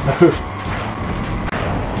real dick move.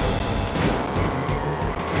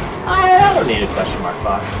 I don't need a question mark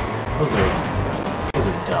box. Those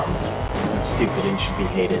are dumb and stupid and should be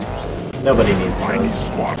hated. Nobody needs those.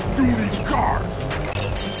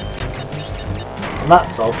 I'm not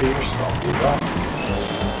salty, you're salty, bro.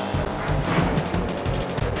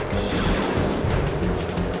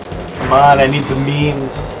 Come on, I need the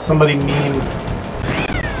memes. Somebody meme.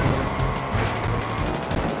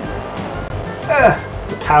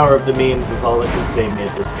 The power of the memes is all that can save me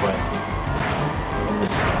at this point. In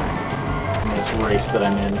this race that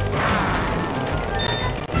I'm in.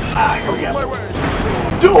 Ah, here we go.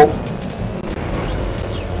 Duel!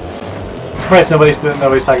 Surprised nobody's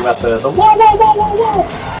talking about the whoa whoa whoa whoa whoa!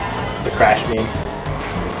 The crash meme.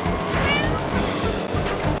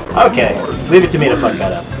 Okay, leave it to me to fuck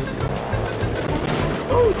that up.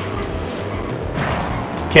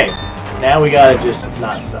 Okay, now we gotta just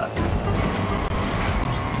not suck.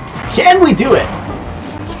 Can we do it?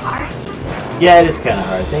 Yeah, it is kind of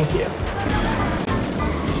hard, thank you.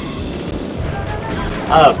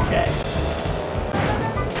 Okay.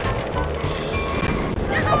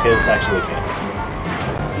 Okay, that's actually good.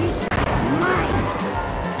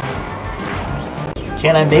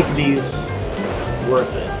 Can I make these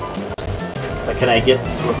worth it? Like, can I get...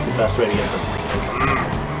 What's the best way to get them?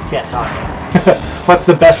 Can't talk. What's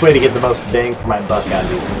the best way to get the most bang for my buck out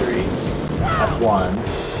of these three? That's one.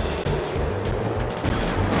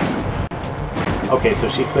 Okay, so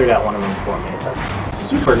she cleared out one of them for me. That's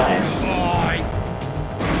super nice.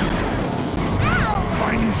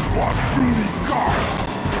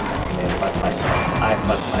 Man, fuck myself. I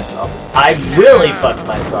fucked myself. I really fucked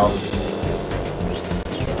myself.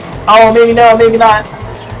 Oh, maybe no, maybe not.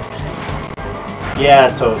 Yeah,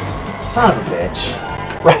 Toads. Son of a bitch.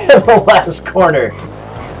 Right in the last corner.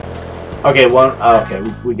 Okay, one. Oh, okay,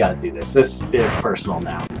 we gotta do this. This is personal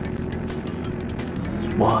now.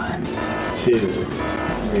 1, 2,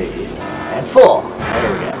 3, and full.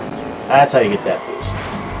 There we go. That's how you get that boost.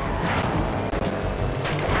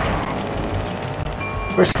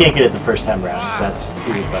 Of course, you can't get it the first time around, because that's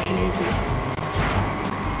too fucking easy.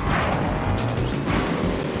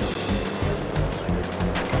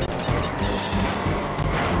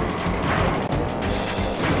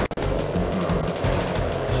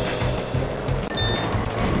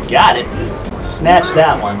 Got it! Snatch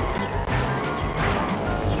that one.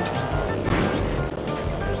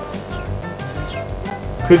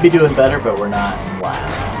 Could be doing better, but we're not in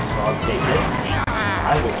last, so I'll take it.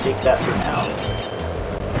 I will take that for now.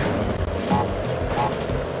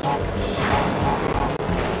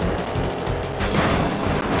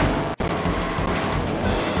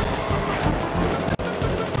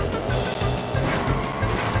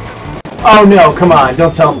 Oh no, come on,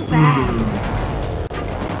 don't tell me.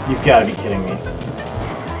 You've got to be kidding me.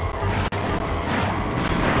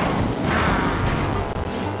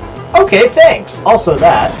 Okay, thanks. Also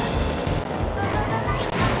that.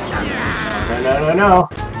 No.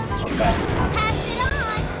 Okay.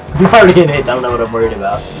 I'm already in 8. I don't know what I'm worried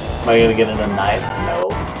about. Am I gonna get in a 9?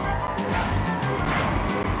 No.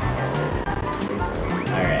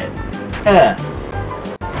 Alright.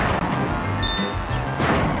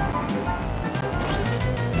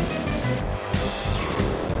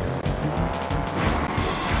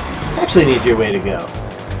 It's actually an easier way to go.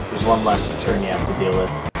 There's one less turn you have to deal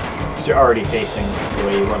with. Because you're already facing the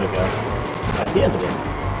way you want to go at the end of it.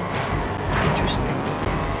 Interesting.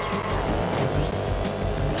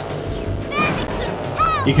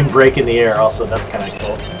 You can break in the air also, that's kind of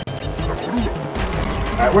cool.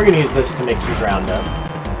 Alright, we're going to use this to make some ground up.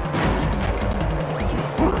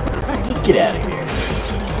 Get out of here.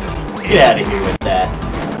 Get out of here with that.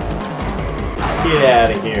 Get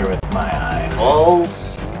out of here with my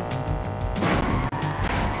eyeballs.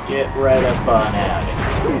 Get right up on out of here.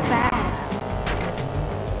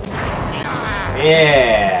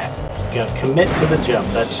 Yeah! Gonna commit to the jump.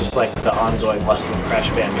 That's just like the ongoing lesson of Crash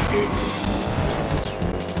Bandicoot.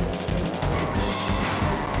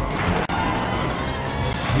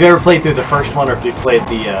 If you ever played through the first one, or if you played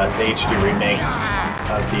the HD remake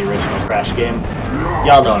of the original Crash game,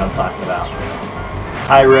 y'all know what I'm talking about.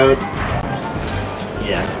 High Road.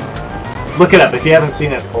 Yeah. Look it up. If you haven't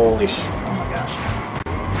seen it, holy shit. Oh my gosh.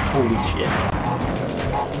 Holy shit.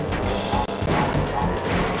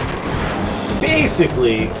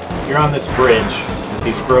 Basically, you're on this bridge with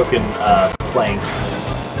these broken planks.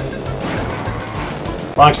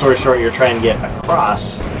 Long story short, you're trying to get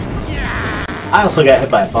across. I also got hit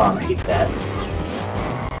by a bomb. I hate that.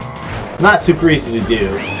 Not super easy to do.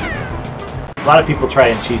 A lot of people try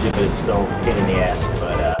and cheese it, but it's still a pain in the ass.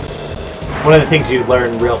 But one of the things you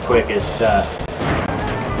learn real quick is to...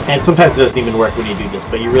 And sometimes it doesn't even work when you do this,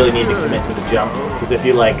 but you really need to commit to the jump. Because if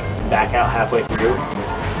you, like, back out halfway through,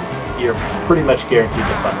 you're pretty much guaranteed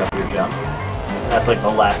to fuck up your jump. That's like the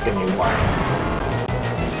last thing you want.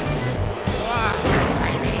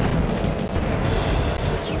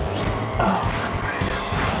 Oh.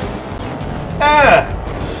 Ah!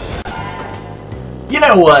 You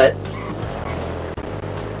know what?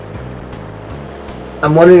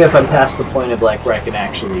 I'm wondering if I'm past the point of like where I can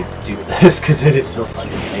actually do this, because it is so funny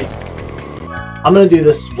to me. I'm gonna do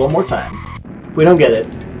this one more time. If we don't get it,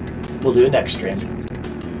 we'll do it next stream.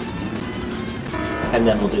 And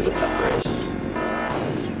then we'll do the cup race.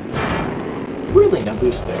 Really, no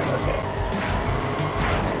boost there, okay.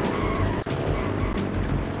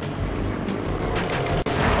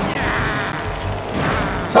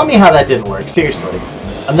 Tell me how that didn't work, seriously.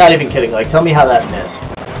 I'm not even kidding, like, tell me how that missed.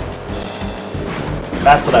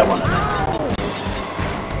 That's what I want to know.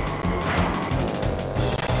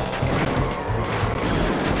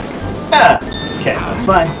 Ah! Okay, that's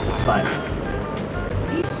fine, that's fine.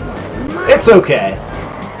 It's okay.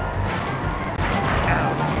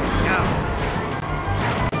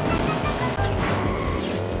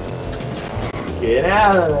 Get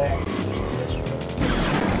out of there.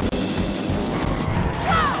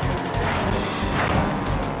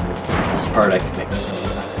 This part I can make some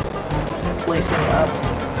placing up.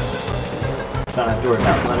 So I don't have to worry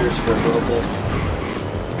about letters for a little bit.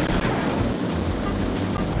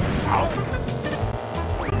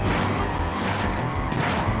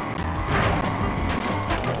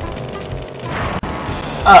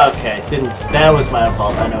 Okay, that was my own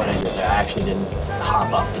fault. I know what I did there. I actually didn't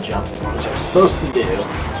hop off the jump, which I was supposed to do.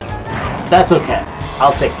 That's okay.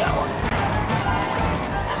 I'll take that one.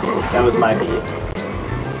 That was my beat.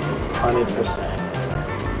 100%.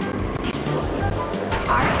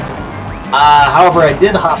 However, I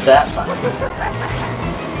did hop that time.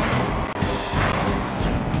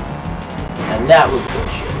 And that was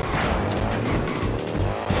bullshit.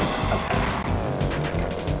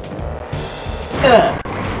 Okay.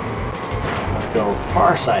 Go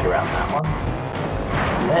far side around that one.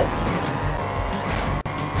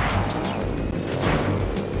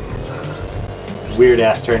 Weird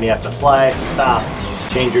ass turn, you have to fly, stop,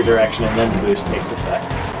 change your direction, and then the boost takes effect.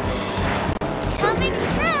 So weird.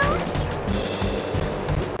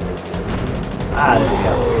 Ah, there we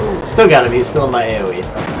go. Still got him, he's still in my AoE,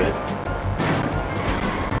 that's good.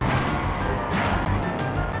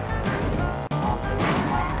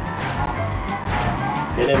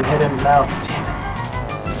 Hit him, no. Damn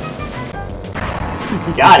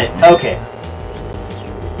it. Got it, okay.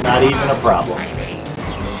 Not even a problem.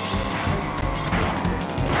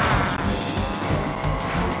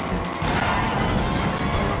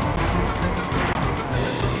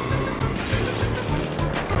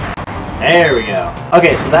 There we go.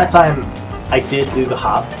 Okay, so that time I did do the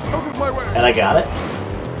hop, and I got it.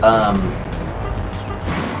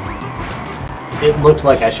 It looked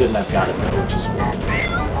like I shouldn't have got it though, which is weird.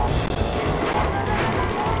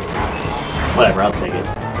 Whatever, I'll take it.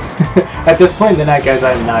 At this point in the night, guys,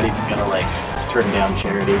 I'm not even gonna, like, turn down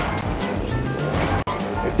charity.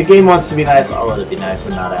 If the game wants to be nice, I'll let it be nice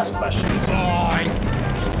and not ask questions.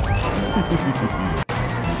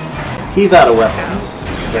 He's out of weapons,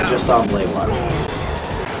 because I just saw him play one.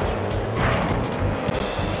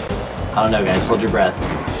 I don't know, guys, hold your breath.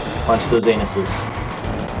 Punch those anuses.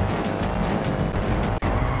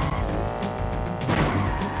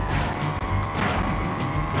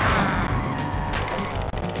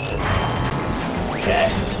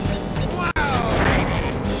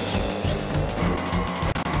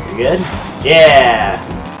 Good? Yeah!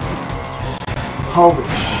 Holy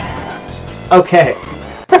shit. Okay.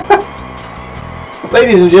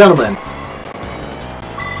 Ladies and gentlemen.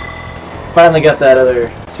 Finally got that other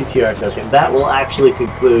CTR token. That will actually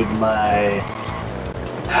conclude my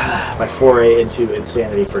foray into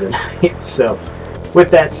insanity for tonight. So,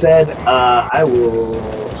 with that said, I will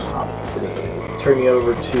turn you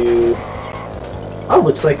over to... Oh,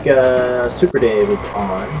 looks like Super Dave is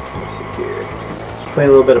on. Let's see here.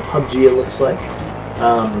 Playing a little bit of PUBG, it looks like.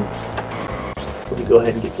 Let me go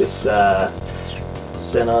ahead and get this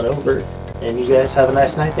sent on over. And you guys have a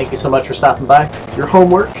nice night. Thank you so much for stopping by. Your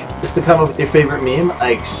homework is to come up with your favorite meme.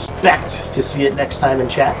 I expect to see it next time in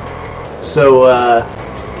chat. So,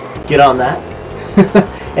 get on that.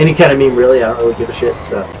 Any kind of meme, really. I don't really give a shit.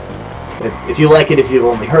 So, if you like it, if you've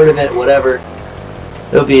only heard of it, whatever,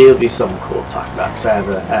 it'll be something cool to talk about. Because I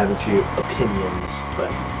have a few opinions. But,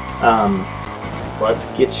 let's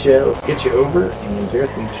get you over and bear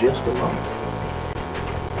with me just a moment.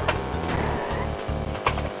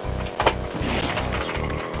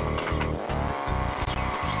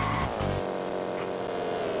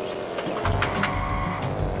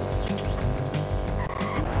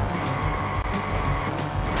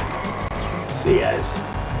 See you guys.